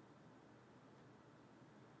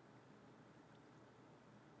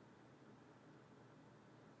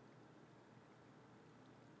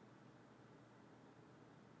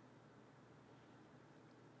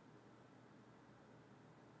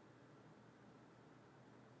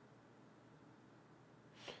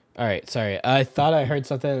 All right, sorry. I thought I heard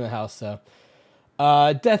something in the house, so.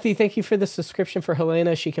 Deathy, thank you for the subscription for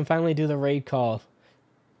Helena. She can finally do the raid call.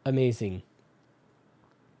 Amazing.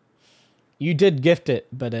 You did gift it,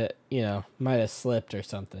 but it, you know, might have slipped or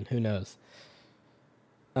something. Who knows?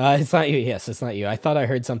 It's not you. Yes, it's not you. I thought I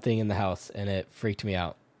heard something in the house, and it freaked me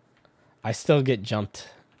out. I still get jump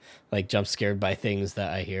scared by things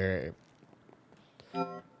that I hear.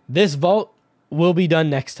 This vault will be done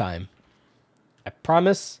next time. I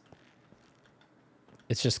promise.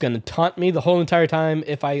 It's just going to taunt me the whole entire time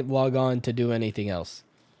if I log on to do anything else.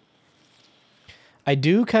 I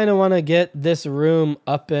do kind of want to get this room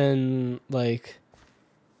up in, like...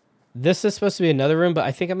 This is supposed to be another room, but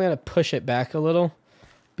I think I'm going to push it back a little.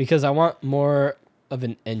 Because I want more of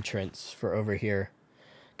an entrance for over here.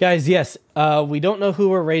 Guys, yes, we don't know who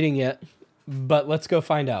we're raiding yet. But let's go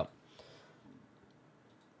find out.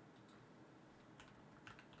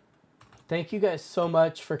 Thank you guys so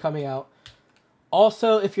much for coming out.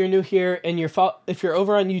 Also, if you're new here and if you're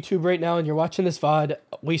over on YouTube right now and you're watching this VOD,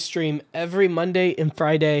 we stream every Monday and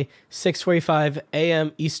Friday, 6:45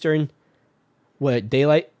 a.m. Eastern,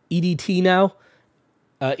 daylight, EDT now,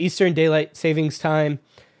 Eastern Daylight Savings Time,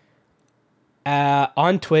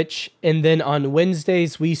 on Twitch. And then on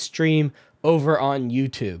Wednesdays, we stream over on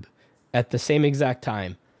YouTube at the same exact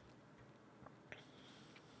time.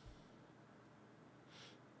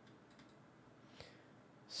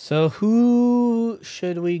 So who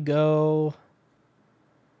should we go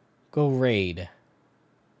raid?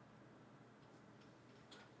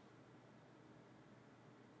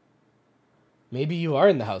 Maybe you are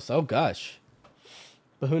in the house. Oh gosh.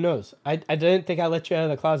 But who knows? I didn't think I let you out of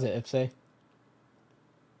the closet, Ipse.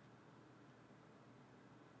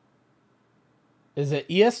 Is it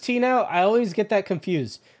EST now? I always get that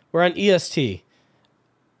confused. We're on EST.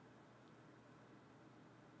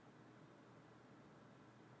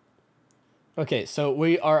 Okay, so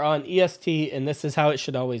we are on EST, and this is how it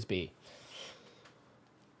should always be.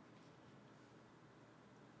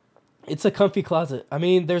 It's a comfy closet. I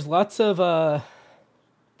mean, there's lots of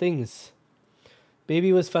things.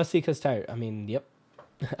 Baby was fussy because tired. I mean, yep.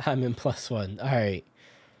 I'm in +1. All right.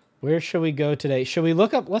 Where should we go today? Should we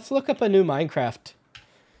look up... Let's look up a new Minecraft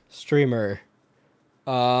streamer.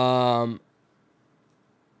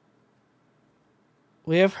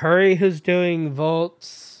 We have Hurry, who's doing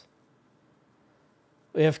vaults.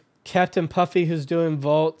 We have Captain Puffy, who's doing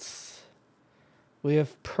vaults. We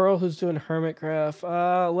have Pearl, who's doing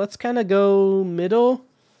Hermitcraft. Let's kind of go middle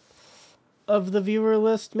of the viewer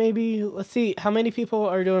list, maybe. Let's see how many people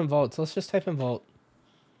are doing vaults. Let's just type in vault.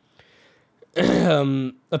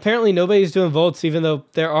 Apparently nobody's doing vaults, even though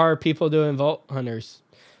there are people doing vault hunters.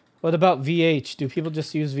 What about VH? Do people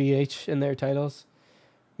just use VH in their titles?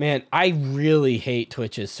 Man, I really hate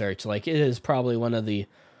Twitch's search. Like, it is probably one of the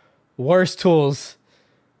worst tools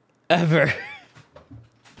ever.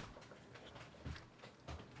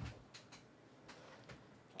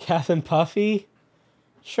 Captain Puffy?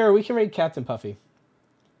 Sure, we can raid Captain Puffy.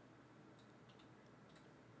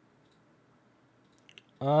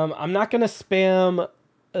 I'm not gonna spam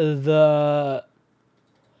the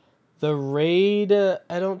raid,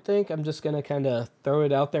 I don't think. I'm just gonna kind of throw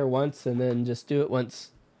it out there once and then just do it once.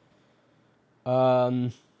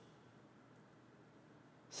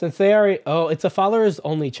 Since they already... Oh, it's a followers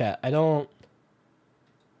only chat. I don't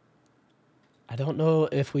know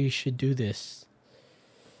if we should do this.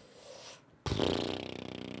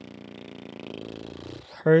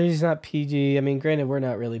 Hurry's not PG. I mean, granted, we're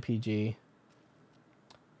not really PG.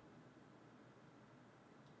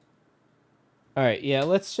 All right, yeah,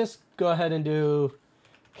 let's just go ahead and do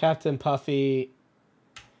Captain Puffy.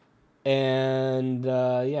 And,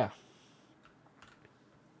 yeah.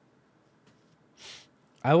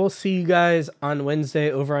 I will see you guys on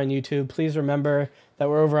Wednesday over on YouTube. Please remember that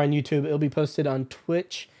we're over on YouTube. It'll be posted on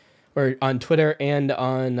Twitch, or on Twitter, and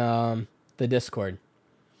on the Discord.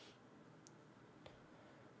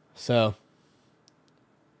 So,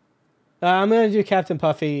 I'm going to do Captain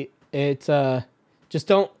Puffy. It's, just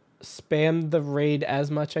don't spam the raid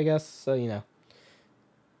as much, I guess. So, you know.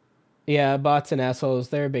 Yeah, bots and assholes.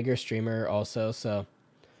 They're a bigger streamer also. So,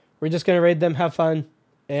 we're just going to raid them, have fun,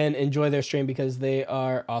 and enjoy their stream because they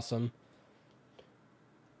are awesome.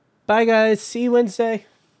 Bye, guys. See you Wednesday.